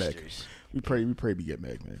pray for Meg. sisters. We pray we get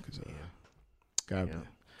Meg, man, because God, Yeah.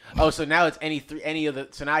 Oh, so now it's any of the.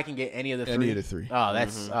 So now I can get any of the three. Any of the three. Oh,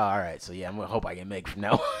 that's all right. So yeah, I'm gonna hope I can make from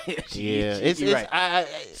now. It's right. I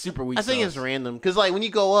Super weak. I think it's sauce. random because like when you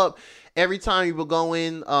go up, every time you will go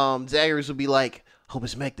in, Zaggers will be like, "Hope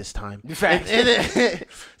it's Meg this time." Facts. And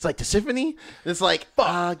it's like Tisiphone. It's like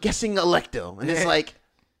guessing Electo, and it's like,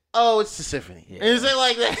 oh, it's Tisiphone. Yeah. And it's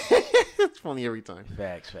like that. It's funny every time.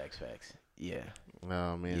 Facts. Yeah,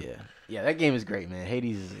 Oh man, yeah. That game is great, man.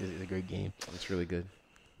 Hades is a great game. it's really good.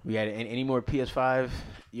 We had any more PS5?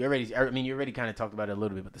 You already kind of talked about it a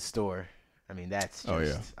little bit, but the store. I mean, that's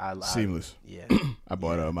just, Seamless. Yeah, I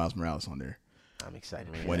bought Miles Morales on there. I'm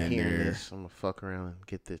excited. Man, Went in hearing there. this, I'm gonna fuck around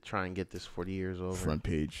and try and get this 40 years over. Front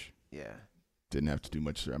page. Yeah, Didn't have to do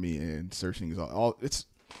much. I mean, and searching is all. It's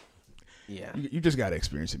yeah. you just gotta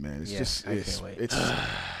experience it, man. It's Yeah, just I can't wait. it's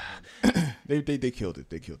they killed it.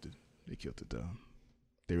 They killed it.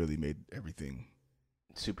 They really made everything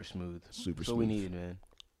Super smooth. super That's smooth. what we needed, man.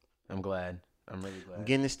 I'm glad. I'm really glad. I'm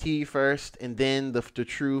getting this to you first, and then the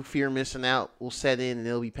true fear of missing out will set in, and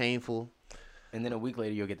it'll be painful. And then a week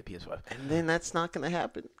later, you'll get the PS5. And then that's not gonna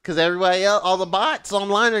happen because everybody else, all the bots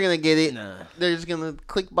online are gonna get it. Nah, They're just gonna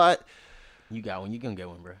click bot. you got one. You gonna get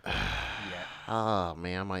one, bro. Yeah, Oh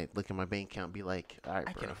man, I might look at my bank account and be like, all right,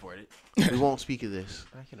 I bro, can afford it. we won't speak of this.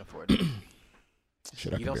 I can afford it.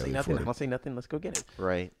 Shit, I You can don't say barely nothing. afford I it. don't say nothing. Let's go get it.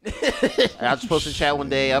 Right. I'll just post in chat one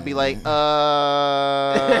day. I'll be like,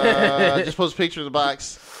 just post a picture of the box.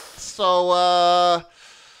 So,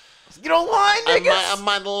 You don't lie, I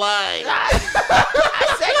might lie.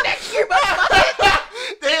 I said next year,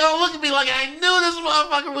 motherfucker. They gonna look at me like I knew this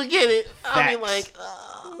motherfucker would get it. I'll be Facts.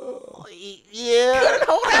 like, yeah.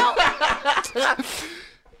 Hold out.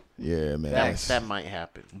 Yeah, man. That might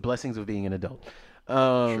happen. Blessings of being an adult.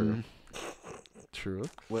 True.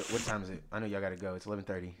 What time is it? I know y'all gotta go. It's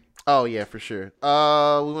 11:30. Oh yeah, for sure. We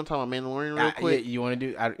want to talk about Mandalorian real quick. You want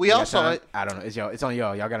to do? We you all got saw time? it. I don't know. It's y'all. It's on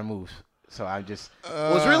y'all. Y'all gotta move. So I just.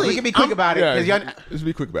 Well, it's really. We can be quick about it. Yeah, 'cause y'all, let's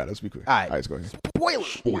be quick about it. Let's be quick. All right. let's go ahead.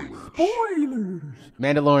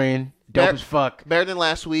 Mandalorian, dope Better- as fuck. better than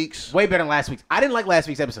last week's. Way better than last week's. I didn't like last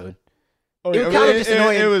week's episode. Oh, It was kinda just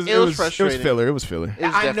annoying. It was It was frustrating. filler. It was filler. It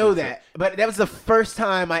was I know definitely that, but that was the first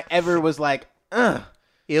time I ever was like,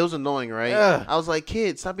 It was annoying, right? Ugh. I was like,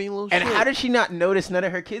 kid, stop being a little And shit. how did she not notice none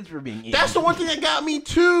of her kids were being eaten? That's the one thing that got me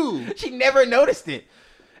too. She never noticed it.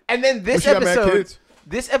 And then this What, she got mad episode,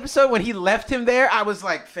 kids? when he left him there, I was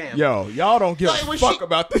like, fam, Yo, y'all don't give Like, a when fuck she-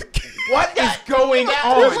 about this kid. what is going that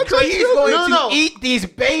on? was crazy. He's going No. to eat these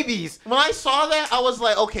babies. When I saw that, I was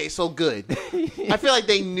like, okay, so good. I feel like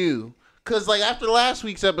they knew. Because, like, after last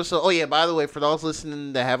week's episode, oh, yeah, by the way, for those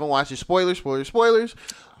listening that haven't watched it, spoilers.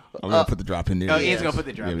 I'm gonna put the drop in there. Oh, Ian's gonna put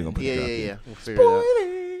the drop Yeah, in. we're gonna put the drop in. Yeah. We'll figure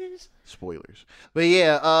it out. Spoilers. But,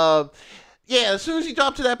 yeah, as soon as she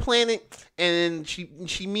dropped to that planet, and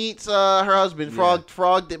she meets her husband, Frog,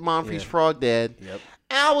 Monfrey's frog dad. Yep.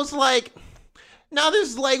 And I was like, now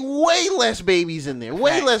there's like way less babies in there,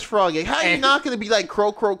 way Facts. less frog egg. How are you And- not gonna be like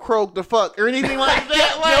croak the fuck or anything like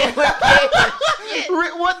that? Like,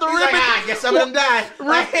 what the He's like, ribbon? I guess some of them died.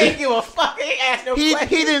 Like, ain't give a fuck. Ain't ask no he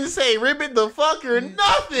questions. didn't say ribbon the fuck or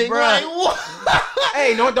nothing. Bruh. Like what?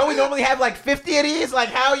 Hey, don't we normally have like 50 of these? Like,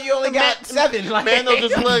 how you only got 7? Like, Mando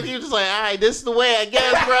just looked. He was just like, all right, this is the way, I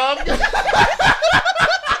guess, bro.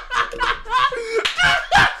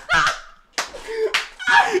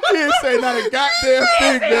 He didn't say not a goddamn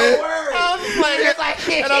thing, man. I was just like, It's like,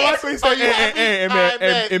 shit, And I like when he Are said, you happy? hey, I man,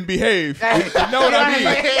 bet. and behave. Hey. You know what I mean?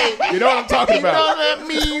 Hey, You know what I'm talking you know about. what that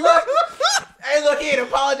means? Hey, look, he didn't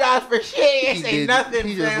apologize for shit. He ain't say nothing,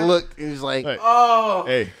 He just fam. looked. He was like, Hey. Oh.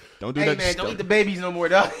 Hey, don't do Hey, that. man, don't eat the babies no more,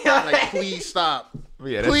 dog. like, please stop.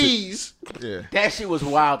 Yeah, that Please. Shit, yeah. That shit was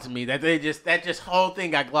wild to me. That whole thing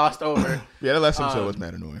got glossed over. Yeah, that last episode was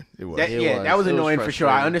mad annoying. It was. That It was. that was It was annoying for sure.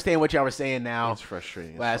 I frustrating. understand what y'all were saying now. It's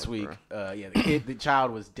frustrating. as Last fuck, week, bro. the child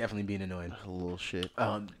was definitely being annoying. A little shit.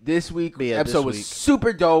 This week, But yeah, episode this was week.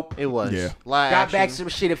 super dope. It was. Yeah. Live Got back action. some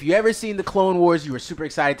shit. If you ever seen the Clone Wars, you were super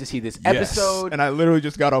excited to see this Yes. episode. And I literally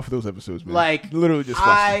just got off of those episodes, man. Like, literally just watched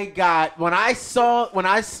I got when I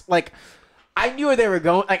knew where they were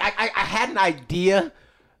going. Like, I had an idea,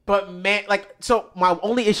 but man, like, so my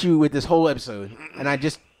only issue with this whole episode, and I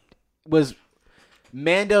just was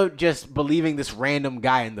Mando just believing this random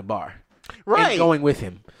guy in the bar, Right. and going with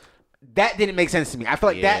him. That didn't make sense to me. I feel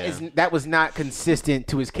like Yeah. that was not consistent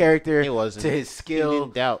to his character, It wasn't. to his He skill,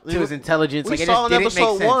 didn't doubt. to his intelligence. We Like, it saw just in didn't make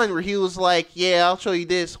episode sense. 1 where he was like, "Yeah, I'll show you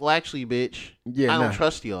this." Well, actually, bitch, Yeah, I don't nah.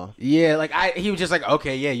 trust y'all. Yeah, like he was just like,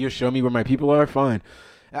 okay, yeah, you'll show me where my people are, fine.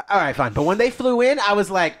 All right, fine. But when they flew in, I was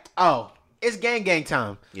like, oh, It's gang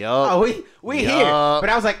time. Yup. Oh, we here. But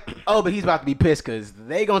I was like, oh, but he's about to be pissed because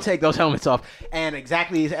they gonna take those helmets off. And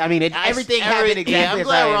exactly, I mean, everything happened exactly. Yeah, I'm as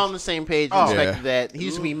glad I we're on the same page. Oh. Expected that. He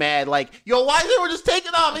used to be mad, like, yo, why they were just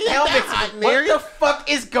taking off? He had that hot, What Mary. the fuck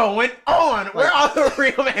is going on? Where are the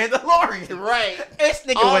real Mandalorians? Right. This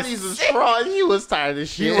nigga All was these is sick. fraud. He was tired of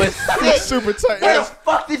shit. He was sick. Super tight. Where the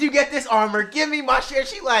fuck did you get this armor? Give me my shit.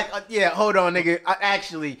 She like, yeah, hold on, nigga.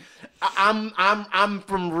 I'm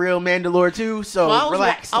from real Mandalore too, so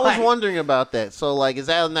relax. I was wondering about that. So, like, is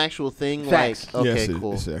that an actual thing? Facts. Like, okay, Yes,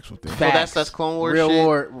 cool. it's an actual thing. So that's Clone Wars real shit?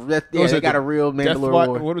 war. Yeah, Was they it got the a real Death Mandalore Watch,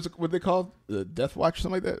 war. what was it? What they called? The Death Watch, or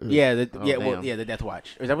something like that? Yeah, damn. the Death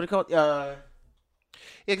Watch. Is that what it called?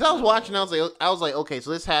 Yeah, because I was watching, I was like, okay,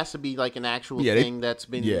 so this has to be like an actual thing that's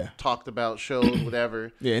been talked about, shows,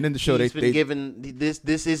 whatever. Yeah, and then the show He's been given this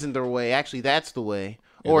isn't their way. Actually, that's the way,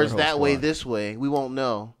 Yeah, or their is whole that way squad. this way? We won't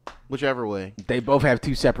know. Whichever way, They both have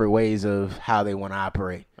two separate ways of how they want to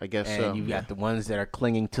operate. I guess and so. you've got the ones that are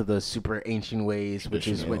clinging to the super ancient ways, which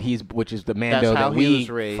is Traditional. which is the Mando That's how that he we was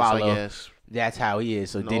raised. follow. I guess. That's how he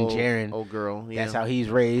is. So Din Old- Djarin, old girl. Yeah. that's how he's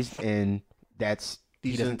raised, and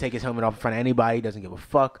he doesn't take his helmet off in front of anybody. Doesn't give a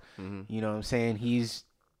fuck. Mhm. You know what I'm saying? He's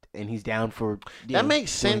down for. That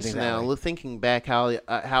makes sense now. Thinking back, how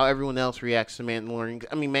everyone else reacts to Mandalorian.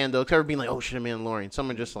 I mean, Mando. Ever being like, "Oh shit, Mandalorian."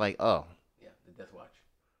 Someone just like, "Oh, Yeah, the Death Watch.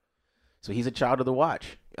 So he's a child of the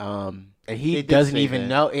Watch, and he They did doesn't say even that.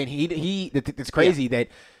 know. And it's crazy that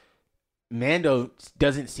Mando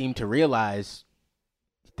doesn't seem to realize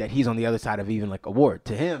that he's on the other side of even like a war.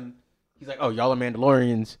 To him, he's like, "Oh, y'all are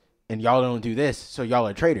Mandalorians, and y'all don't do this, so y'all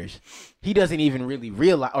are traitors." He doesn't even really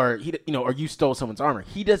realize, or or you stole someone's armor.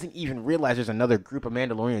 He doesn't even realize there's another group of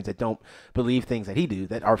Mandalorians that don't believe things that he do,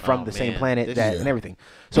 that are from the same man. planet This and everything.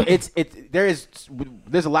 So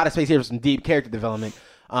there's a lot of space here for some deep character development.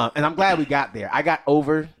 And I'm glad we got there. I got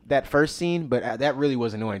over that first scene, but that really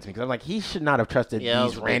was annoying to me because I'm like, he should not have trusted Yeah, it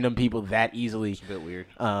these was random people that easily. it's a bit weird."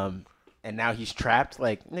 And now he's trapped.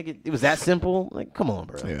 Like, nigga, it was that simple. Like, come on,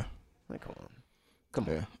 bro. Yeah. Like, come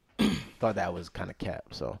on. Yeah. Thought that was kind of cap.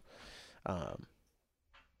 So,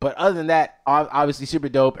 but other than that, obviously super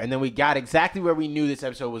dope. And then we got exactly where we knew this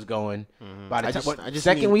episode was going. By the I time, just- I just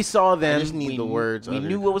second need- we saw them, just need we the words We uttered.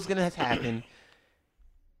 knew what was gonna happen.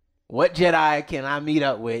 What Jedi can I meet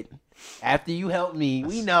up with? After you help me,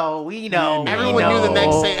 we know. Everyone knew the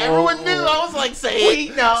next scene. Everyone knew. I was like, "Say it."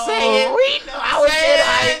 We know. Say it. We know. I was Say getting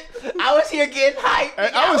it. hyped. I was here getting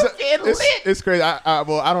hyped. I was getting lit. It's crazy.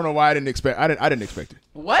 Well, I don't know why I didn't expect. I didn't expect it.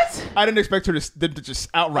 What? I didn't expect her to just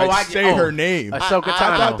outright say her name. Ahsoka I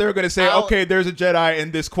Tano. thought they were gonna say, I'll- "Okay, there's a Jedi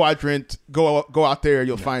in this quadrant. Go out there,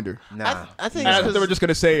 you'll find her." Nah. I think And I it's thought they were just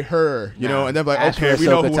gonna say her, you know, and then like, Ask okay, for we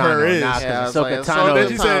know Ahsoka who her Tano. is. Nah, 'cause Yeah, I was Ahsoka like, Tano. So then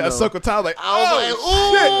she said Tano. Ahsoka Tano, like, I was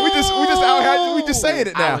oh like, shit, we just saying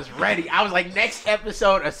it I now. was ready. I was like, next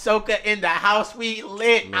episode, Ahsoka in the house, we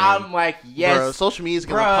lit. I'm like, yes. Bro, social media's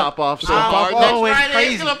gonna Bruh, pop off so I'm hard. going Next Friday,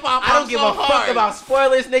 crazy. it's gonna pop I don't off give so a fuck hard. about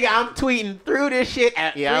spoilers, nigga. I'm tweeting through this shit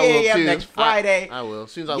at 3 Yeah, I will a.m. too. next Friday. I will.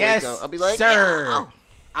 As soon as I Yes, wake up, I'll be like, sir. "Yeah."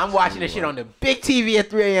 I'm watching this shit on the big TV at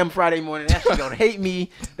 3 a.m. Friday morning. That shit gonna hate me.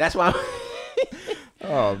 That's why I'm...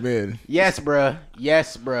 Oh man, Yes, bruh.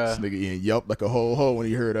 Yes, bruh. this nigga Ian yelped like a whole hoe when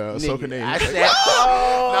he heard Ahsoka Nigga, name. I said, No,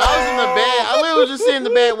 I was in the bed. I literally was just sitting in the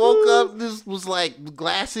bed, woke up. This was like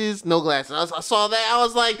glasses, no glasses. I saw that. I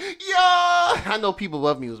was like, yo. I know people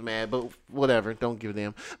above me was mad, but whatever. Don't give a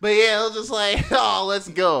damn. But yeah, it was just like, oh, let's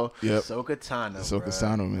go. Yep, Ahsoka Tano, Ahsoka bruh.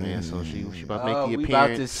 Tano, man. Yeah, so she about to make the We appearance.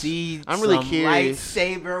 about to see I'm really some curious.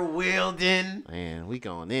 lightsaber wielding. Man, we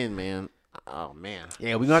going in, man. Oh man.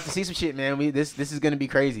 Yeah, we're gonna have to see some shit, man. This is gonna be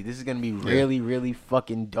crazy. This is gonna be really, really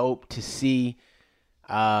fucking dope to see.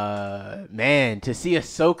 Man, to see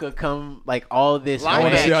Ahsoka come like all this I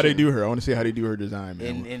want to way see how they do her. I want to see how they do her design,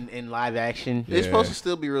 man. in live action. It's supposed to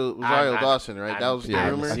still be Rosario I'm- Dawson, right? That was the yeah,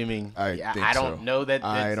 I'm rumor. assuming. I Yeah, think I don't so. know that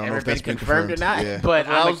I that's don't know ever if that's been been confirmed or not. confirmed. Yeah. But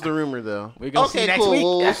That I'm was the rumor, though. we're gonna see Okay, next cool. week.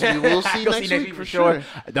 We'll see. We'll see Go next week for sure.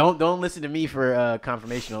 Don't listen to me for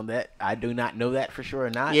confirmation on that. I do not know that for sure or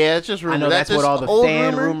not. Yeah, it's just rumor. I know that's what just all the old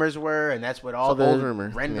fan rumor. rumors were, and that's what all It's an the old rumor.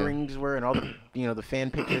 renderings were, and all the the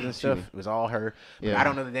fan pictures and stuff. It was all her. But Yeah. I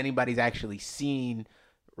don't know that anybody's actually seen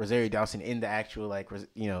Rosario Dawson in the actual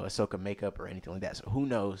Ahsoka makeup or anything like that. So who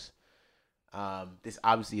knows? This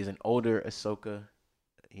obviously is an older Ahsoka,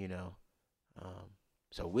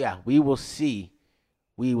 So yeah, we will see.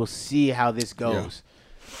 We will see how this goes.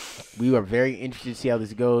 We are very interested to see how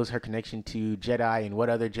this goes. Her connection to Jedi and what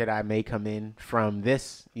other Jedi may come in from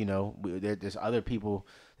this. There's other people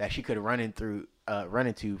that she could run into,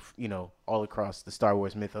 all across the Star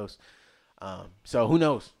Wars mythos. So who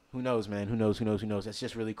knows? Who knows, man? Who knows? It's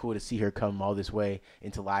just really cool to see her come all this way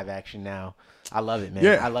into live action now. I love it, man.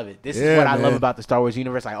 Yeah. I love it. This is what I love man. about the Star Wars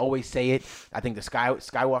universe. I always say it. I think the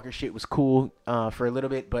Skywalker shit was cool for a little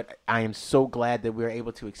bit, but I am so glad that we were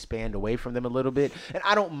able to expand away from them a little bit. And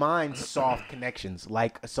I don't mind soft connections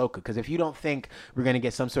like Ahsoka, because if you don't think we're going to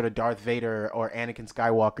get some sort of Darth Vader or Anakin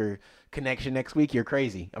Skywalker connection next week, you're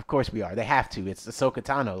crazy. Of course we are. They have to. It's Ahsoka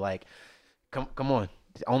Tano. Like, come on.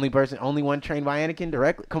 Only one trained by Anakin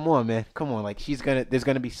directly. Come on, man. Come on. Like, there's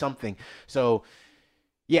gonna be something. So,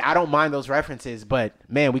 yeah, I don't mind those references, but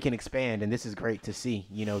man, we can expand, and this is great to see.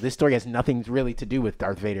 You know, this story has nothing really to do with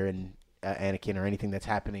Darth Vader and Anakin or anything that's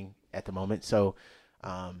happening at the moment. So,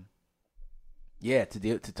 yeah,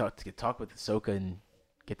 to talk with Ahsoka and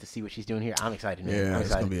get to see what she's doing here, I'm excited, man. Yeah, I'm it's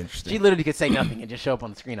excited. gonna be interesting. She literally could say nothing and just show up on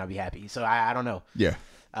the screen. I'll be happy. So I don't know. Yeah.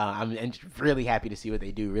 I'm really happy to see what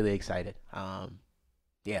they do. Really excited.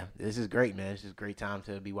 Yeah, this is great, man. This is a great time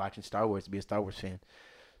to be watching Star Wars, to be a Star Wars fan.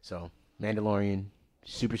 So, Mandalorian,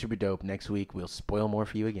 super, super dope. Next week, we'll spoil more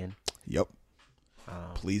for you again. Yep.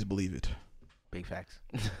 Please believe it. Big facts.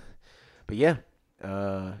 But yeah,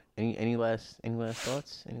 any last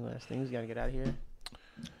thoughts? Any last things? You gotta get out of here.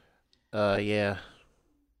 Yeah.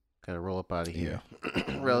 Gotta roll up out of here.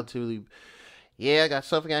 Yeah. Relatively. Yeah, I got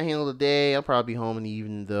stuff I gotta handle today. I'll probably be home in the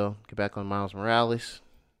evening though. Get back on Miles Morales.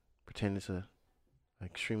 Pretend it's a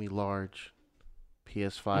extremely large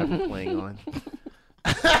PS5 we're playing on.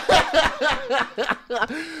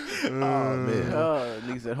 Oh man.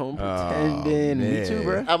 Niggas at home Oh, pretending. Me man. too,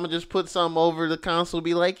 bro. I'm gonna just put something over the console,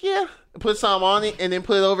 be like, yeah, put something on it, and then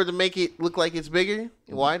put it over to make it look like it's bigger,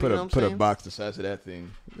 wider. You know what I'm Put a saying? box the size of that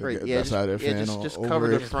thing. Right, That yeah, side of the fan just over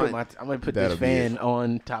cover it. the front. I'm gonna put That'll this be fan it.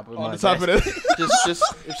 on top of On my the top of desk. it. just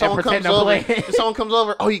if someone pretend comes I'm over, playing. if someone comes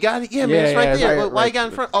over, oh, you got it, yeah, man, Yeah, it's right yeah, there. right, But why you right. got it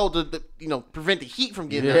in front? Oh, the prevent the heat from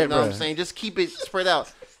getting Yeah, out. You know what I'm bruh. saying? Just keep it spread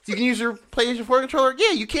out. You can use your PlayStation 4 controller.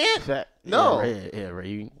 Yeah, you can. No. Yeah, right.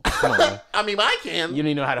 You, come on, bro. I mean, I can. You don't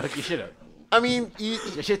even know how to hook your shit up. I mean,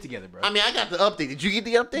 Get your shit together, bro. I mean, I got the update. Did you get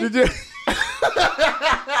the update? Did you?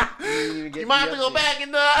 You might have to go back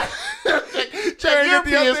and check Hey, your get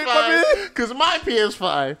the update, my man. PS5 because my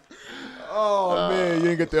PS5. Oh man, you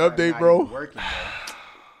didn't get the update, Not bro. even working,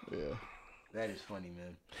 bro. Yeah. That is funny,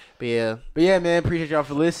 man. But yeah, Man, appreciate y'all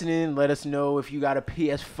for listening. Let us know if you got a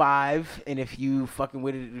PS5 and if you fucking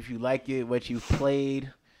with it, if you like it, what you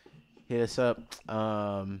played. Hit us up.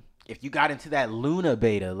 If you got into that Luna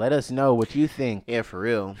beta, let us know what you think. yeah, for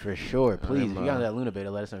real. For sure, please. If you got uh, into that Luna beta,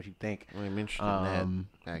 let us know what you think. I'm interested in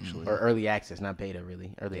that, actually. Or early access, not beta,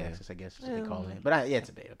 really. Early Yeah. access, I guess, is what they call it. But yeah, it's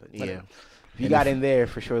a beta. But Yeah. whatever. If you got in there,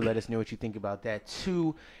 for sure, let us know what you think about that.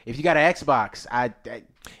 2, if you got an Xbox, I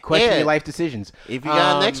question Yeah. your life decisions. If you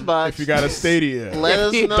got an Xbox, If you got a Stadia, let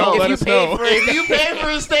us know. Don't If let you us paid know. for If you pay for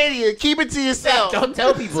a Stadia, keep it to yourself. Don't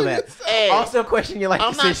tell people that. Hey. Also, question your life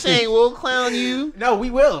I'm decisions. not saying we'll clown you. No,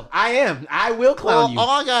 we will. I am. I will clown Well, you. all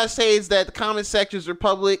I gotta say is that the comment sections are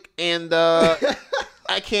public, and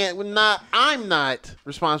I'm not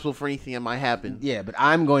responsible for anything that might happen. Yeah, but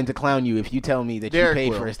I'm going to clown you if you tell me that Derek you paid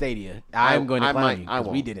will. for a Stadia. I'm going to I clown might- you I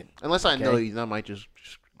because we won't. didn't. Unless I Okay. know you, I might just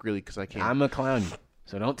really because I can't. I'm going to clown you.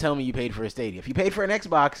 So don't tell me you paid for a Stadia. If you paid for an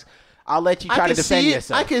Xbox, I'll let you I try to can defend see it.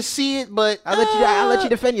 yourself. I can see it, but I'll let you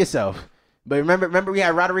defend yourself. But remember we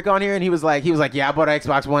had Roderick on here and he was like, yeah, I bought an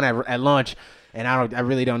Xbox One at launch, and I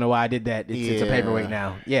really don't know why I did that. It's a Yeah. paperweight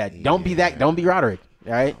now. Yeah, don't be Roderick.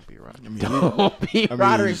 All right, Be right. don't be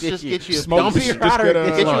Roderick. Just this year. get you a Smoke Don't be machine- Roderick. just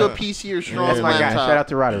this Get you year. a PC or strong That's my guy. laptop. Shout out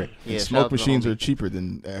to Roderick. Yeah, shout out Smoke to the machines homie. are cheaper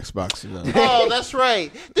than Xbox. Oh, that's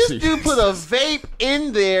right. This dude put a vape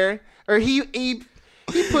in there, or he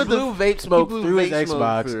put Blew vape smoke blew through his vape smoke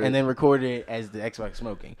Xbox through it. and then recorded it as the Xbox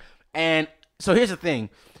smoking. And so here's the thing: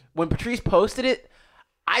 when Patrice posted it,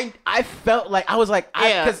 I felt like I was like,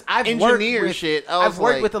 Yeah, because I've engineer worked with, shit. I I've was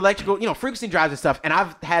worked like- with electrical, frequency drives and stuff, and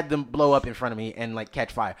I've had them blow up in front of me and like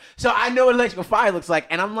catch fire. So I know what electrical fire looks like,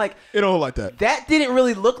 and I'm like, It don't look like that. that didn't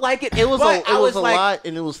really look like it. It was but I was a like, lot,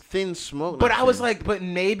 and it was thin smoke. But not I was thin. like, but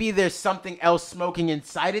maybe there's something else smoking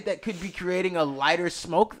inside it that could be creating a lighter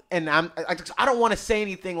smoke. And I don't want to say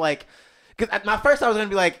anything like, because at my first I was gonna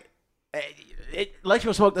be like,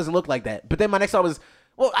 electrical smoke doesn't look like that. But then my next thought was,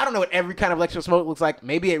 well, I don't know what every kind of electrical smoke looks like.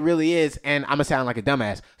 Maybe it really is, and I'm gonna sound like a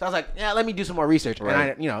dumbass. So I was like, yeah, let me do some more research.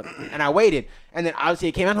 Right. And I waited, and then obviously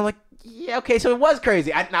it came out. And I'm like, yeah, okay, so it was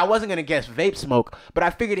crazy. I wasn't gonna guess vape smoke, but I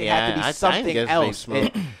figured it had to be I didn't something guess vape else.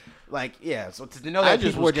 smoke. So to know I that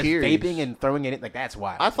just people was were just curious. vaping and throwing it in, like that's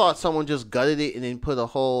wild. I thought someone just gutted it and then put a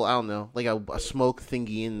whole, I don't know, like a smoke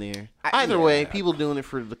thingy in there. Either way, people doing it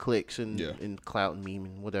for the clicks and Yeah. and clout and meme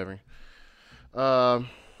and whatever.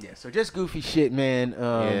 Yeah, so just goofy shit, man.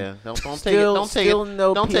 Yeah, don't take it. still- Don't take still it.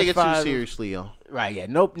 no Don't take it too PS5. seriously, yo. Right, yeah.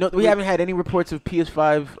 Nope, no, we haven't had any reports of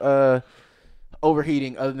PS5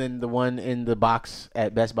 overheating other than the one in the box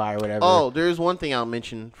at Best Buy or whatever. Oh, there's one thing I'll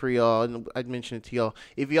mention for y'all, and I'd mention it to y'all.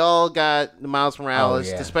 If y'all got the Miles Morales,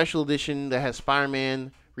 yeah. the special edition that has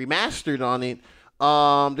Spider-Man remastered on it,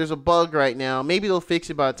 there's a bug right now. Maybe they'll fix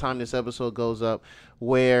it by the time this episode goes up,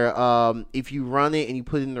 where if you run it and you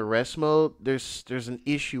put it in the rest mode, there's an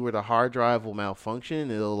issue where the hard drive will malfunction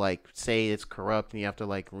and it'll like say it's corrupt and you have to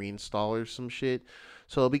like reinstall or some shit.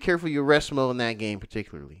 So be careful your rest mode in that game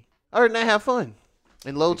particularly. Other than that, have fun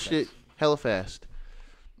and load shit hella fast.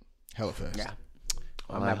 Hella fast. Yeah.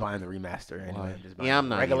 I'm not buying the remaster anyway. I'm just buying Yeah, I'm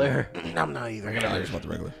the not regular. I'm not either. I just want the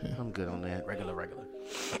regular. Yeah. I'm good on that. regular.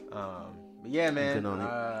 But yeah, man. good on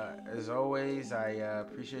As always, I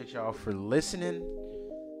appreciate y'all for listening.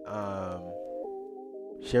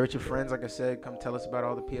 Share with your friends, like I said. Come tell us about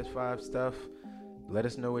all the PS5 stuff. Let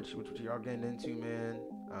us know what y'all getting into, man.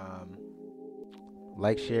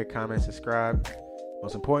 Like, share, comment, subscribe.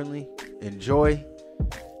 Most importantly, enjoy.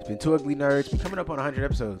 It's been Two Ugly Nerds. We're coming up on 100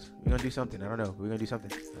 episodes. We're gonna do something. I don't know. We're gonna do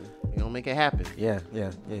something. We're gonna make it happen. Yeah.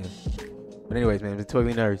 But anyways, man, it's been Two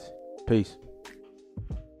Ugly Nerds. Peace.